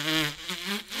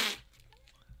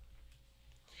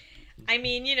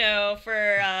 you know,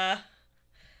 for,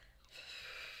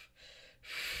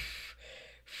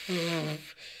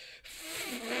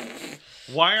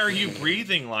 Why are you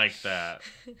breathing like that?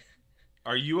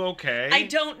 Are you okay? I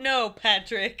don't know,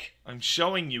 Patrick. I'm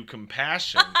showing you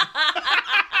compassion.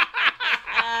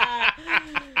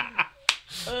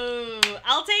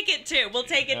 I'll take it too. We'll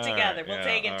take it together. We'll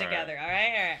take it together. All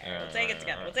right. We'll take it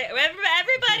together.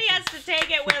 Everybody has to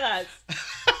take it with us.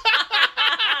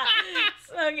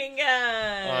 Smoking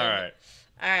gun. All right.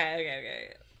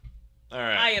 Okay. All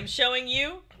right. I am showing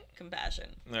you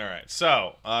compassion. All right.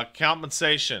 So,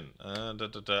 compensation.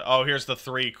 Oh, here's the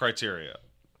 3 criteria.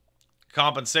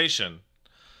 Compensation.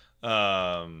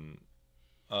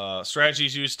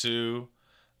 Strategies used to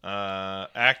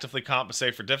actively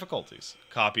compensate for difficulties.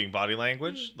 Copying body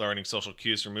language, learning social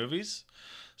cues from movies,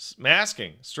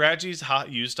 Masking. Strategies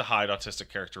used to hide autistic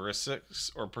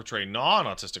characteristics or portray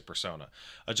non-autistic persona.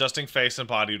 Adjusting face and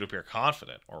body to appear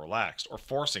confident or relaxed, or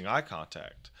forcing eye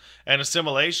contact. And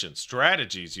assimilation.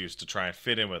 Strategies used to try and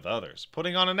fit in with others.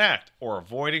 Putting on an act, or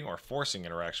avoiding or forcing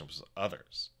interaction with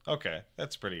others. Okay,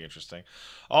 that's pretty interesting.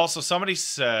 Also, somebody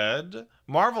said,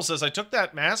 Marvel says, I took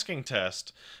that masking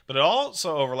test, but it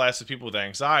also overlaps with people with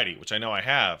anxiety, which I know I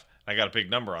have. I got a big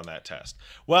number on that test.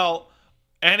 Well,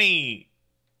 any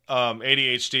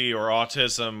ADHD or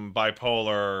autism,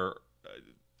 bipolar,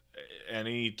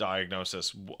 any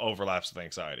diagnosis overlaps with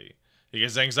anxiety.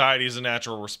 Because anxiety is a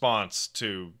natural response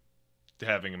to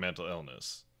having a mental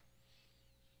illness.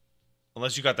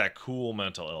 Unless you got that cool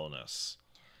mental illness.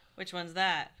 Which one's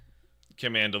that?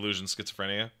 Command delusion,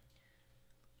 schizophrenia.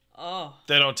 Oh.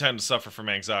 They don't tend to suffer from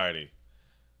anxiety.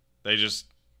 They just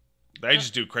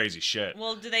do crazy shit.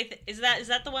 Well, do they? Is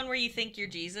that the one where you think you're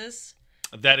Jesus?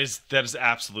 That is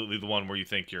absolutely the one where you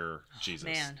think you're Jesus.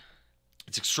 Man,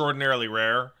 it's extraordinarily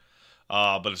rare,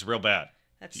 but it's real bad.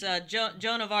 That's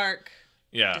Joan of Arc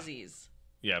disease.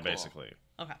 Yeah, cool. Basically.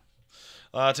 Okay.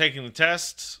 Taking the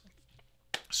test.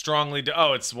 It's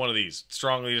one of these.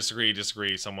 Strongly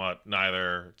disagree, somewhat,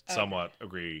 neither, somewhat,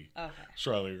 agree. Okay.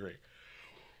 Strongly agree.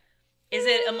 Is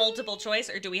it a multiple choice,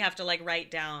 or do we have to, like, write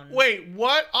down... Wait,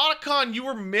 what? Otacon, you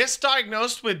were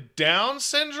misdiagnosed with Down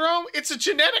syndrome? It's a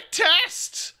genetic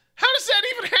test! How does that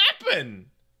even happen?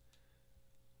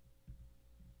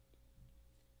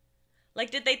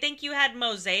 Like, did they think you had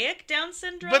mosaic Down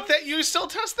syndrome? But that you still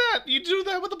test that. You do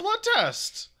that with a blood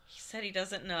test. He said he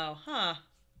doesn't know. Huh.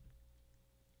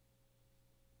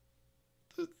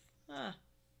 Huh.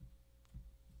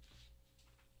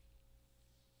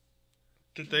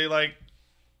 Did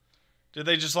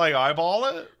they just eyeball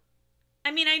it?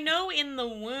 I mean, I know in the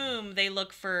womb they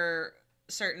look for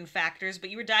certain factors, but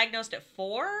you were diagnosed at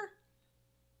 4?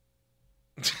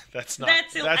 That's not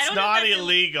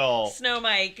illegal. Snow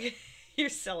Mike, you're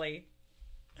silly.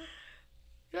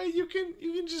 Yeah, you can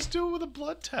just do it with a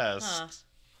blood test.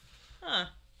 Huh.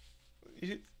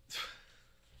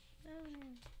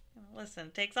 Listen,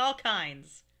 it takes all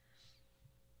kinds.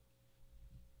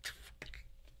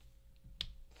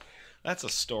 That's a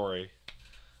story.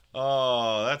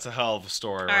 Oh, that's a hell of a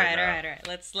story. All right.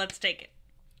 Let's take it.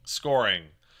 Scoring.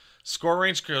 Score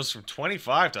range goes from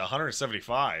 25 to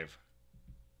 175.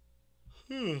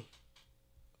 We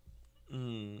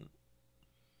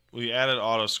added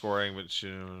auto scoring, but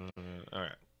all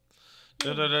right.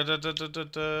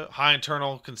 High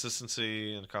internal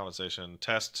consistency and compensation.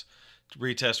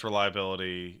 Retest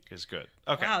reliability is good.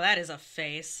 Okay. Wow, that is a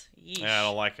face. Yeesh. Yeah, I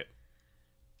don't like it.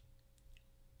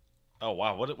 Oh,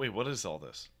 wow. What is all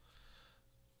this?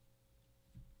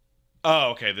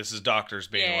 Oh, okay. This is doctors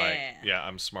being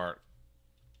I'm smart.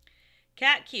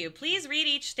 Cat Q, please read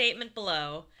each statement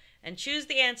below and choose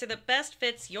the answer that best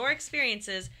fits your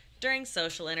experiences during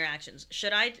social interactions.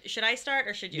 Should I start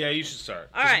or should you? Yeah, you should start.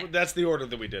 All right. That's the order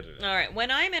that we did it in. All right. When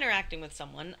I'm interacting with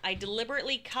someone, I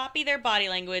deliberately copy their body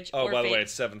language. Oh, by the way,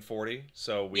 it's 7:40,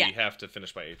 so we have to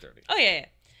finish by 8:30. Oh, yeah.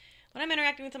 When I'm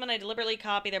interacting with someone, I deliberately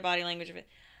copy their body language.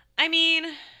 I mean,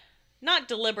 not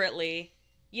deliberately.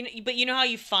 But you know how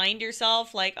you find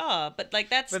yourself that's natural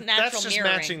mirroring. That's just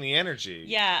matching the energy.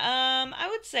 Yeah. I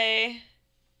would say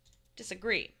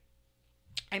disagree.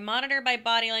 I monitor my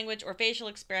body language or facial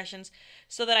expressions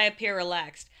so that I appear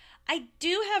relaxed. I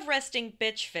do have resting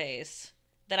bitch face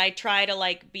that I try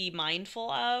to be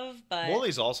mindful of, but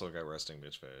Woolly's also got resting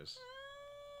bitch face.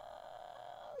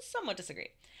 Somewhat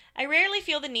disagree. I rarely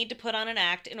feel the need to put on an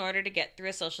act in order to get through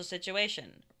a social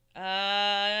situation.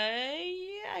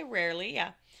 I rarely,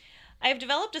 yeah. I have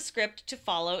developed a script to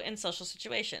follow in social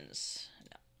situations.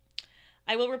 No.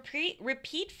 I will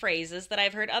repeat phrases that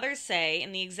I've heard others say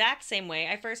in the exact same way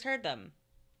I first heard them.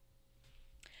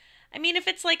 I mean, if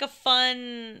it's a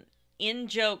fun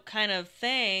in-joke kind of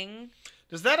thing.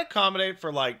 Does that accommodate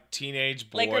for teenage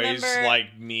boys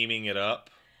memeing it up?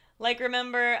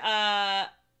 Remember,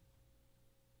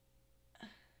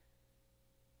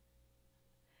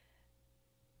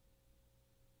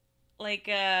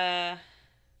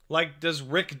 does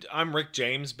I'm Rick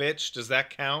James, bitch, does that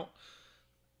count?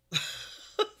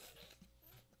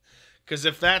 Because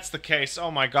if that's the case,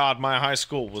 oh my god, my high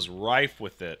school was rife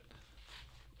with it.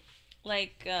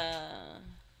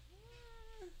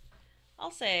 I'll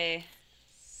say,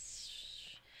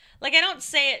 I don't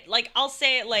say it, I'll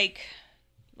say it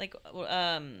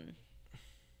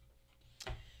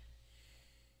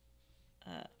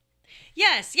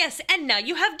yes, Edna,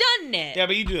 you have done it. Yeah,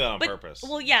 but you do that on purpose.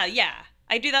 Well, yeah.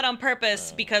 I do that on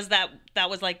purpose because that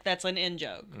was that's an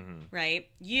in-joke, right?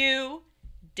 You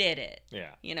did it.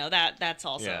 Yeah. You know, that's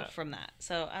also from that.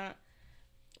 So I don't.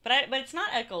 But it's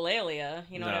not echolalia.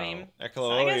 You know what I mean?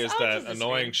 Echolalia is that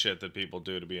annoying shit that people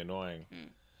do to be annoying.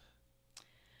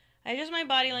 I adjust my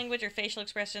body language or facial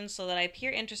expressions so that I appear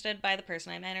interested by the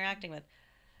person I'm interacting with.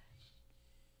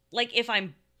 Like if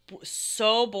I'm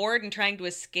so bored and trying to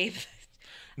escape.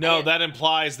 No, that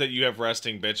implies that you have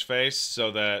resting bitch face,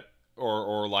 so that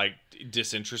or like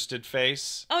disinterested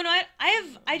face. Oh no,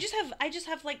 I just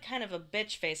have like kind of a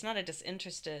bitch face, not a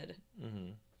disinterested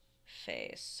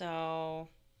face. So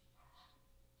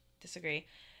disagree.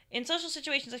 In social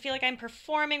situations, I feel like I'm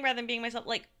performing rather than being myself.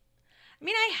 Like, I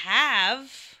mean, I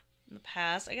have in the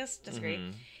past. I guess disagree.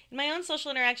 In my own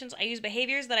social interactions, I use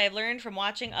behaviors that I've learned from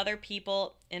watching other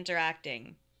people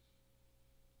interacting.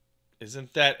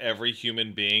 Isn't that every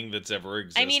human being that's ever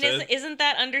existed? I mean, isn't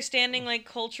that understanding like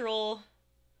cultural,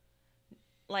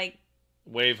 like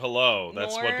wave hello?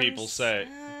 That's norms? What people say.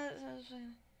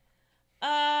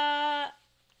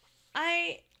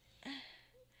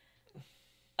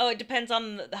 Oh, it depends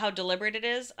on how deliberate it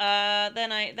is.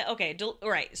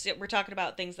 Right. So we're talking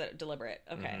about things that are deliberate.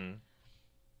 Okay.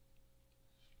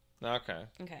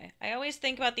 Okay. I always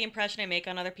think about the impression I make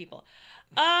on other people.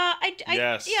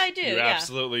 Yes. Yeah, I do. You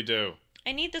absolutely do.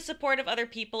 I need the support of other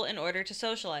people in order to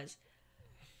socialize.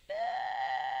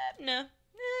 No.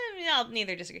 I'll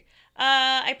neither disagree.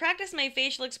 I practice my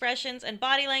facial expressions and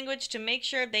body language to make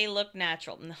sure they look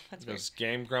natural. No, that's weird. Just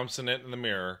Game Grumpsing it in the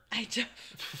mirror. I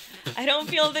don't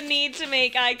feel the need to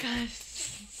make eye contact.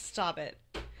 Stop it.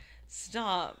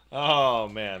 Stop. Oh,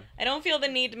 man. I don't feel the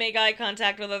need to make eye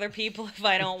contact with other people if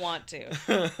I don't want to.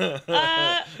 No,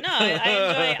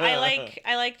 I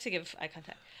like to give eye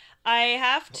contact. I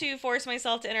have to force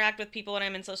myself to interact with people when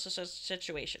I'm in social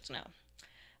situations. No.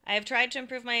 I have tried to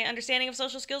improve my understanding of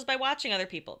social skills by watching other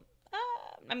people.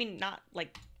 I mean, not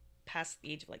like past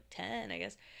the age of like 10, I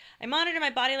guess. I monitor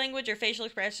my body language or facial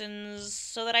expressions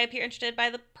so that I appear interested by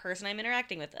the person I'm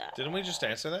interacting with. Didn't we just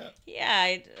answer that?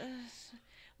 Yeah.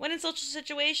 When in social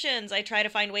situations, I try to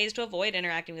find ways to avoid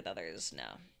interacting with others.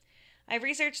 No. I've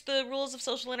researched the rules of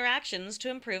social interactions to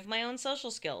improve my own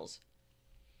social skills.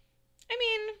 I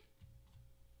mean,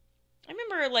 I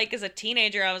remember, like, as a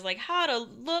teenager, I was like, how to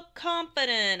look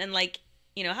confident, and, like,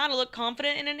 you know, how to look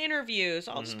confident in an interview.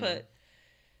 So I'll just put,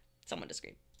 someone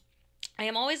disagreed. I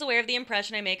am always aware of the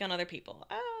impression I make on other people.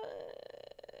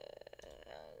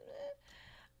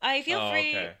 I feel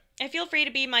free. Okay. I feel free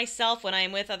to be myself when I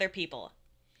am with other people.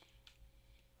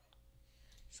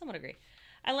 Somewhat agree.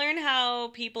 I learn how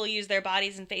people use their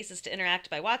bodies and faces to interact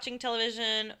by watching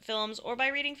television, films, or by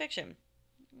reading fiction.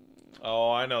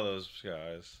 Oh, I know those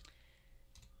guys.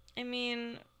 I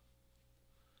mean,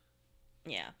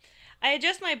 yeah. I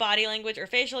adjust my body language or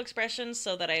facial expressions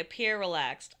so that I appear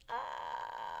relaxed.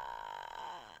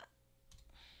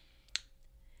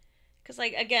 Because,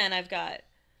 like, again, I've got...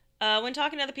 when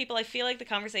talking to other people, I feel like the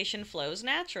conversation flows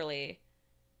naturally.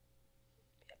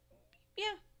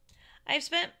 Yeah. I've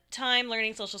spent time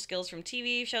learning social skills from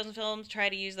TV, shows, and films. Try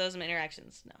to use those in my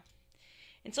interactions. No.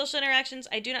 In social interactions,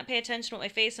 I do not pay attention to what my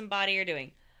face and body are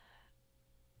doing.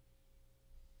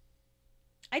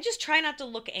 I just try not to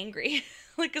look angry.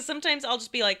 Like, because sometimes I'll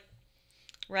just be like,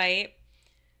 right?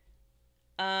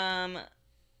 But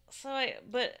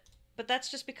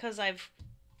that's just because I've...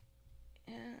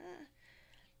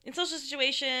 in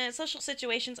social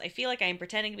situations, I feel like I'm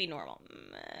pretending to be normal.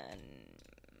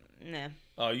 Nah.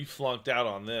 Oh, you flunked out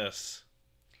on this.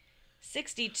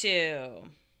 62.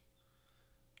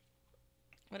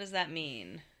 What does that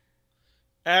mean?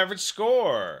 Average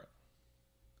score.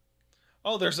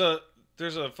 Oh, there's a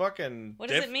fucking... What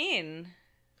does it mean?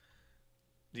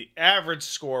 The average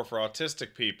score for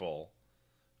autistic people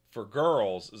for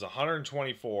girls is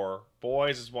 124,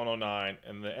 boys is 109,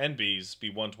 and the NBs be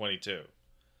 122.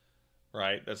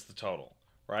 Right? That's the total.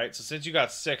 Right? So since you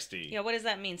got 60... Yeah, what does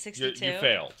that mean? 62? You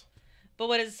failed. But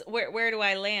what is... Where do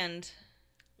I land?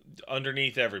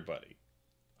 Underneath everybody.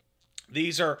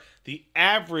 These are the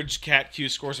average CAT-Q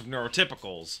scores of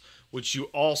neurotypicals, which you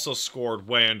also scored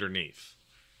way underneath.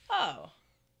 Oh.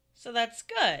 So that's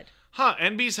good. Huh.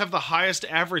 NBs have the highest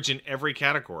average in every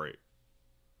category.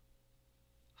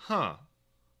 Huh.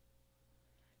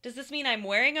 Does this mean I'm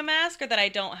wearing a mask or that I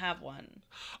don't have one?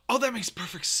 Oh, that makes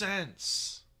perfect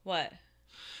sense. What?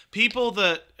 People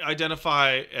that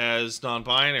identify as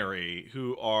non-binary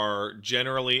who are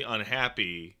generally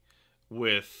unhappy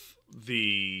with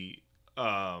the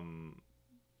the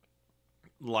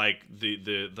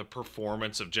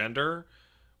performance of gender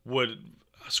would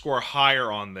score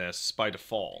higher on this by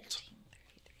default.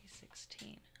 33,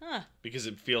 16. Huh. Because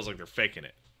it feels like they're faking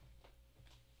it.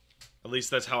 At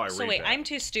least that's how I read it. So wait, I'm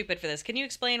too stupid for this. Can you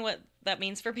explain what that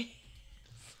means for me?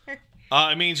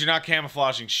 It means you're not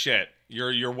camouflaging shit.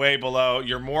 You're way below.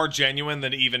 You're more genuine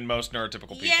than even most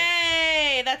neurotypical people.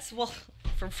 Yay! That's, well,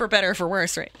 for better or for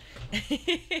worse, right?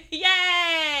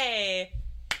 Yay!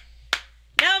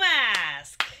 No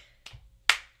mask.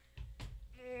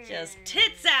 Just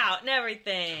tits out and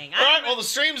everything. All right, well, the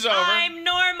stream's over. I'm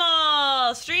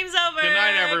normal. Stream's over. Good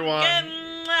night, everyone.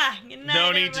 Good night,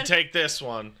 No need to take this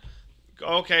one.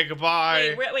 Okay,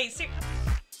 goodbye. Wait.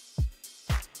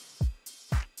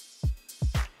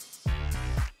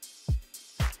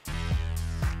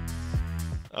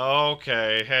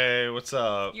 Okay, hey, what's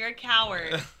up? You're a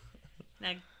coward.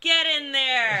 Now get in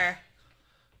there.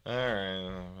 All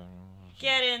right.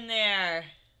 Get in there.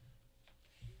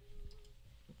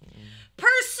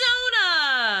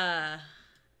 Persona.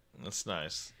 That's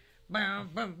nice.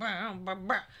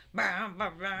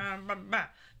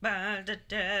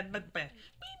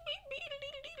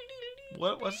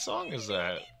 What song is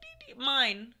that?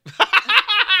 Mine.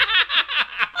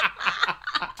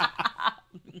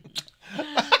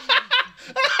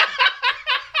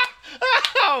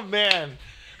 Oh man.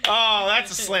 Oh,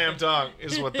 that's a slam dunk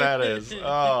is what that is.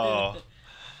 Oh.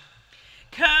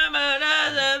 Coming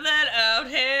out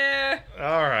here.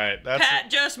 All right. Pat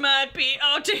just might be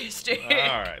autistic.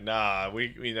 All right. Nah,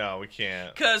 we know we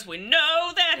can't. Cause we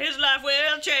know that his life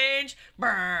will change.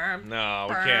 No,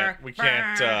 we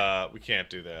can't. We can't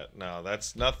do that. No,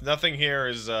 that's nothing here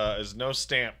is no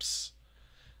stamps.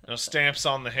 No stamps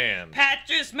on the hand. Pat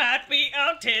just might be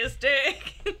autistic.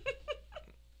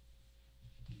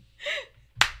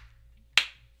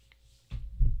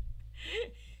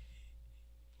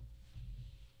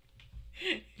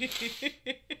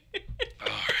 All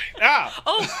right. Ah!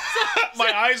 Oh,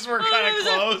 my eyes were kind of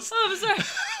closed. Oh, I'm sorry.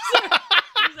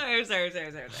 I'm sorry.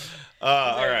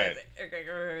 All right.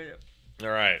 All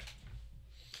right.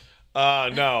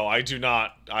 No, I do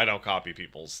not. I don't copy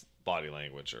people's body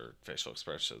language or facial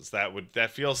expressions. That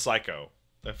feels psycho.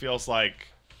 That feels like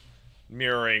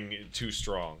mirroring too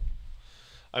strong.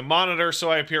 I monitor so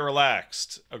I appear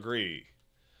relaxed. Agree.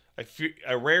 I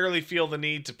rarely feel the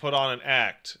need to put on an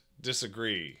act.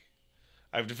 Disagree.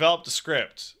 I've developed a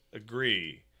script.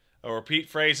 Agree. I repeat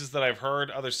phrases that I've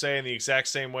heard others say in the exact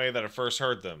same way that I first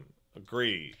heard them.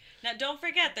 Agree. Now, don't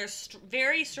forget, there's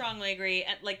very strongly agree.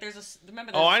 And, like, remember, there's a spectrum.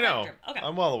 I know. Okay.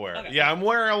 I'm well aware. Okay. Yeah, I'm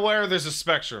aware there's a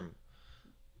spectrum.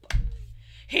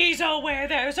 He's aware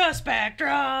there's a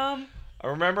spectrum. I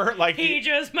remember, like... He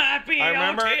just might be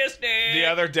autistic. The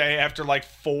other day, after, like,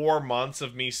 4 months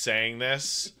of me saying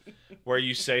this, where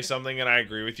you say something and I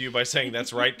agree with you by saying,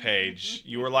 that's right, Paige.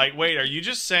 You were like, wait, are you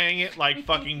just saying it like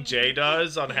fucking Jay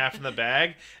does on Half in the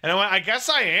Bag? And I went, I guess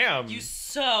I am. You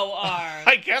so are.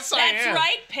 I guess I am. That's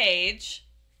right, Paige.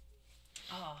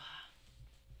 Oh.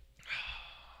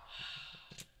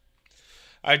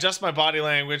 I adjust my body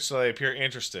language so I appear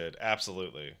interested.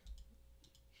 Absolutely.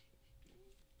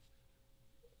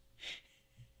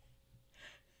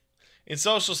 In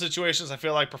social situations, I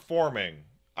feel like performing.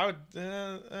 I would,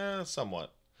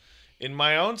 somewhat. In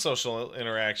my own social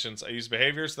interactions, I use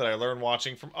behaviors that I learn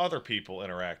watching from other people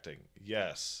interacting.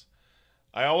 Yes.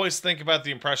 I always think about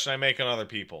the impression I make on other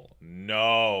people.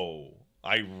 No.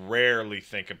 I rarely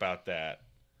think about that.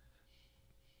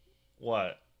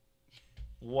 What?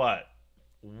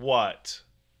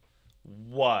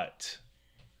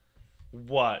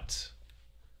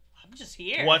 I'm just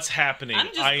here. What's happening? I'm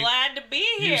just glad to be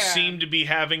here. You seem to be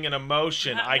having an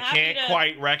emotion. I can't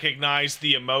quite recognize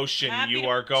the emotion you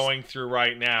are going through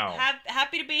right now.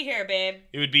 Happy to be here, babe.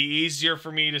 It would be easier for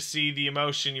me to see the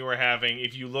emotion you are having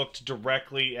if you looked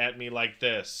directly at me like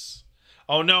this.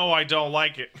 Oh no, I don't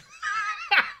like it.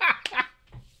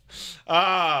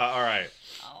 All right.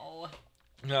 Oh.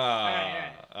 All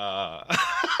right.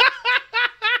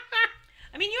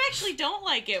 I mean, you actually don't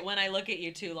like it when I look at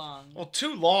you too long. Well,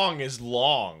 too long is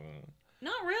long.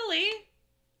 Not really.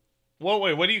 Well,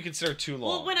 wait, what do you consider too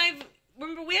long? Well,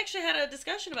 remember, we actually had a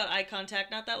discussion about eye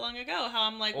contact not that long ago. How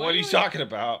I'm like, what are you talking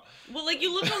about? Well, like,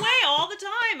 you look away all the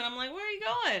time, and I'm like, where are you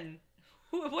going?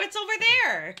 What's over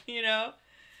there? You know?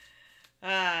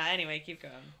 Anyway, keep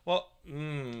going. Well,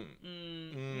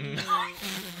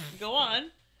 Go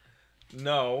on.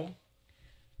 No,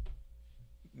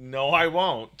 I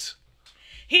won't.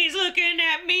 He's looking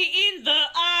at me in the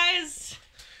eyes.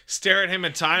 Stare at him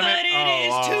and time but it? But it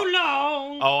is too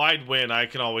long. Oh, I'd win. I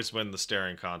can always win the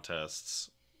staring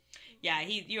contests. Yeah,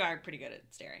 you are pretty good at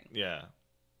staring. Yeah.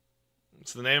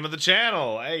 It's the name of the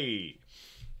channel. Hey.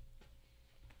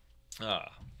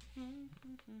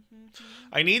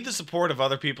 I need the support of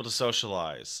other people to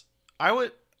socialize. I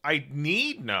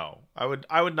No.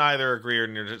 I would neither agree or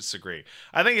disagree.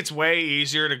 I think it's way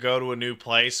easier to go to a new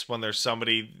place when there's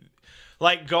somebody,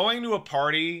 like going to a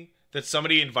party that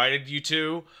somebody invited you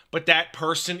to, but that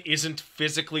person isn't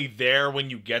physically there when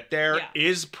you get there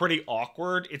is pretty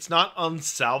awkward. It's not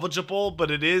unsalvageable,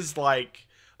 but it is like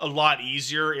a lot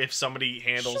easier if somebody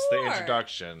handles the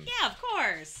introduction. Yeah, of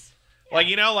course. Yeah. Like,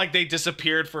 you know, like they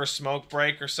disappeared for a smoke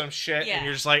break or some shit, and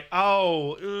you're just like,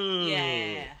 oh, ooh.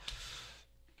 Yeah.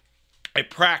 I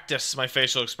practice my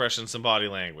facial expressions and body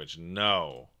language.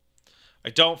 No.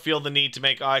 I don't feel the need to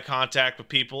make eye contact with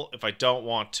people if I don't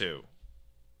want to.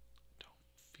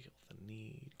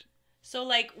 So,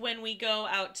 like, when we go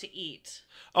out to eat.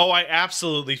 Oh, I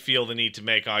absolutely feel the need to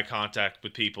make eye contact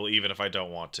with people, even if I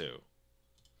don't want to.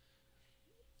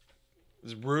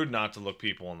 It's rude not to look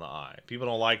people in the eye. People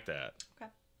don't like that. Okay.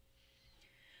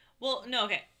 Well, no,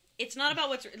 okay. It's not about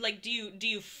what's... Like, do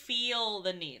you feel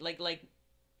the need? Like,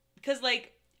 because,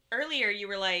 like, earlier you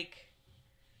were like...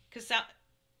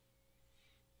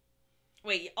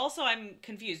 Wait, also I'm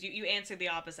confused. You answered the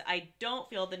opposite. I don't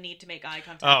feel the need to make eye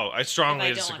contact. Oh, I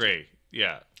strongly disagree.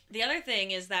 Yeah. The other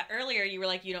thing is that earlier you were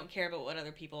like, you don't care about what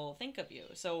other people think of you.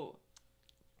 So,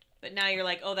 but now you're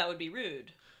like, oh, that would be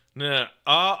rude. No.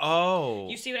 Oh.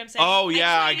 You see what I'm saying? Oh,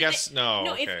 yeah, I guess, no.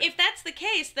 No, okay. if that's the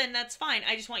case, then that's fine.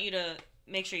 I just want you to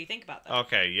make sure you think about that.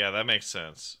 Okay, yeah, that makes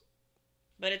sense.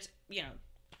 But it's, you know.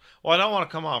 Well, I don't want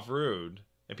to come off rude.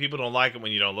 And people don't like it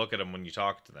when you don't look at them when you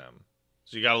talk to them.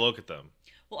 So you got to look at them.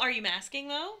 Well, are you masking,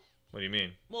 though? What do you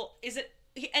mean? Well, is it...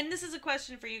 And this is a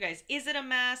question for you guys. Is it a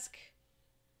mask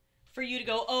for you to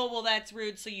go, oh, well, that's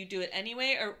rude, so you do it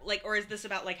anyway? Or is this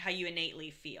about, like, how you innately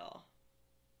feel?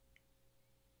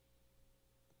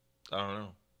 I don't know.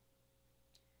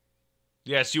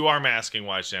 Yes, you are masking,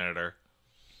 White Janitor.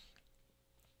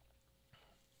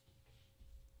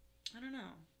 I don't know.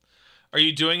 Are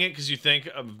you doing it because you think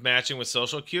of matching with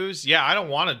social cues? Yeah, I don't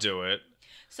want to do it.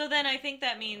 So then I think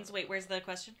that means... Wait, where's the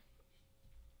question?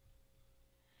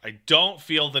 I don't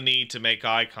feel the need to make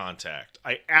eye contact.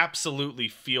 I absolutely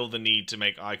feel the need to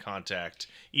make eye contact,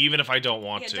 even if I don't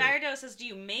want to. Diardo says, do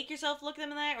you make yourself look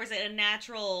them in the eye, or is it a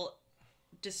natural,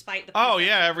 despite the... Oh,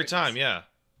 yeah, every time, yeah.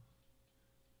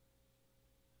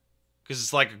 Because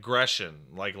it's like aggression,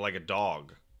 like a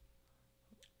dog.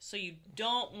 So you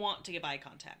don't want to give eye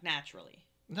contact, naturally?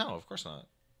 No, of course not.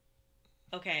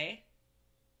 Okay.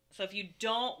 So if you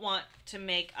don't want to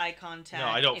make eye contact... No,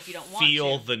 I don't if you don't feel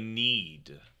want to, the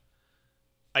need.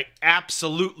 I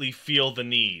absolutely feel the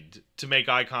need to make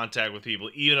eye contact with people,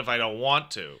 even if I don't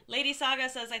want to. Lady Saga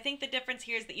says, I think the difference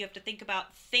here is that you have to think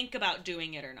about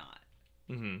doing it or not.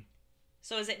 Mm-hmm.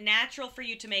 So is it natural for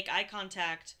you to make eye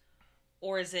contact,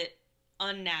 or is it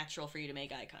unnatural for you to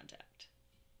make eye contact?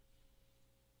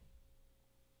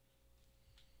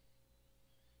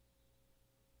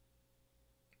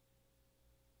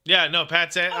 Yeah, no,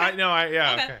 Pat said, okay.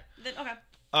 Okay. Then, okay.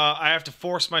 I have to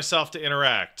force myself to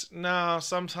interact. No,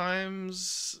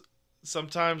 sometimes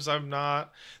I'm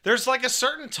not. There's like a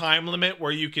certain time limit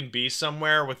where you can be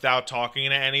somewhere without talking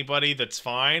to anybody. That's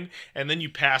fine. And then you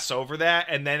pass over that,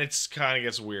 and then it's kind of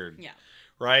gets weird. Yeah.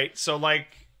 Right? So I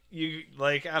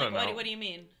don't know. What do you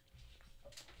mean?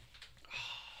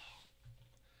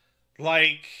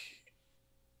 Like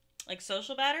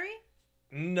social battery?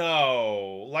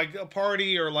 No. Like a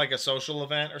party or like a social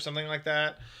event or something like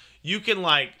that. You can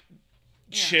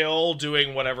chill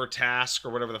doing whatever task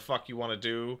or whatever the fuck you want to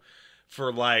do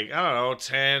for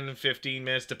 10, 15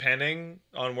 minutes, depending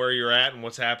on where you're at and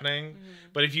what's happening. Mm-hmm.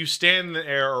 But if you stand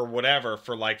there or whatever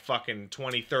for fucking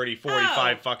 20, 30,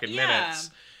 45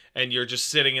 minutes, and you're just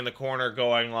sitting in the corner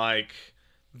going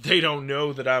they don't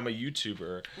know that I'm a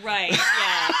YouTuber. Right.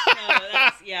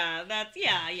 Yeah.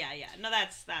 No,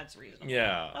 that's reasonable.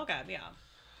 Yeah. Okay. Yeah.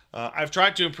 I've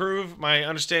tried to improve my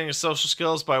understanding of social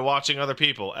skills by watching other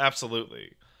people.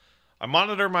 Absolutely. I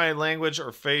monitor my language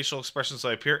or facial expressions so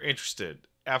I appear interested.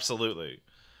 Absolutely.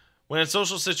 When in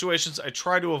social situations, I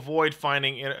try to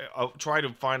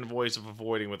find ways of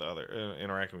avoiding with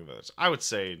interacting with others. I would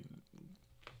say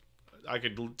I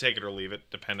could take it or leave it,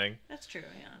 depending. That's true.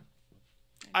 Yeah.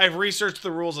 I've researched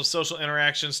the rules of social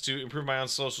interactions to improve my own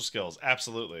social skills.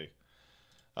 Absolutely.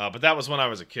 But that was when I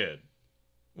was a kid.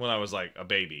 When I was a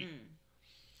baby.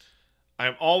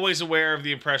 I'm always aware of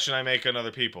the impression I make on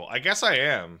other people. I guess I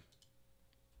am.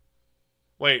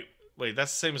 Wait,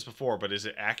 that's the same as before, but is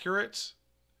it accurate?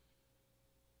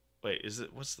 Wait,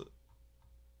 what's the...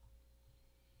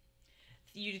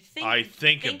 You think... I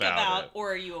think about it.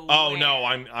 Or are you aware? Oh, no,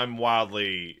 I'm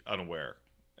wildly unaware,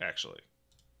 actually.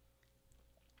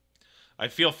 I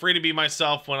feel free to be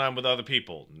myself when I'm with other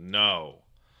people. No.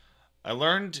 I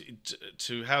learned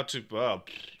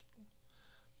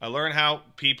I learned how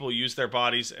people use their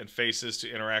bodies and faces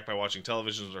to interact by watching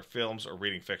televisions or films or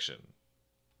reading fiction.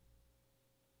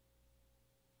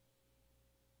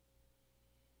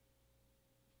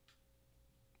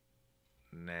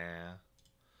 Nah.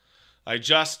 I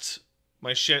adjust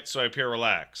my shit so I appear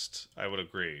relaxed. I would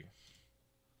agree.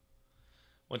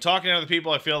 When talking to other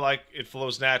people, I feel like it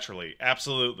flows naturally.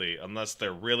 Absolutely. Unless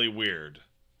they're really weird.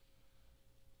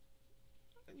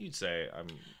 You'd say I'm...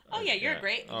 Oh, yeah, you're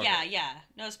great. Okay. Yeah.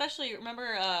 No, especially,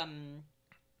 remember,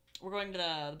 we're going to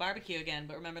the barbecue again,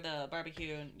 but remember the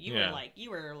barbecue, and you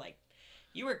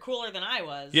were cooler than I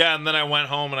was. Yeah, and then I went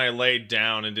home and I laid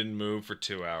down and didn't move for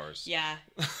 2 hours. Yeah,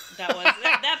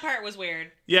 that part was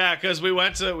weird. Yeah, because we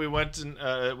went to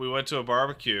a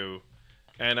barbecue,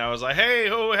 and I was like, hey,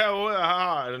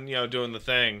 and doing the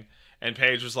thing, and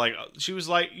Paige was like,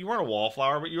 you weren't a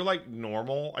wallflower, but you were like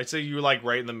normal. I'd say you were like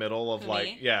right in the middle of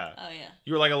Me? yeah. Oh yeah.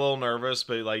 You were like a little nervous,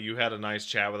 but like you had a nice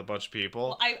chat with a bunch of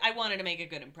people. Well, I wanted to make a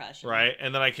good impression. Right,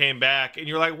 and then I came back, and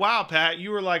you were like, wow, Pat, you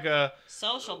were like a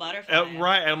social butterfly.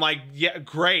 Right, and I'm like, yeah,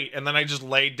 great. And then I just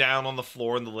laid down on the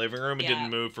floor in the living room and didn't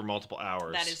move for multiple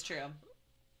hours. That is true.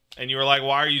 And you were like,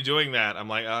 why are you doing that? I'm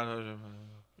like,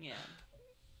 yeah.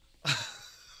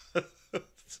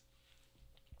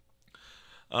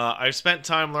 I've spent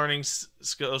time learning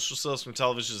social skills from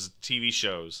television and TV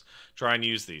shows. Try and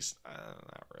use these.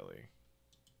 Not really.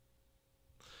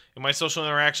 In my social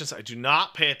interactions, I do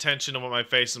not pay attention to what my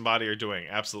face and body are doing.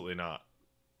 Absolutely not.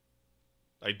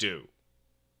 I do.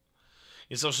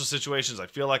 In social situations, I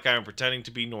feel like I am pretending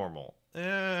to be normal.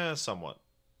 Somewhat.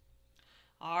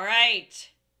 All right.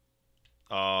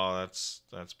 Oh, that's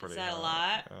pretty. Is that a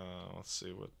lot? Let's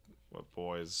see what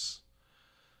boys.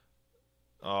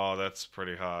 Oh, that's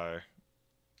pretty high.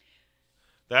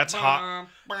 That's high.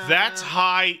 That's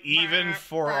high even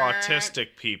for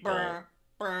autistic people.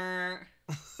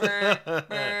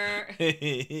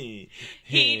 He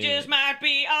just might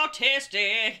be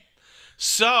autistic.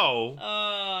 So,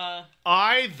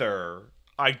 either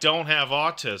I don't have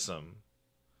autism,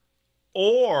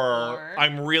 or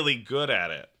I'm really good at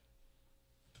it.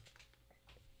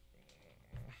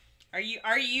 Are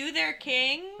you their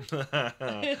king? Are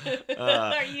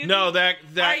you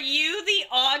the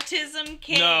autism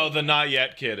king? No, the not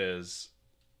yet kid is.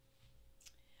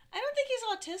 I don't think he's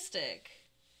autistic.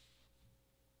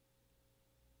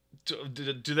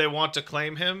 Do they want to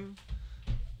claim him?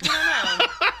 I don't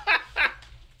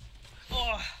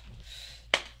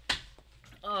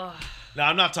know. No,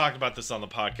 I'm not talking about this on the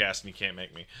podcast, and you can't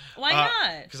make me. Why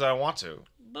not? Because I don't want to.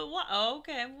 But what? Oh,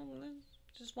 okay. Well,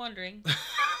 just wondering.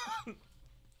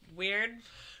 Weird.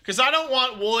 Because I don't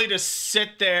want Wooly to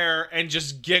sit there and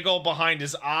just giggle behind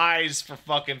his eyes for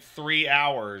fucking 3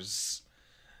 hours.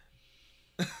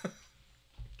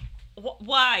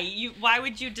 Why? Why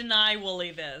would you deny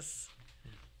Wooly this?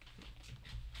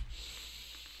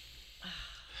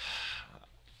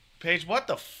 Paige, what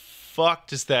the fuck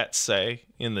does that say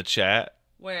in the chat?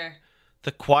 Where?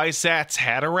 The Kwisatz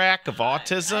Haderach of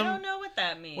autism? I don't know what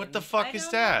that means. What the fuck is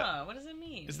that? Know. What does it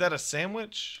mean? Is that a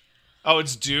sandwich? Oh,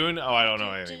 it's Dune? Oh, I don't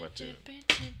know anything about Dune.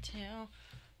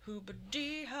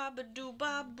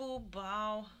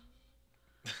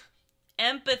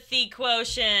 Empathy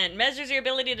quotient measures your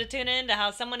ability to tune in to how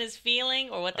someone is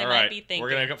feeling or what they might be thinking. We're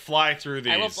going to fly through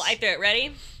these. I will fly through it.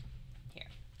 Ready? Here.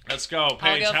 Let's go.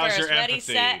 Paige, how's your empathy? Ready,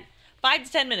 set. 5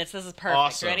 to 10 minutes. This is perfect.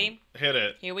 Awesome. Ready? Hit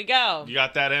it. Here we go. You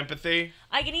got that empathy?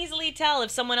 I can easily tell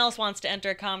if someone else wants to enter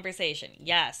a conversation.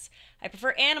 Yes. I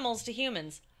prefer animals to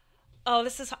humans. Oh,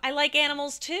 I like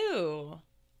animals too.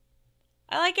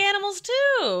 I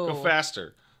Go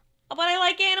faster. But I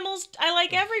like animals.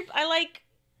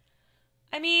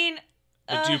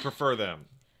 But do you prefer them?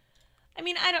 I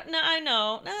mean, I don't know. I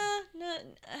know.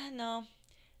 No.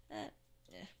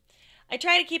 I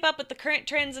try to keep up with the current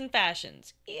trends and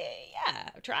fashions. Yeah,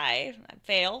 try. I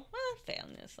fail. Fail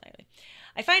slightly.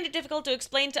 I find it difficult to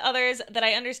explain to others that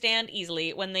I understand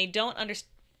easily when they don't understand.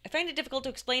 I find it difficult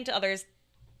to explain to others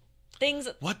things.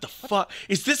 What the fuck?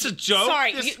 Is this a joke?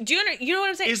 Sorry, you know what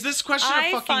I'm saying? Is this question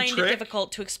a fucking trick? I find it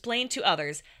difficult to explain to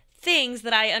others things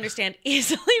that I understand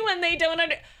easily when they don't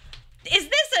understand.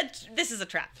 This is a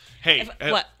trap. Hey,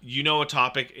 what? You know a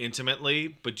topic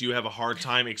intimately, but you have a hard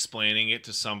time explaining it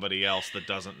to somebody else that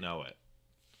doesn't know it.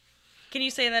 Can you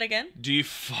say that again?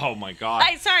 Oh my god.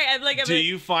 Do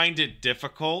you find it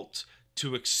difficult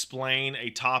to explain a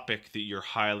topic that you're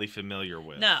highly familiar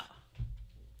with? No.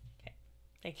 Okay.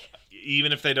 Thank you.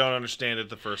 Even if they don't understand it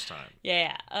the first time.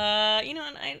 Yeah. I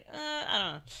don't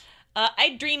know.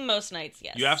 I dream most nights,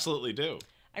 yes. You absolutely do.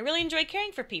 I really enjoy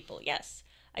caring for people, yes.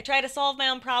 I try to solve my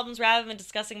own problems rather than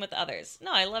discussing with others.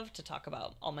 No, I love to talk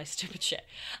about all my stupid shit.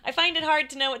 I find it hard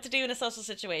to know what to do in a social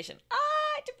situation.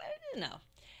 No.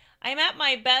 I'm at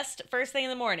my best first thing in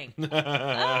the morning. No, you're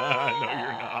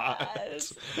not.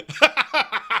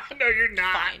 No, you're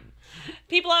not. Fine.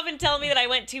 People often tell me that I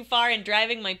went too far in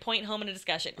driving my point home in a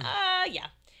discussion. Yeah.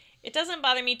 It doesn't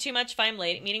bother me too much if I'm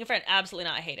late. Meeting a friend, absolutely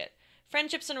not. I hate it.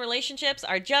 Friendships and relationships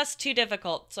are just too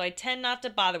difficult, so I tend not to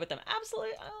bother with them.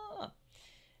 Absolutely.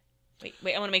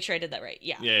 Wait, I want to make sure I did that right.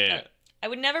 Yeah. Yeah. I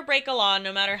would never break a law,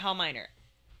 no matter how minor.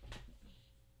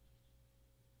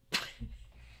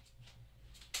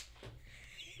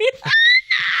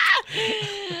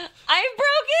 I've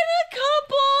broken a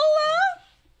couple.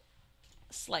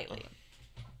 Slightly.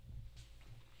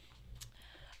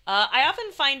 I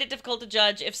often find it difficult to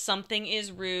judge if something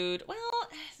is rude. Well,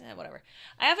 whatever.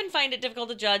 I often find it difficult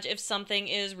to judge if something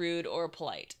is rude or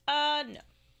polite. No.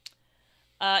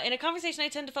 In a conversation, I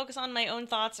tend to focus on my own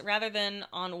thoughts rather than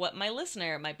on what my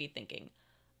listener might be thinking.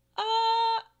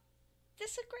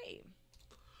 Disagree.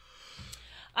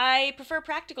 I prefer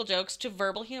practical jokes to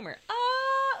verbal humor.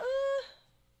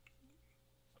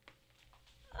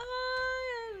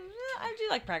 I do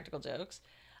like practical jokes.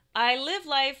 I live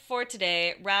life for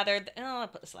today rather than... I'll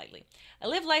put this lightly. I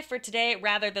live life for today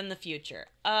rather than the future.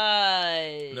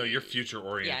 No, you're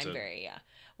future-oriented. Yeah, I'm very, yeah.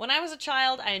 When I was a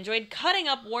child, I enjoyed cutting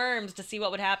up worms to see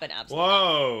what would happen. Absolutely.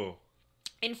 Whoa.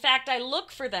 In fact, I look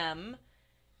for them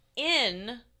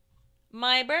in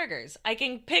my burgers. I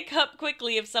can pick up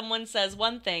quickly if someone says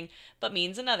one thing, but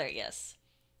means another. Yes.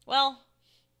 Well,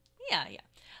 yeah.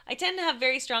 I tend to have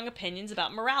very strong opinions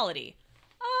about morality.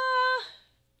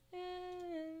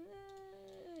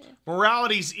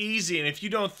 Morality's easy, and if you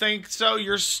don't think so,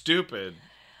 you're stupid.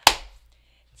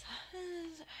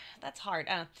 That's hard.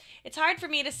 It's hard for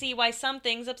me to see why some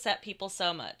things upset people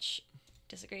so much.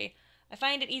 Disagree. I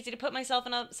find it easy to put myself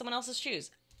in someone else's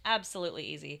shoes. Absolutely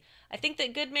easy. I think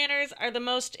that good manners are the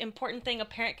most important thing a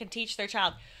parent can teach their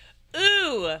child.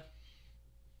 Ooh.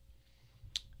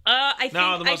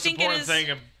 The most important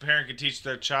thing a parent can teach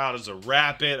their child is to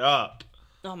wrap it up.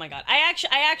 Oh my God. I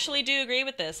actually do agree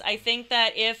with this. I think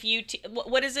that if you,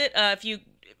 what is it? If you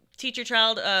teach your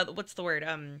child, what's the word?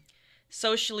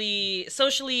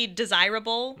 Socially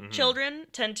desirable children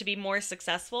tend to be more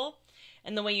successful.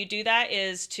 And the way you do that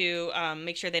is to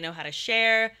make sure they know how to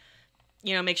share,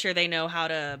 make sure they know how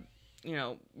to,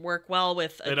 work well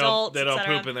with adults, They don't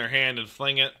poop in their hand and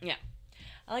fling it. Yeah.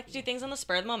 I like to do things on the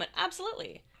spur of the moment.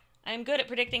 Absolutely. I am good at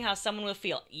predicting how someone will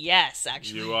feel. Yes,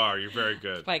 actually. You are. You're very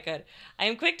good. Quite good. I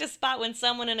am quick to spot when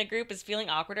someone in a group is feeling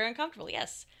awkward or uncomfortable.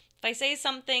 Yes. If I say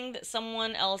something that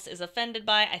someone else is offended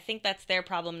by, I think that's their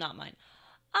problem, not mine.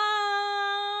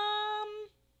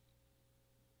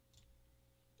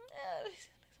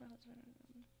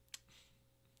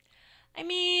 I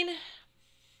mean...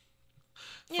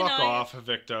 Fuck off,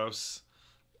 Victos.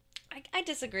 I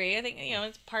disagree. I think,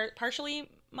 it's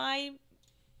partially my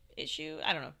issue.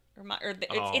 I don't know.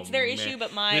 It's their issue,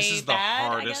 but my This is the bad,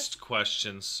 hardest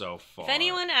question so far. If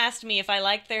anyone asked me if I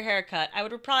liked their haircut, I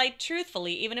would reply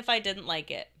truthfully, even if I didn't like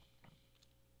it.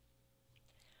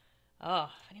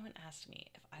 Oh, if anyone asked me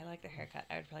if I liked their haircut,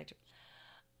 I would reply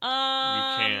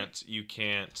You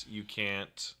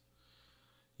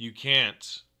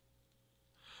can't.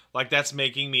 Like, that's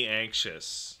making me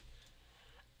anxious.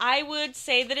 I would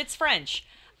say that it's French.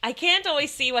 I can't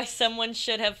always see why someone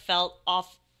should have felt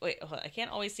I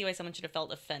can't always see why someone should have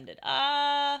felt offended.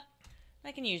 I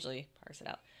can usually parse it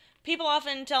out. People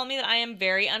often tell me that I am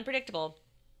very unpredictable.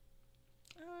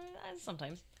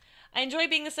 Sometimes. I enjoy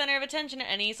being the center of attention at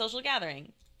any social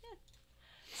gathering. Yeah.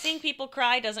 Seeing people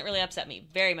cry doesn't really upset me.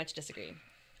 Very much disagree.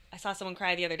 I saw someone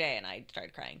cry the other day and I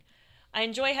started crying. I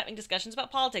enjoy having discussions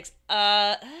about politics.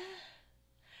 Yes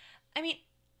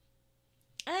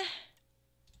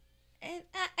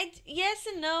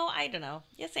and no. I don't know.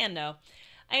 Yes and no.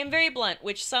 I am very blunt,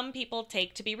 which some people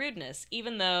take to be rudeness,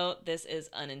 even though this is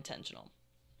unintentional.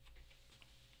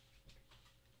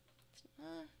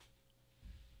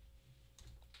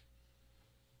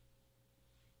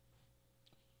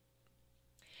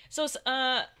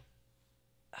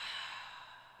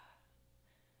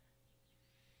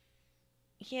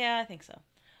 Yeah, I think so.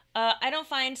 I don't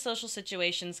find social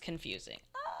situations confusing.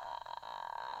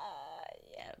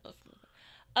 Yeah.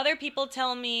 Other people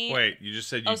tell me... Wait, you just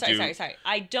said you do... Sorry.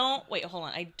 I don't... Wait, hold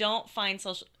on. I don't find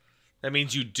social... That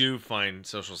means you do find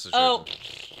social situations. Oh,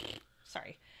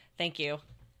 sorry. Thank you.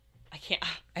 I can't...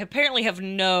 I apparently have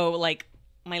no,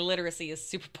 my literacy is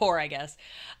super poor, I guess.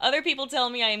 Other people tell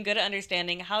me I am good at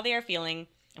understanding how they are feeling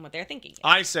and what they're thinking.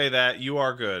 I say that. You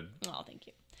are good. Oh, thank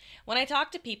you. When I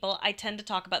talk to people, I tend to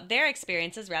talk about their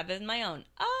experiences rather than my own.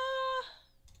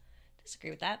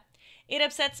 Disagree with that. It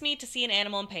upsets me to see an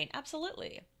animal in pain.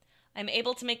 Absolutely. I'm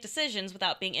able to make decisions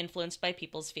without being influenced by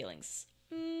people's feelings.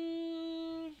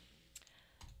 I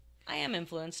am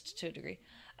influenced to a degree.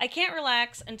 I can't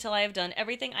relax until I have done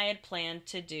everything I had planned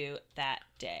to do that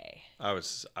day. I would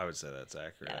say that's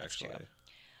accurate, that's actually. True.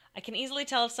 I can easily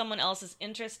tell if someone else is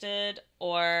interested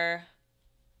or...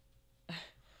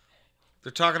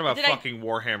 They're talking about fucking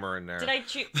Warhammer in there. Did I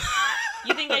choose...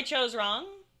 You think I chose wrong?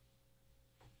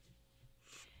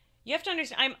 You have to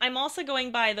understand, I'm also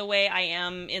going by the way I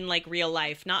am in, like, real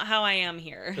life, not how I am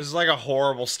here. There's, like, a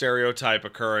horrible stereotype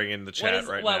occurring in the chat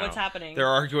right now. What's happening? They're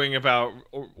arguing about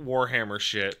Warhammer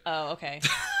shit. Oh, okay.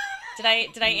 Did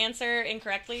I answer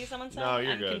incorrectly, someone said? No,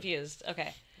 you're good. I'm confused.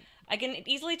 Okay. I can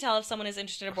easily tell if someone is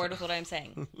interested or bored with what I'm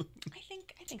saying.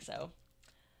 I think so.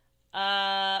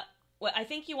 Well, I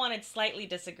think you wanted slightly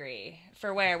disagree.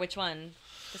 For where? Which one?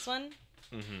 This one?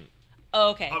 Mm-hmm.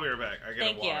 Oh, okay. I'll be right back. I get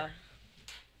Thank a water. you.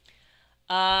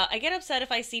 I get upset if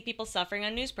I see people suffering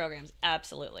on news programs.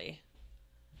 Absolutely.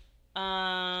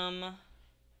 Friends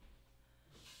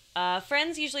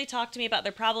usually talk to me about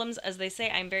their problems as they say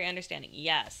I'm very understanding.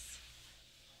 Yes.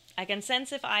 I can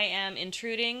sense if I am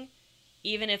intruding,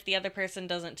 even if the other person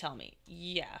doesn't tell me.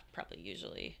 Yeah, probably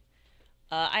usually.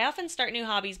 I often start new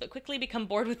hobbies, but quickly become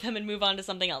bored with them and move on to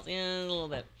something else. A little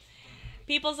bit.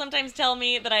 People sometimes tell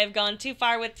me that I have gone too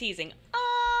far with teasing.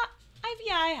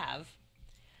 I have.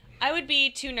 I would be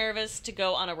too nervous to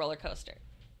go on a roller coaster.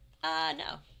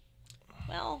 No.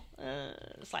 Well,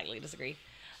 slightly disagree.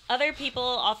 Other people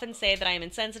often say that I am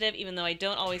insensitive, even though I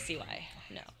don't always see why.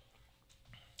 No.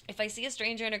 If I see a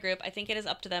stranger in a group, I think it is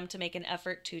up to them to make an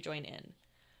effort to join in.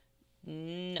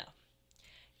 No.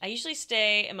 I usually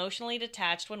stay emotionally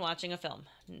detached when watching a film.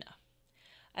 No.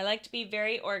 I like to be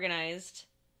very organized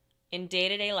in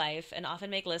day-to-day life and often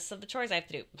make lists of the chores I have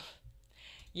to do.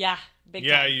 Yeah, big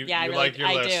time. You like your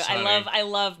lists, I do. honey. I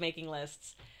love making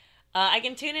lists. I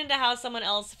can tune into how someone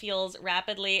else feels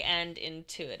rapidly and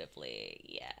intuitively.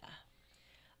 Yeah.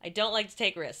 I don't like to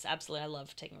take risks. Absolutely, I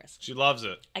love taking risks. She loves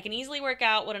it. I can easily work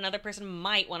out what another person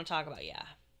might want to talk about. Yeah.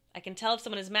 I can tell if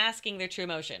someone is masking their true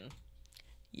emotion.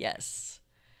 Yes.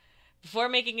 Before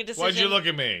making a decision. Why'd you look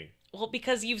at me? Well,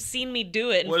 because you've seen me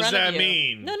do it in front of you. What does that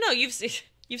mean? No, you've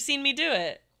seen me do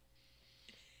it.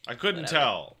 I couldn't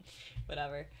tell.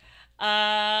 Whatever.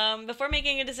 Before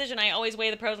making a decision, I always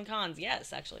weigh the pros and cons.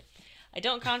 Yes, actually. I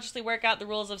don't consciously work out the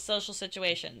rules of social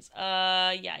situations.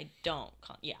 Yeah, I don't.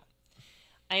 Yeah.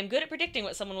 I am good at predicting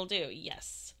what someone will do.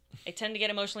 Yes. I tend to get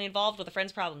emotionally involved with a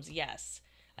friend's problems. Yes.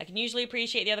 I can usually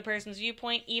appreciate the other person's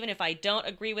viewpoint, even if I don't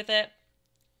agree with it.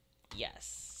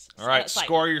 Yes. All right,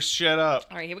 score your shit up.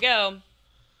 All right, here we go.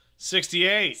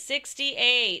 68.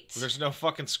 68. There's no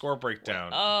fucking score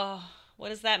breakdown. What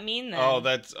does that mean then? What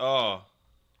does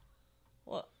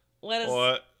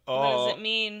it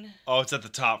mean? Oh, it's at the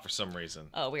top for some reason.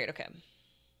 Oh, weird. Okay.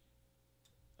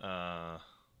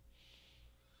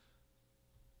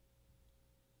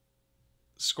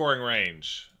 Scoring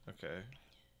range. Okay.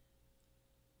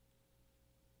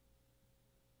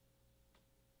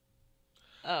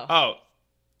 Oh,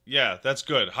 yeah, that's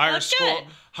good. Higher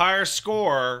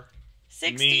score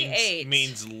 68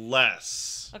 means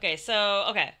less. Okay,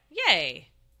 yay.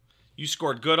 You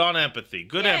scored good on empathy.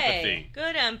 Good empathy.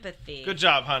 Good empathy. Good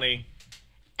job, honey.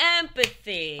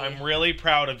 Empathy. I'm really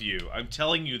proud of you. I'm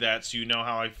telling you that so you know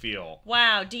how I feel.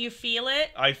 Wow, do you feel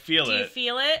it? I feel it. Do you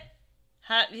feel it?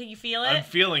 How do you feel it? I'm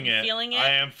feeling it. Feeling it?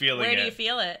 I am feeling it. Where do you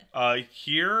feel it?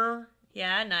 Here.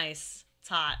 Yeah, nice. It's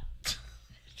hot.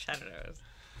 Shut it.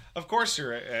 Of course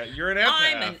you're an empath.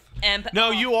 I'm an empath.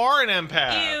 No, you are an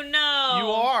empath. You know.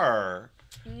 You are.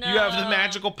 No. You have the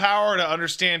magical power to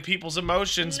understand people's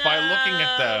emotions by looking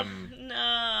at them.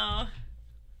 No.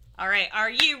 All right, are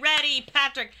you ready,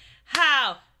 Patrick?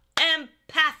 How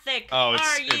empathic are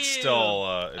you? It's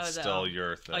still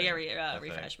your thing. Oh, yeah,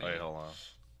 refresh maybe. Wait, hold on.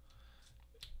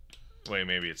 Wait,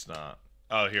 maybe it's not.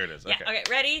 Oh, here it is. Yeah, okay,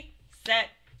 ready, set,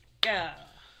 go.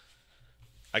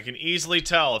 I can easily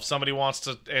tell if somebody wants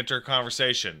to enter a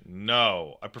conversation.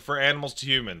 No. I prefer animals to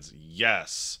humans.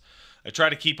 Yes. I try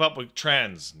to keep up with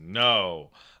trends.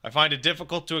 No. I find it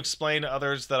difficult to explain to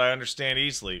others that I understand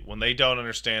easily when they don't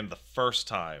understand the first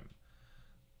time.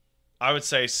 I would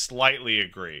say slightly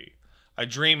agree. I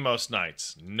dream most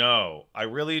nights. No. I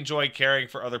really enjoy caring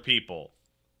for other people.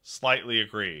 Slightly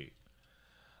agree.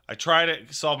 I try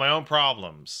to solve my own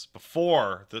problems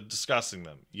before discussing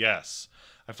them. Yes.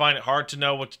 I find it hard to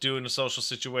know what to do in a social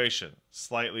situation.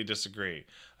 Slightly disagree.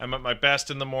 I'm at my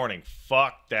best in the morning.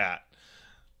 Fuck that.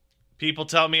 People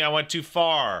tell me I went too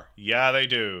far. Yeah, they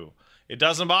do. It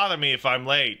doesn't bother me if I'm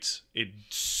late. It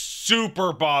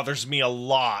super bothers me a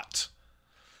lot.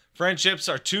 Friendships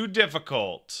are too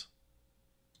difficult.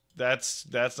 That's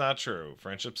not true.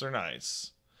 Friendships are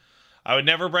nice. I would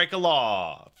never break a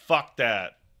law. Fuck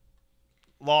that.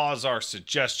 Laws are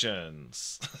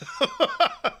suggestions.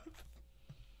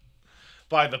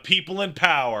 By the people in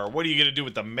power. What are you going to do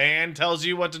with the man tells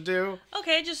you what to do?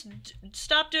 Okay, just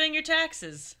stop doing your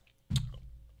taxes.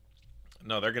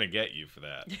 No, they're going to get you for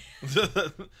that.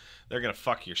 They're going to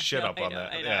fuck your shit up on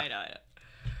that. I know.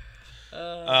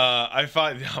 I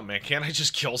find, oh man, can't I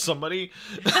just kill somebody?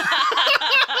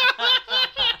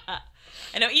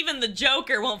 I know, even the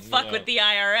Joker won't fuck with the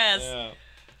IRS.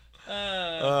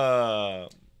 Yeah.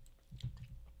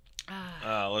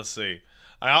 Let's see.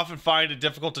 I often find it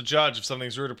difficult to judge if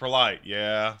something's rude or polite.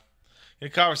 Yeah. In a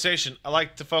conversation, I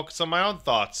like to focus on my own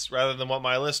thoughts rather than what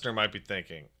my listener might be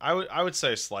thinking. I would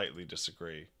say slightly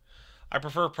disagree. I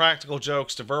prefer practical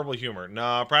jokes to verbal humor.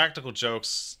 Nah, practical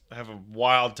jokes have a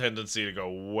wild tendency to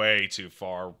go way too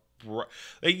far.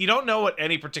 You don't know what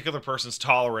any particular person's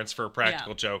tolerance for a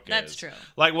practical joke is. That's true.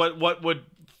 Like what would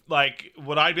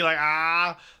would I be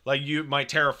like you might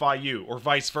terrify you, or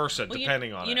vice versa,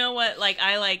 depending on it. You know what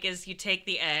I like is you take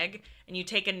the egg and you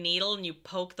take a needle and you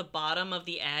poke the bottom of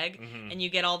the egg and you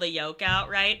get all the yolk out,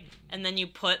 right? And then you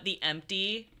put the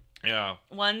empty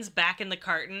ones back in the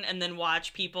carton and then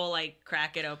watch people like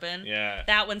crack it open. Yeah.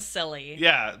 That one's silly.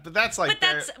 Yeah, but that's like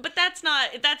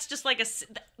that's just like a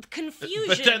confusion.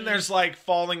 But then there's like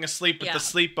falling asleep at the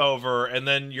sleepover, and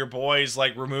then your boys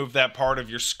like remove that part of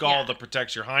your skull that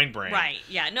protects your hindbrain. Right.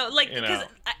 Yeah. No, like because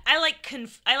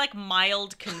I like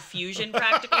mild confusion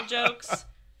practical jokes.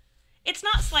 It's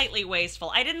not slightly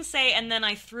wasteful. I didn't say and then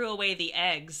I threw away the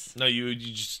eggs. No, you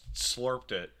just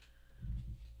slurped it.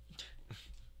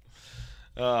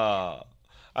 I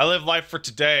live life for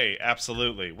today,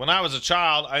 absolutely. When I was a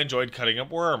child, I enjoyed cutting up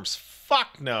worms.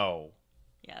 Fuck no.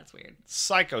 Yeah, that's weird.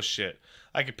 Psycho shit.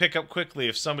 I can pick up quickly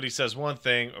if somebody says one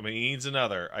thing or means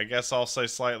another. I guess I'll say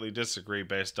slightly disagree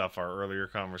based off our earlier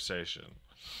conversation.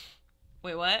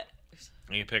 Wait, what?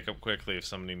 You can pick up quickly if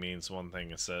somebody means one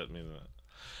thing and says means that.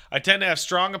 I tend to have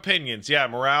strong opinions. Yeah,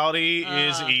 morality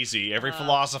is easy. Every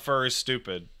philosopher is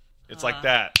stupid. It's like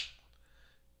that.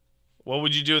 What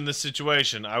would you do in this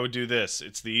situation? I would do this.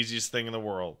 It's the easiest thing in the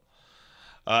world.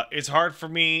 It's hard for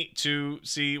me to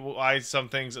see why some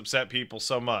things upset people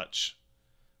so much.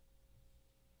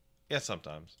 Yeah,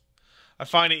 sometimes. I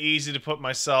find it easy to put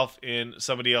myself in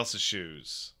somebody else's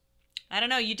shoes. I don't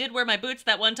know. You did wear my boots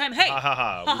that one time. Hey! Ha ha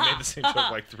ha. We made the same joke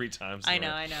like 3 times. I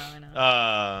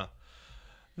know.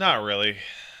 Not really.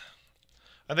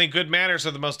 I think good manners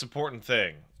are the most important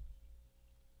thing.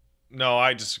 No,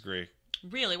 I disagree.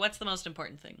 Really? What's the most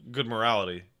important thing? Good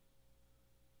morality.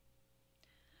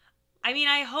 I mean,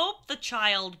 I hope the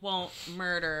child won't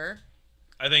murder.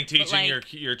 I think teaching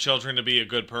your children to be a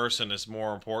good person is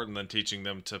more important than teaching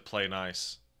them to play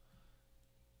nice.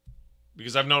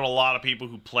 Because I've known a lot of people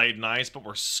who played nice but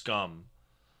were scum.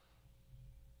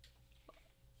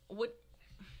 I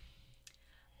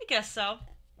guess so.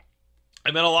 I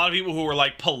met a lot of people who were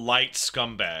like polite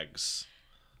scumbags.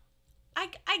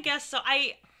 I guess so.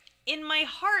 In my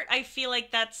heart, I feel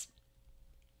like that's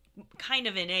kind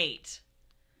of innate.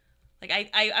 Like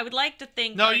I would like to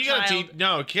think. No, you gotta teach.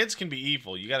 No, kids can be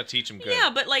evil. You gotta teach them good.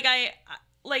 Yeah, but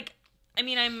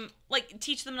I'm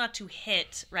teach them not to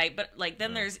hit, right? But like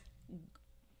then there's,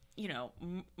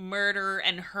 murder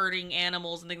and hurting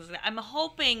animals and things like that. I'm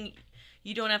hoping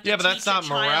you don't have to. Yeah, but that's not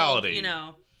morality.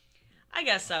 I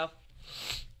guess so.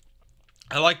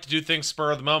 I like to do things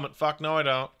spur of the moment. Fuck no, I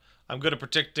don't. I'm good at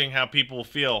predicting how people will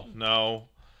feel. No.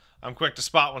 I'm quick to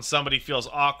spot when somebody feels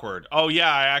awkward. Oh, yeah,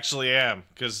 I actually am.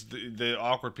 Because the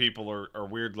awkward people are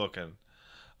weird looking.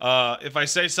 If I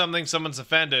say something, someone's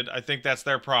offended, I think that's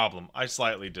their problem. I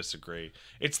slightly disagree.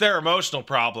 It's their emotional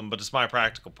problem, but it's my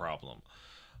practical problem.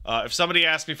 If somebody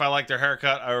asks me if I like their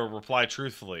haircut, I will reply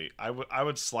truthfully. I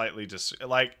would slightly disagree.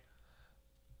 Like,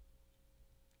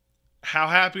 how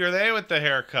happy are they with the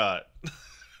haircut?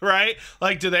 Right?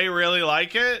 Like, do they really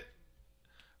like it?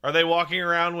 Are they walking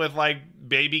around with, like,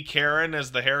 baby Karen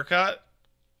as the haircut?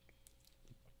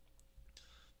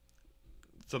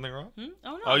 Something wrong? Oh,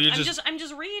 no. Oh, I'm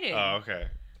just reading. Oh, okay.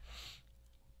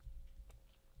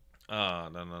 Oh,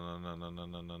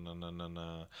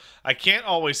 no. I can't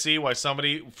always see why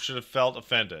somebody should have felt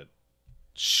offended.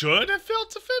 Should have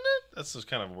felt offended? That's just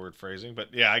kind of a weird phrasing,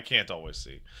 but yeah, I can't always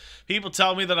see. People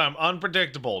tell me that I'm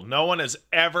unpredictable. No one has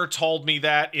ever told me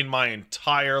that in my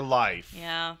entire life.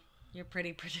 Yeah. You're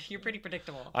pretty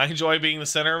predictable. I enjoy being the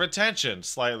center of attention.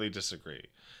 Slightly disagree.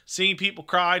 Seeing people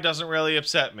cry doesn't really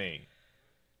upset me.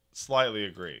 Slightly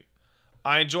agree.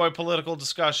 I enjoy political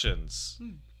discussions.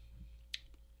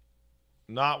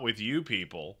 Not with you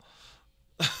people.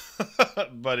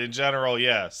 But in general,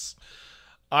 yes.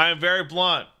 I am very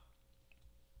blunt.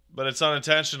 But it's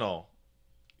unintentional.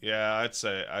 Yeah, I'd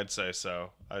say so.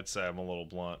 I'd say I'm a little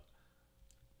blunt.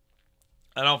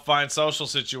 I don't find social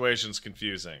situations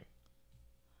confusing.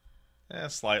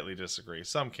 Slightly disagree.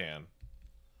 Some can.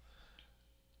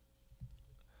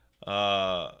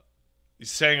 You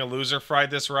saying a loser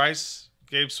fried this rice,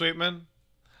 Gabe Sweetman?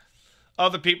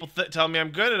 Other people tell me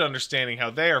I'm good at understanding how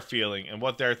they are feeling and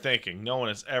what they're thinking. No one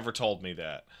has ever told me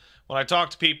that. When I talk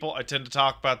to people, I tend to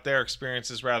talk about their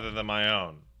experiences rather than my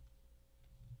own.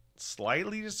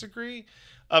 Slightly disagree.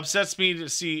 Upsets me to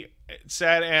see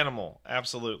sad animal.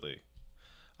 Absolutely.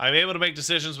 I'm able to make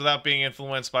decisions without being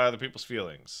influenced by other people's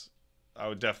feelings. I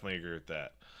would definitely agree with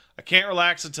that. I can't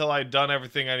relax until I've done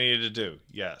everything I needed to do.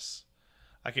 Yes.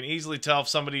 I can easily tell if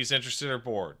somebody's interested or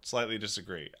bored. Slightly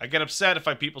disagree. I get upset if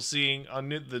I people seeing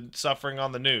the suffering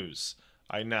on the news.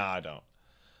 I don't.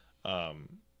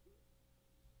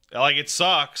 Like, it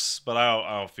sucks, but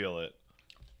I don't feel it.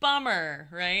 Bummer,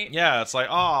 right? Yeah, it's like,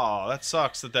 oh, that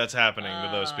sucks that's happening to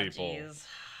those people. Geez.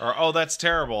 Or, oh, that's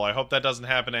terrible. I hope that doesn't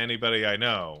happen to anybody I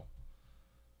know.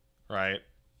 Right?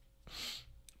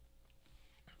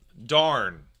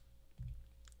 Darn.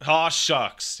 Aw,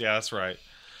 shucks. Yeah, that's right.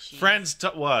 Jeez. Friends,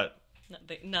 what?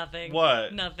 Nothing.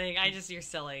 What? Nothing. You're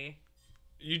silly.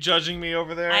 You judging me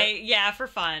over there? Yeah, for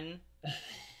fun.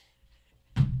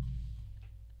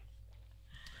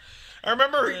 I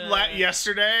remember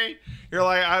yesterday, you're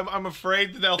like, I'm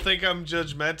afraid that they'll think I'm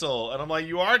judgmental. And I'm like,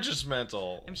 you are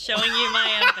judgmental. I'm showing you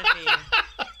my empathy.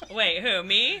 Wait, who,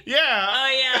 me? Yeah.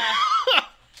 Oh, yeah.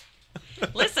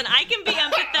 Listen, I can be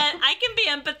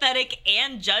empathetic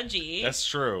and judgy. That's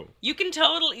true. You can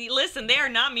totally, listen, they are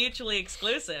not mutually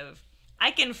exclusive.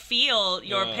 I can feel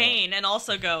your pain and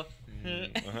also go,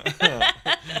 yeah,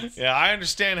 I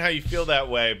understand how you feel that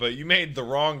way, but you made the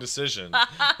wrong decision.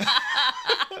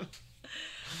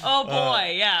 Oh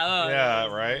boy, yeah. Oh, yeah,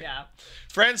 right? Yeah.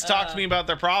 Friends talk to me about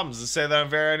their problems and say that I'm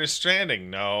very understanding.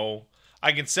 No.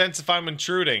 I can sense if I'm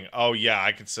intruding. Oh yeah,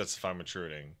 I can sense if I'm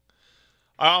intruding.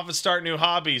 I often start new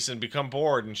hobbies and become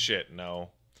bored and shit. No.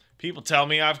 People tell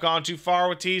me I've gone too far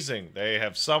with teasing. They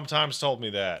have sometimes told me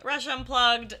that. Rush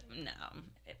Unplugged, no.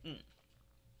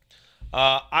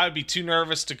 I'd be too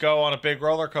nervous to go on a big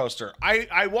roller coaster.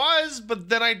 I was, but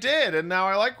then I did, and now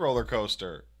I like roller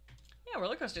coaster. Yeah,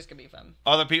 roller coasters can be fun.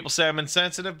 Other people say I'm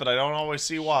insensitive, but I don't always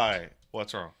see why.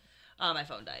 What's wrong? My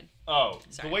phone died. Oh,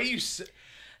 sorry. The way you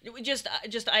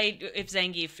if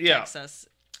Zangief texts us.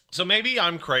 So maybe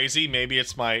I'm crazy. Maybe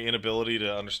it's my inability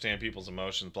to understand people's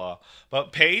emotions, blah.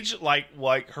 But Paige,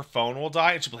 like her phone will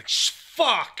die, and she'll be like,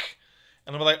 fuck!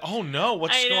 And I'm like, oh no,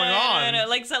 what's going on? I know.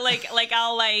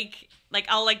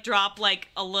 I'll drop like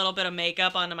a little bit of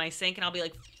makeup onto my sink, and I'll be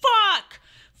like, fuck!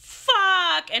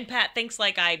 And Pat thinks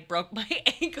like I broke my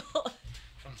ankle.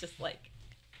 I'm just like.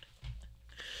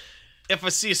 If I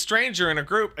see a stranger in a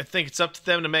group, I think it's up to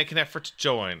them to make an effort to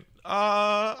join.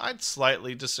 I'd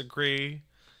slightly disagree.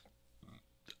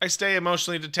 I stay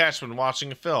emotionally detached when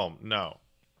watching a film. No.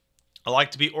 I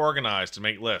like to be organized and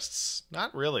make lists.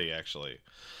 Not really, actually.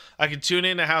 I can tune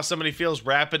into how somebody feels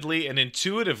rapidly and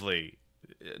intuitively.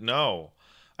 No.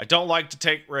 I don't like to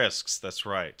take risks. That's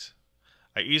right.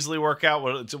 I easily work out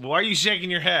why are you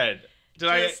shaking your head?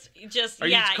 Are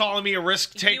you calling me a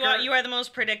risk taker? You are the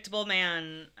most predictable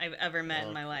man I've ever met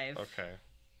in my life. Okay.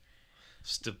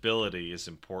 Stability is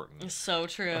important. So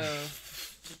true.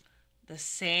 The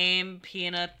same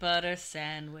peanut butter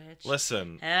sandwich.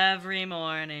 Listen. Every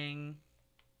morning.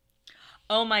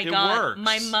 Oh my God. Works.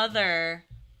 My mother.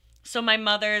 So my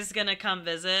mother's gonna come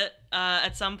visit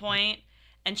at some point,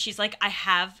 and she's like, I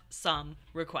have some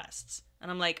requests. And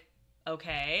I'm like,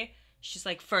 okay. She's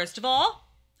like, first of all,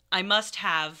 I must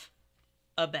have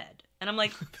a bed. And I'm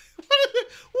like, what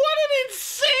an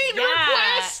insane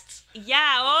request!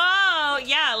 Yeah, oh,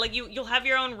 yeah, like you'll have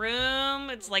your own room.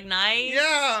 It's like nice.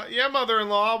 Yeah,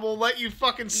 mother-in-law, we'll let you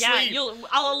fucking sleep. Yeah,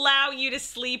 I'll allow you to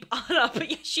sleep on up.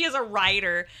 She is a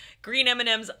writer. Green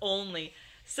M&Ms only.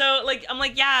 So like, I'm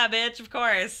like, yeah, bitch, of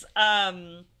course.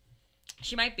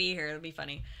 She might be here. It'll be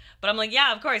funny. But I'm like,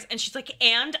 yeah, of course. And she's like,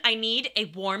 and I need a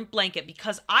warm blanket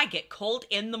because I get cold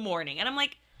in the morning. And I'm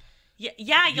like,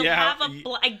 Yeah, you'll have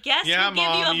I guess we'll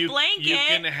give you a blanket. You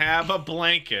can have a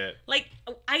blanket. Like,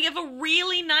 I have a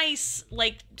really nice,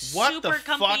 like, what super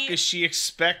comfy... What the fuck is she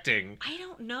expecting? I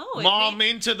don't know. Mom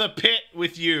into the pit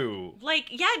with you. Like,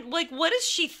 yeah, like, what does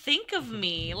she think of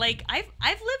me? Like, I've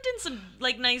lived in some,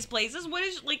 like, nice places. What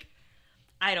is, like...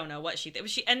 I don't know what she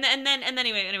thinks. And then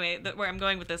anyway, where I'm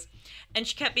going with this. And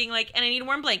she kept being like, and I need a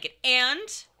warm blanket.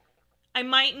 And... I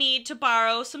might need to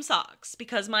borrow some socks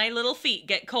because my little feet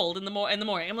get cold in the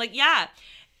morning. I'm like, yeah.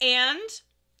 And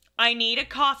I need a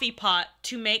coffee pot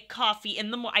to make coffee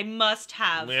in the morning. I must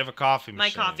have. We have a coffee machine. My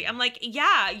coffee. I'm like,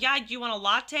 yeah. Do you want a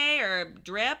latte or a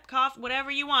drip coffee?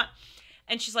 Whatever you want.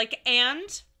 And she's like,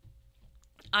 and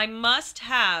I must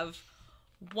have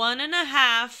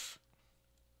 1.5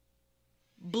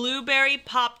 blueberry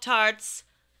Pop-Tarts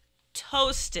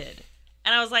toasted.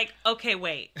 And I was like, okay,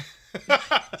 wait.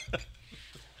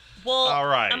 Well, all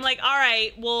right. I'm like, all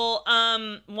right, well,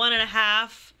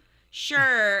 1.5,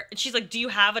 sure. And she's like, do you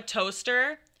have a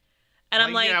toaster? And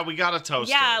I'm like, yeah, we got a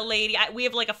toaster. Yeah, lady, we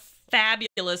have like a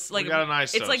fabulous, like, we got a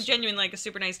nice it's toaster. like genuine, like a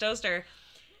super nice toaster.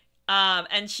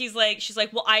 And she's like,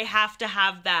 well, I have to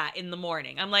have that in the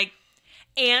morning. I'm like,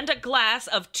 and a glass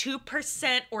of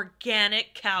 2%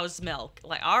 organic cow's milk.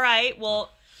 Like, all right,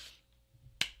 well,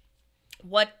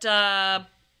 what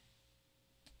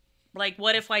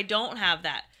if I don't have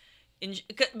that?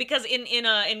 Because in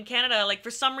Canada, like,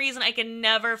 for some reason I can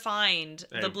never find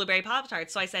the blueberry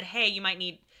Pop-Tarts. So I said, hey, you might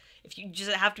need, if you just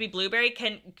have to be blueberry,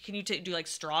 can you do like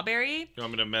strawberry? You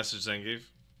want me to message Zangief?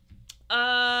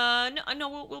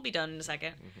 No, we'll be done in a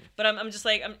second. Mm-hmm. But I'm just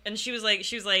like, and she was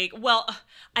like, well,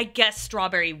 I guess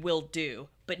strawberry will do,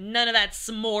 but none of that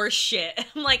s'more shit.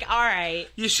 I'm like, all right.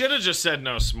 You should have just said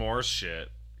no s'mores shit.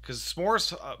 Because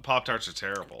s'mores Pop-Tarts are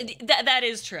terrible. That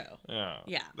is true.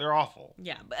 Yeah. They're awful.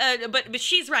 Yeah, but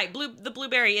she's right. The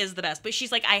blueberry is the best. But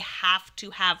she's like, I have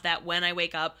to have that when I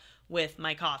wake up with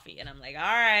my coffee. And I'm like, all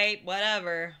right,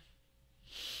 whatever.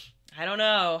 I don't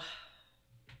know.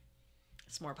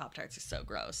 S'more Pop-Tarts are so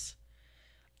gross.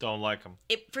 Don't like them.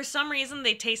 For some reason,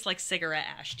 they taste like cigarette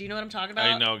ash. Do you know what I'm talking about?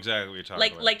 I know exactly what you're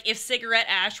talking about. Like if cigarette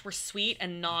ash were sweet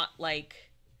and not like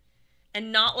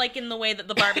in the way that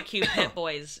the barbecue pit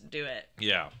boys do it.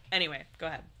 Yeah. Anyway, go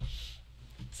ahead.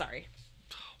 Sorry.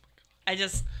 Oh my God. I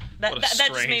just that just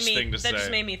made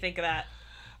me think of that.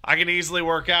 I can easily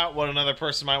work out what another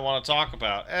person might want to talk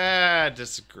about.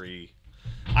 Disagree.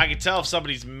 I can tell if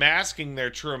somebody's masking their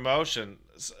true emotion.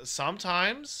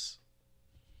 Sometimes.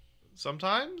 Yeah,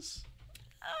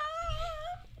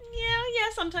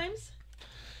 sometimes.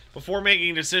 Before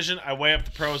making a decision, I weigh up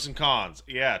the pros and cons.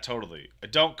 Yeah, totally. I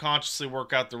don't consciously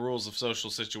work out the rules of social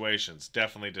situations.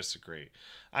 Definitely disagree.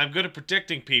 I'm good at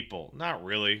predicting people. Not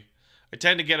really. I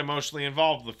tend to get emotionally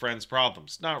involved with a friend's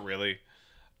problems. Not really.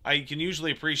 I can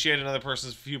usually appreciate another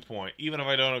person's viewpoint, even if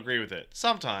I don't agree with it.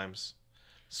 Sometimes.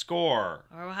 Score.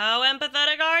 Oh, how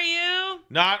empathetic are you?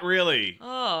 Not really.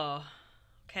 Oh,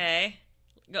 okay.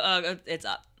 It's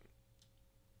up.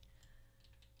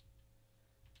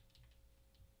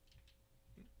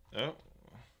 Oh.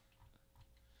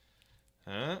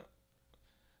 Huh?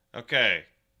 Okay.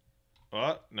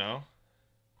 What? No.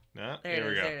 No. Here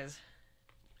we go. There it is.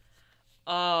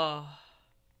 Oh.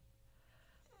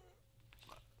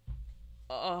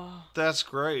 Oh. That's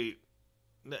great.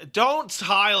 Don't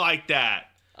highlight that.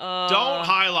 Don't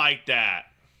highlight that.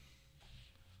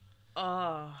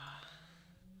 Oh.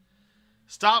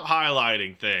 Stop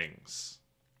highlighting things.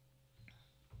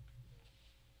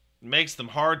 It makes them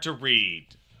hard to read.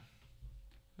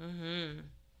 Mm-hmm.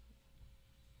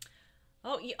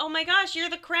 Oh my gosh, you're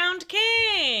the crowned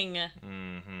king.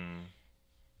 Mm-hmm.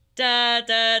 Da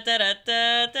da da da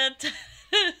da da da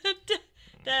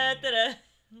da da.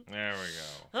 There we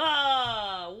go.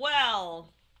 Oh, well.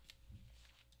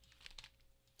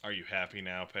 Are you happy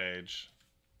now, Paige?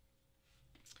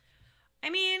 I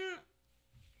mean,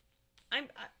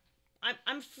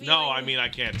 I'm feeling... No, I mean, I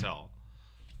can't tell.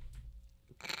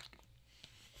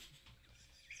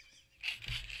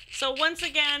 So once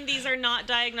again, these are not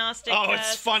diagnostic tests. Oh,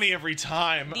 it's funny every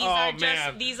time.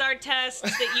 These are tests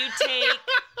that you take.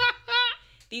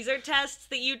 These are tests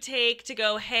that you take to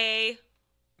go, hey...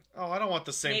 Oh, I don't want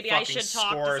the same maybe fucking I should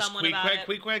talk scores. to someone about it.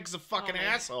 Queequeg's a fucking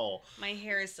asshole. My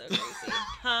hair is so crazy.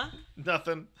 Huh?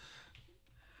 Nothing.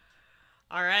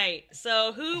 All right.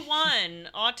 So who won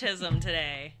autism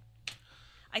today?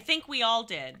 I think we all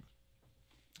did.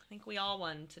 I think we all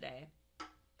won today.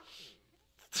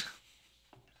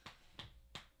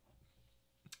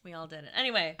 We all did it.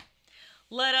 Anyway,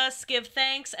 let us give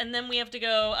thanks, and then we have to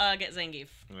go get Zangief.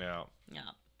 Yeah. Yeah.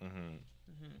 Mm-hmm.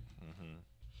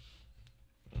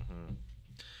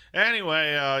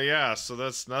 Anyway, yeah, so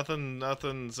that's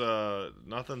nothing's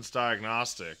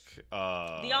diagnostic.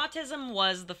 The autism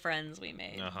was the friends we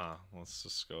made. Let's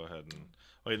just go ahead and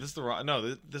wait. This is the wrong. No,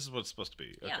 this is what it's supposed to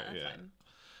be. Okay, yeah, that's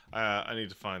fine. I need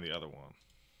to find the other one.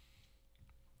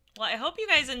 Well, I hope you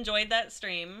guys enjoyed that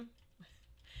stream.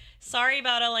 Sorry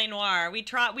about LA Noire. We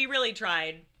really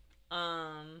tried.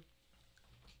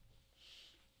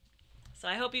 So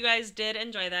I hope you guys did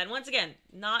enjoy that. And once again,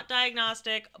 not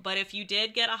diagnostic, but if you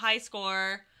did get a high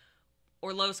score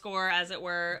or low score, as it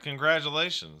were,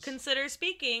 congratulations. Consider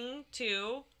speaking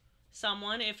to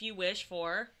someone if you wish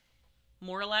for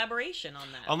more elaboration on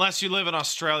that. Unless you live in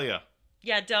Australia.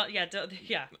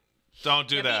 Don't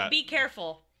do that. Be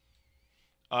careful.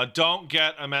 Don't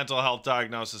get a mental health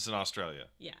diagnosis in Australia.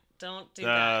 Yeah, don't do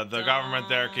that. The government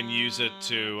there can use it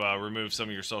to remove some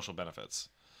of your social benefits.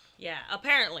 Yeah,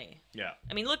 apparently. Yeah.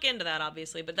 I mean, look into that,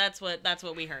 obviously, but that's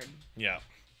what we heard. Yeah.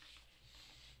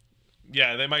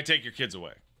 Yeah, they might take your kids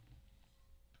away.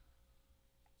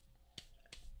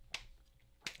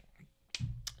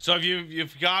 So if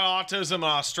you've got autism in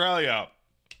Australia,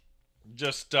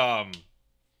 just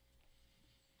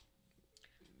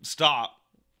stop.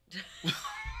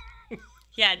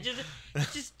 Yeah, just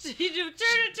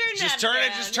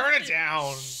turn it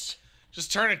down.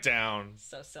 Just turn it down.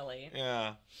 So silly.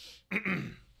 Yeah.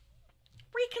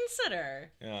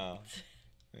 Reconsider. Yeah.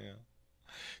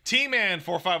 T-Man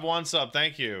 451 sub,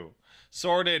 thank you.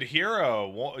 Sorted Hero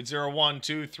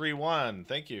 01231,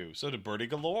 thank you. So did Birdie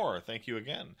Galore, thank you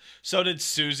again. So did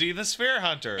Susie the Sphere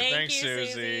Hunter. Thanks,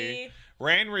 Susie.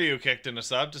 Rain Ryu kicked in a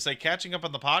sub to say catching up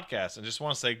on the podcast and just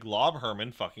want to say Glob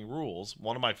Herman fucking rules.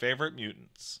 One of my favorite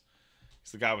mutants.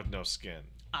 He's the guy with no skin.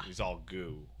 He's all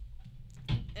goo.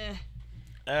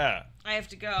 I have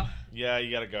to go. Yeah,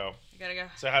 you gotta go. You gotta go.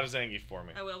 So how does Zangief for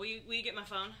me? I will. Will you get my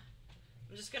phone?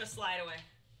 I'm just gonna slide away.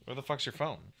 Where the fuck's your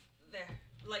phone? There.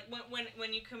 Like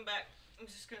when you come back, I'm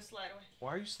just gonna slide away.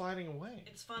 Why are you sliding away?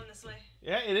 It's fun this way.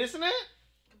 Yeah, it isn't it?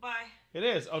 Goodbye. It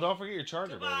is. Oh, don't forget your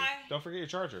charger, Goodbye. baby. Don't forget your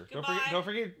charger. Goodbye. Don't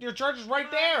forget your charger's right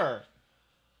Goodbye. there.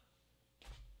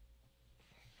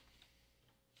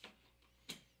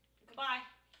 Goodbye.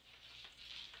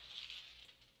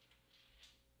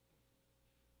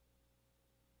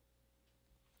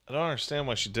 I don't understand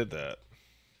why she did that.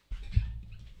 So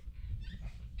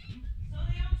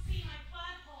they don't see my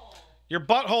butthole. Your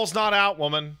butthole's not out,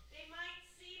 woman. They might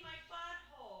see my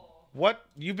butthole. What?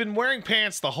 You've been wearing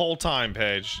pants the whole time,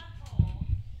 Paige.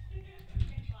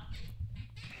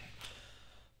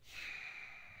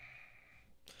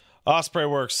 Osprey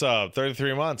Works sub,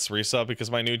 33 months. Resub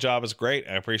because my new job is great.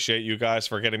 I appreciate you guys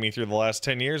for getting me through the last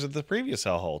 10 years of the previous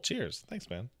hellhole. Cheers. Thanks,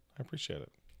 man. I appreciate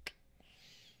it.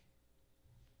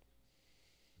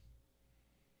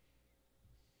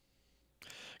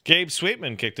 Gabe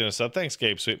Sweetman kicked in a sub. Thanks,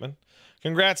 Gabe Sweetman.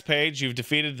 Congrats, Paige. You've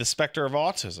defeated the specter of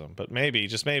autism. But maybe,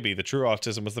 just maybe, the true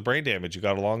autism was the brain damage you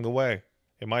got along the way.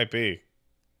 It might be.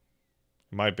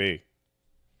 It might be.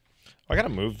 I gotta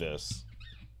move this.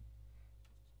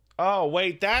 Oh,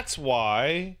 wait, that's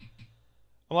why.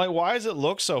 I'm like, why does it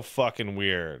look so fucking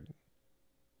weird?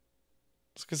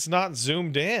 It's because it's not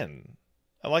zoomed in.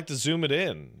 I like to zoom it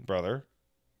in, brother.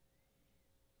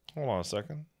 Hold on a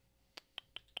second.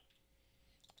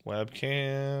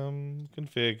 Webcam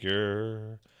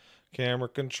configure. Camera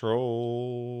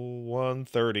control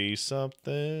 130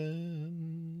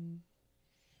 something.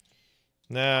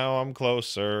 Now I'm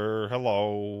closer.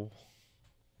 Hello.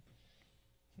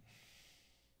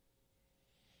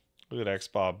 Look at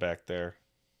X-Bob back there.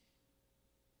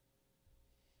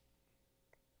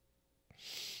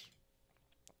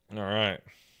 All right.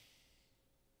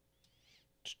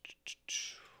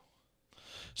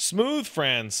 Smooth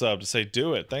Friend sub to say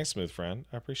do it. Thanks, Smooth Friend.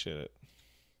 I appreciate it.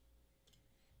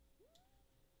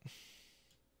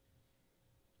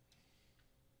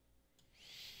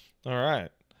 All right.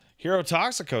 Hero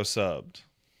Toxico subbed.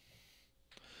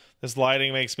 This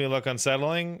lighting makes me look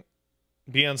unsettling.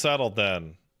 Be unsettled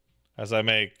then, as I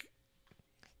make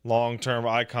long-term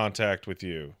eye contact with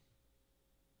you.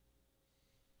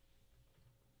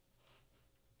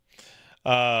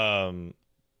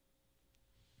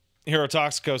 Hero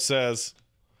Toxico says,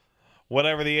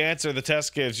 whatever the answer the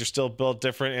test gives, you're still built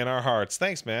different in our hearts.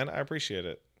 Thanks, man. I appreciate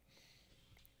it.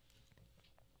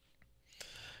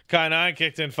 Kai9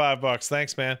 kicked in $5.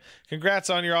 Thanks, man. Congrats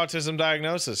on your autism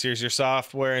diagnosis. Here's your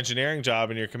software engineering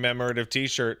job and your commemorative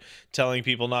t-shirt telling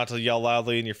people not to yell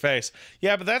loudly in your face.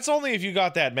 Yeah, but that's only if you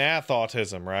got that math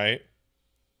autism, right?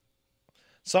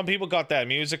 Some people got that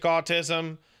music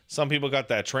autism. Some people got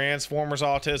that Transformers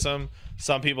autism.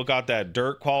 Some people got that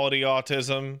dirt quality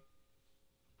autism.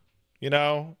 You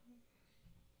know?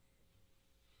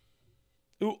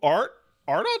 Ooh, art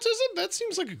autism? That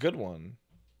seems like a good one.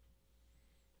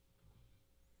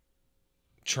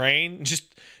 Train?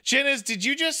 Just Janice, did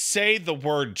you just say the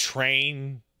word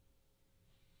train?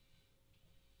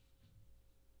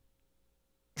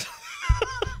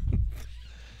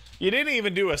 You didn't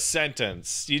even do a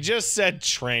sentence. You just said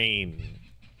train.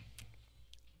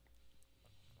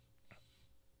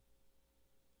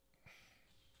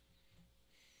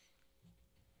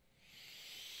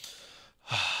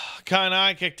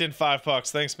 Kai9 kicked in $5.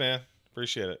 Thanks, man.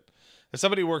 Appreciate it. As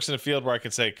somebody who works in a field where I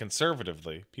could say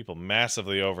conservatively, people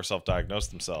massively over self-diagnose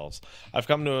themselves, I've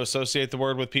come to associate the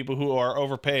word with people who are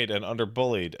overpaid and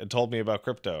underbullied and told me about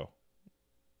crypto.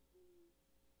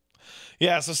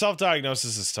 Yeah, so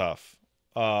self-diagnosis is tough.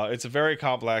 It's a very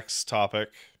complex topic.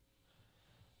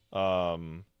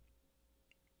 It's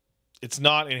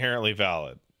not inherently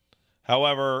valid.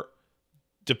 However,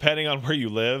 depending on where you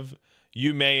live,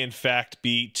 you may in fact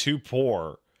be too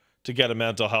poor to get a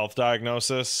mental health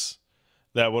diagnosis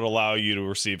that would allow you to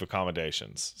receive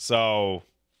accommodations. So,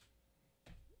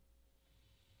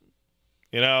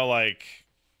 you know, like,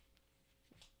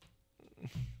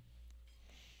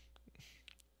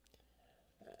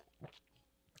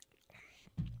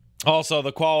 also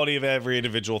the quality of every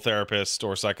individual therapist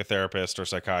or psychotherapist or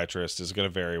psychiatrist is going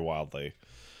to vary wildly.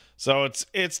 So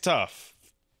it's tough.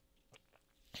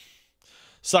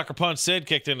 Sucker Punch Sid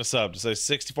kicked in a sub to say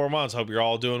 64 months. Hope you're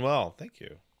all doing well. Thank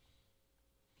you.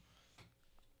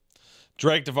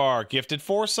 Drake Devar gifted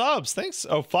 4 subs. Thanks.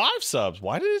 Oh, 5 subs.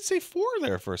 Why did it say 4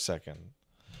 there for a second?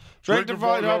 Drake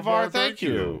Devar, thank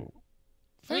you.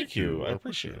 Thank you. I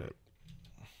appreciate it.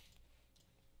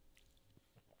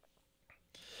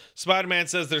 Spider-Man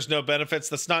says there's no benefits.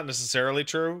 That's not necessarily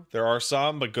true. There are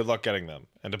some, but good luck getting them.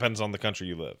 And depends on the country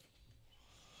you live.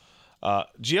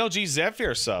 GLG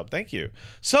Zephyr sub, thank you.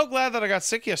 So glad that I got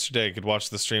sick yesterday and could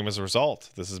watch the stream as a result.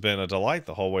 This has been a delight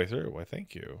the whole way through. Why,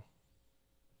 thank you.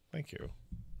 Thank you.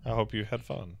 I hope you had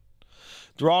fun.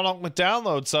 Ronald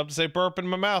McDownload sub to say burp in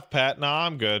my mouth, Pat. Nah,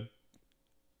 I'm good.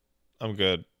 I'm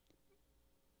good.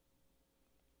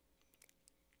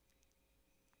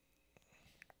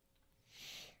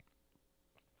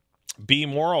 B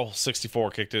Moral 64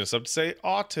 kicked in a sub to say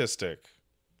autistic.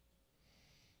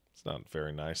 It's not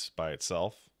very nice by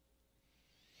itself.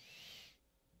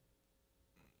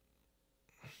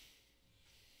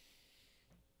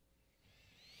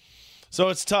 So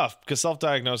it's tough because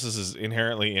self-diagnosis is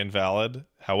inherently invalid.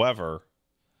 However,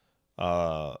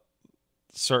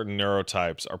 certain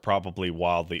neurotypes are probably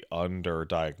wildly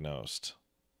underdiagnosed.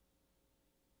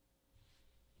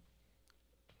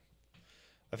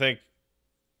 I think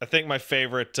my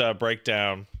favorite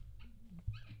breakdown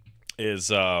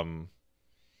is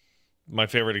my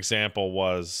favorite example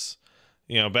was,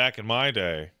 you know, back in my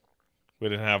day, we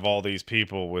didn't have all these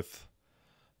people with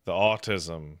the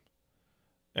autism.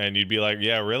 And you'd be like,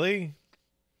 yeah, really?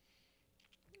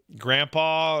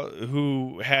 Grandpa,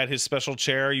 who had his special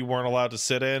chair you weren't allowed to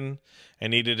sit in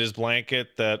and needed his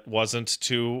blanket that wasn't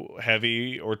too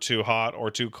heavy or too hot or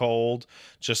too cold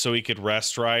just so he could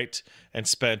rest right, and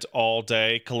spent all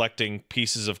day collecting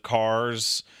pieces of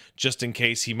cars just in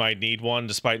case he might need one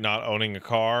despite not owning a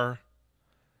car,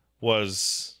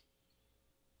 was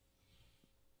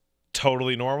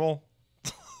totally normal.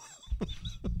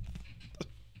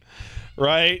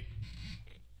 Right?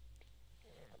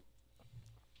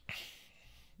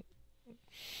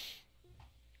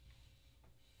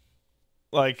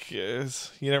 Like, you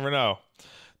never know.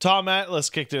 Tom Atlas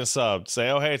kicked in a sub. Say,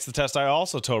 oh, hey, it's the test I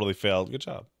also totally failed. Good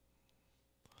job.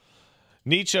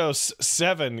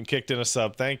 Nichos7 kicked in a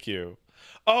sub. Thank you.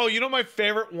 Oh, you know my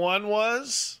favorite one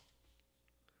was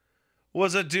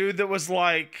a dude that was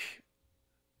like,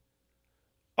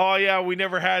 oh, yeah, we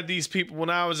never had these people when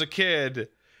I was a kid.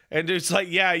 And it's like,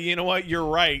 yeah, you know what? You're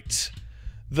right.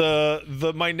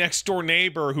 My next door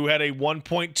neighbor who had a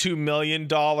 $1.2 million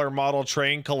model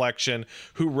train collection,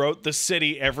 who wrote the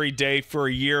city every day for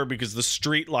a year because the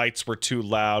street lights were too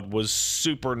loud, was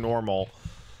super normal.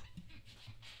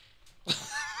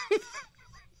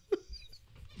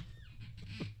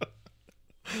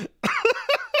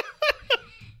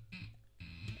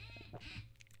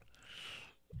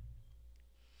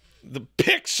 The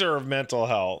picture of mental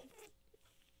health.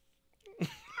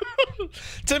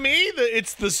 To me,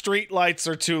 it's the street lights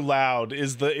are too loud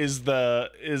is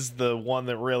the one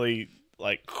that really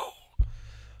like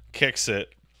kicks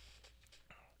it.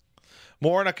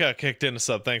 Mornica kicked in a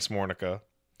sub. Thanks, Mornica.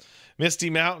 Misty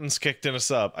Mountains kicked in a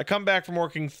sub. I come back from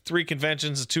working 3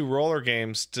 conventions and 2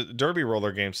 derby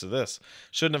roller games to this.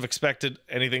 Shouldn't have expected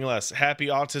anything less. Happy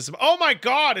Autism. Oh my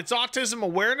God, it's Autism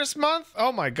Awareness Month?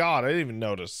 Oh my God, I didn't even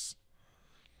notice.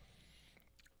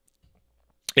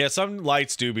 Yeah, some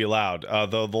lights do be loud.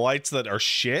 The lights that are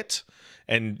shit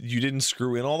and you didn't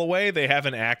screw in all the way, they have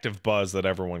an active buzz that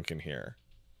everyone can hear.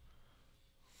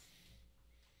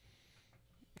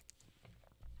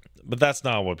 But that's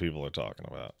not what people are talking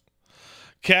about.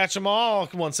 Catch 'em all,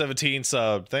 117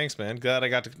 sub. Thanks, man. Glad I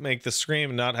got to make the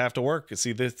stream and not have to work.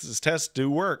 See, this test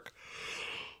do work.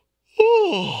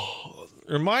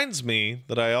 Reminds me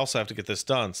that I also have to get this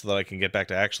done so that I can get back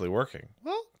to actually working.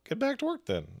 Well, get back to work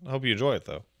then. I hope you enjoy it,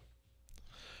 though.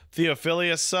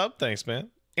 Theophilus sub. Thanks,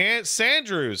 man. And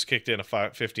Sandrews kicked in a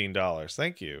 $15.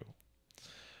 Thank you.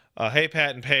 Hey,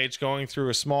 Pat and Paige, going through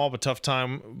a small but tough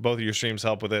time. Both of your streams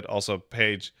help with it. Also,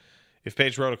 Paige, if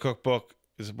Paige wrote a cookbook,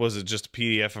 was it just a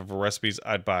PDF of her recipes?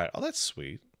 I'd buy it. Oh, that's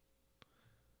sweet.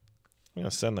 I'm going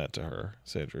to send that to her,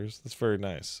 Sandrews. That's very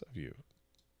nice of you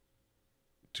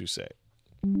to say.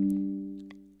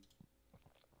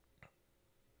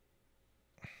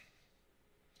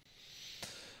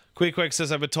 Quick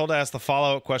says, I've been told to ask the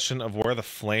follow-up question of where the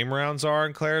flame rounds are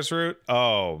in Claire's route.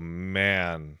 Oh,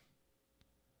 man.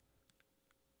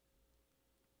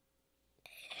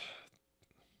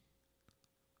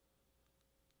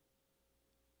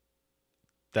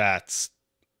 That's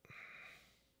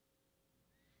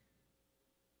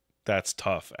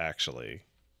tough, actually.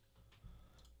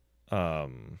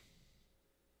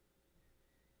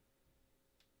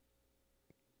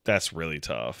 That's really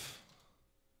tough.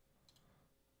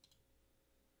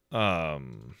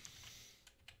 Because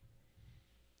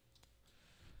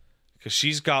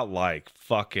she's got like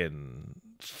fucking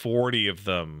 40 of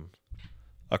them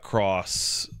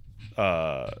across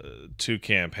 2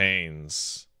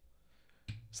 campaigns.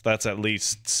 So that's at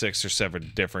least 6 or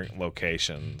 7 different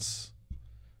locations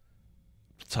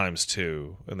times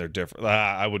 2, and they're different.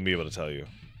 I wouldn't be able to tell you.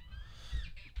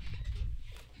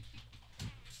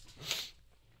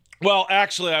 Well,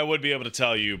 actually, I would be able to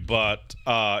tell you, but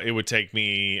it would take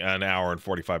me an hour and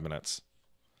 45 minutes.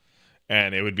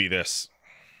 And it would be this.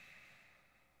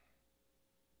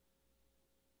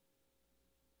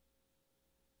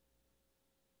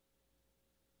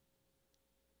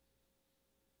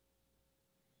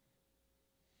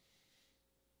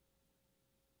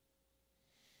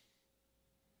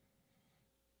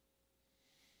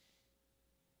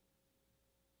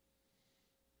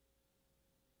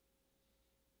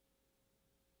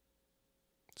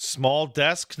 Small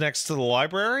desk next to the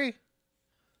library?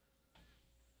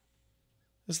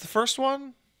 Is the first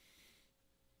one?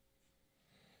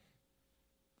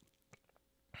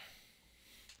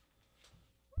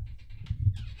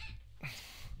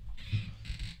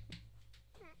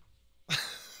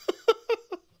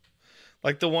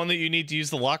 Like the one that you need to use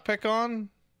the lockpick on?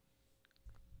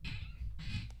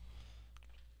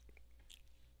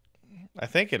 I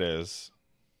think it is.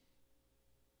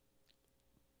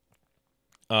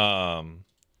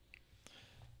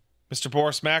 Mr.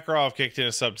 Boris Makarov kicked in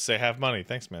a sub to say, have money.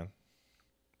 Thanks, man.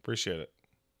 Appreciate it.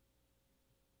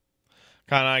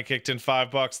 Kai9 kicked in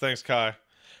 $5. Thanks, Kai.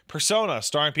 Persona,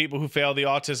 starring people who fail the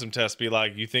autism test, be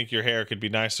like, you think your hair could be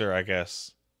nicer, I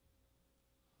guess.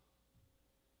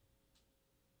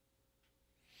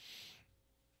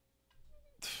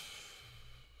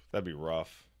 That'd be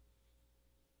rough.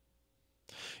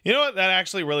 You know what? That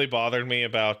actually really bothered me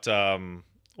about,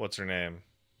 what's her name?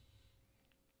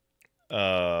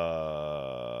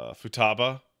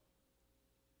 Futaba.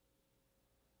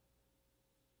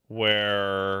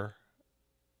 Where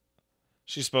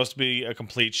she's supposed to be a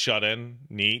complete shut-in,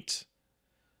 neat,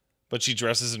 but she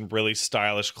dresses in really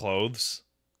stylish clothes.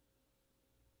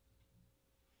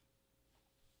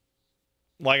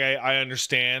 Like, I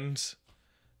understand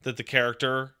that the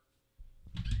character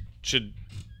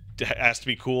has to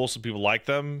be cool so people like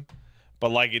them,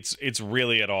 but like it's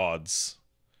really at odds.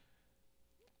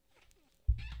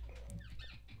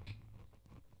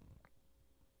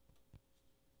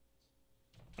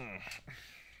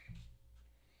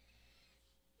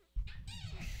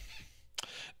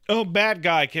 Oh, bad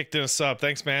guy kicked in a sub.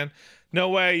 Thanks, man. No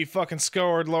way, you fucking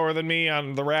scored lower than me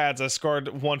on the Rads. I scored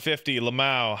 150.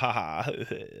 Lamau. Haha.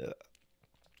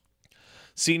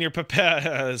 Senior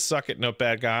Papel. Suck it, no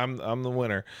bad guy. I'm the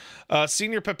winner.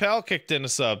 Senior Papel kicked in a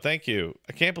sub. Thank you.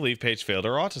 I can't believe Paige failed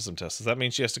her autism test. Does that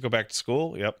mean she has to go back to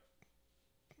school? Yep.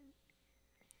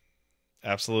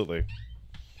 Absolutely.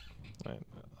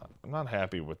 I'm not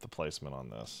happy with the placement on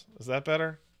this. Is that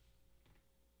better?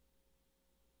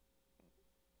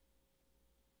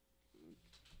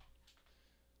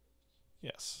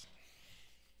 Yes.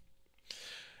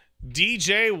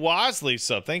 DJ Wasley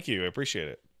sub. Thank you. I appreciate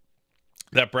it.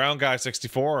 That brown guy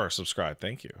 64 subscribed.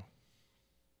 Thank you.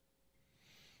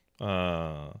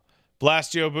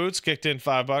 Blastio Boots kicked in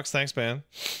 $5. Thanks, man.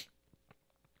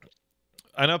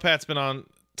 I know Pat's been on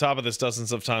top of this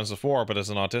dozens of times before, but as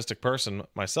an autistic person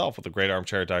myself with a great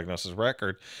armchair diagnosis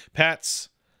record, Pat's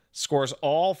scores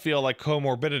all feel like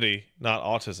comorbidity, not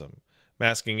autism.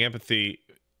 Masking empathy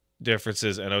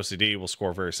differences and OCD will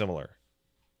score very similar.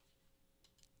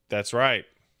 That's right.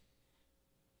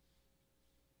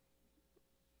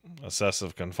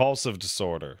 Obsessive compulsive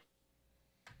disorder.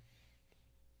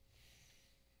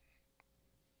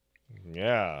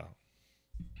 Yeah.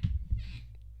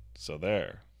 So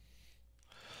there.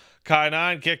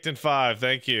 Kai9 kicked in 5.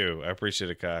 Thank you. I appreciate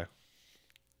it, Kai.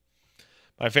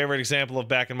 My favorite example of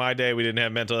back in my day we didn't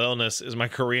have mental illness is my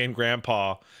Korean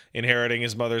grandpa inheriting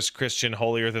his mother's Christian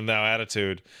holier-than-thou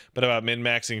attitude, but about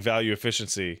min-maxing value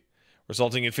efficiency,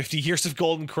 resulting in 50 years of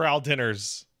Golden Corral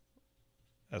dinners.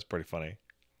 That's pretty funny.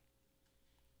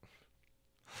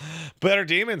 Better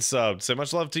Demon subbed. So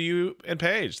much love to you and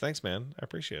Paige. Thanks, man. I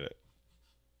appreciate it.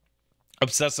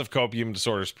 Obsessive copium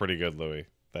disorder is pretty good, Louis.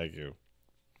 Thank you.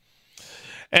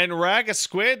 And Raga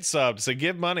Squid subbed. So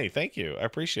give money. Thank you. I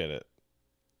appreciate it.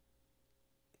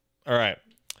 All right.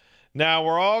 Now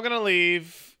we're all going to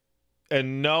leave,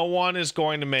 and no one is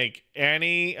going to make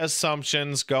any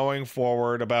assumptions going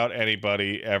forward about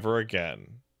anybody ever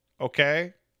again.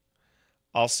 Okay?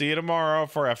 I'll see you tomorrow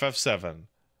for FF7.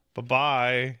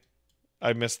 Bye-bye.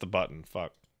 I missed the button.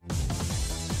 Fuck.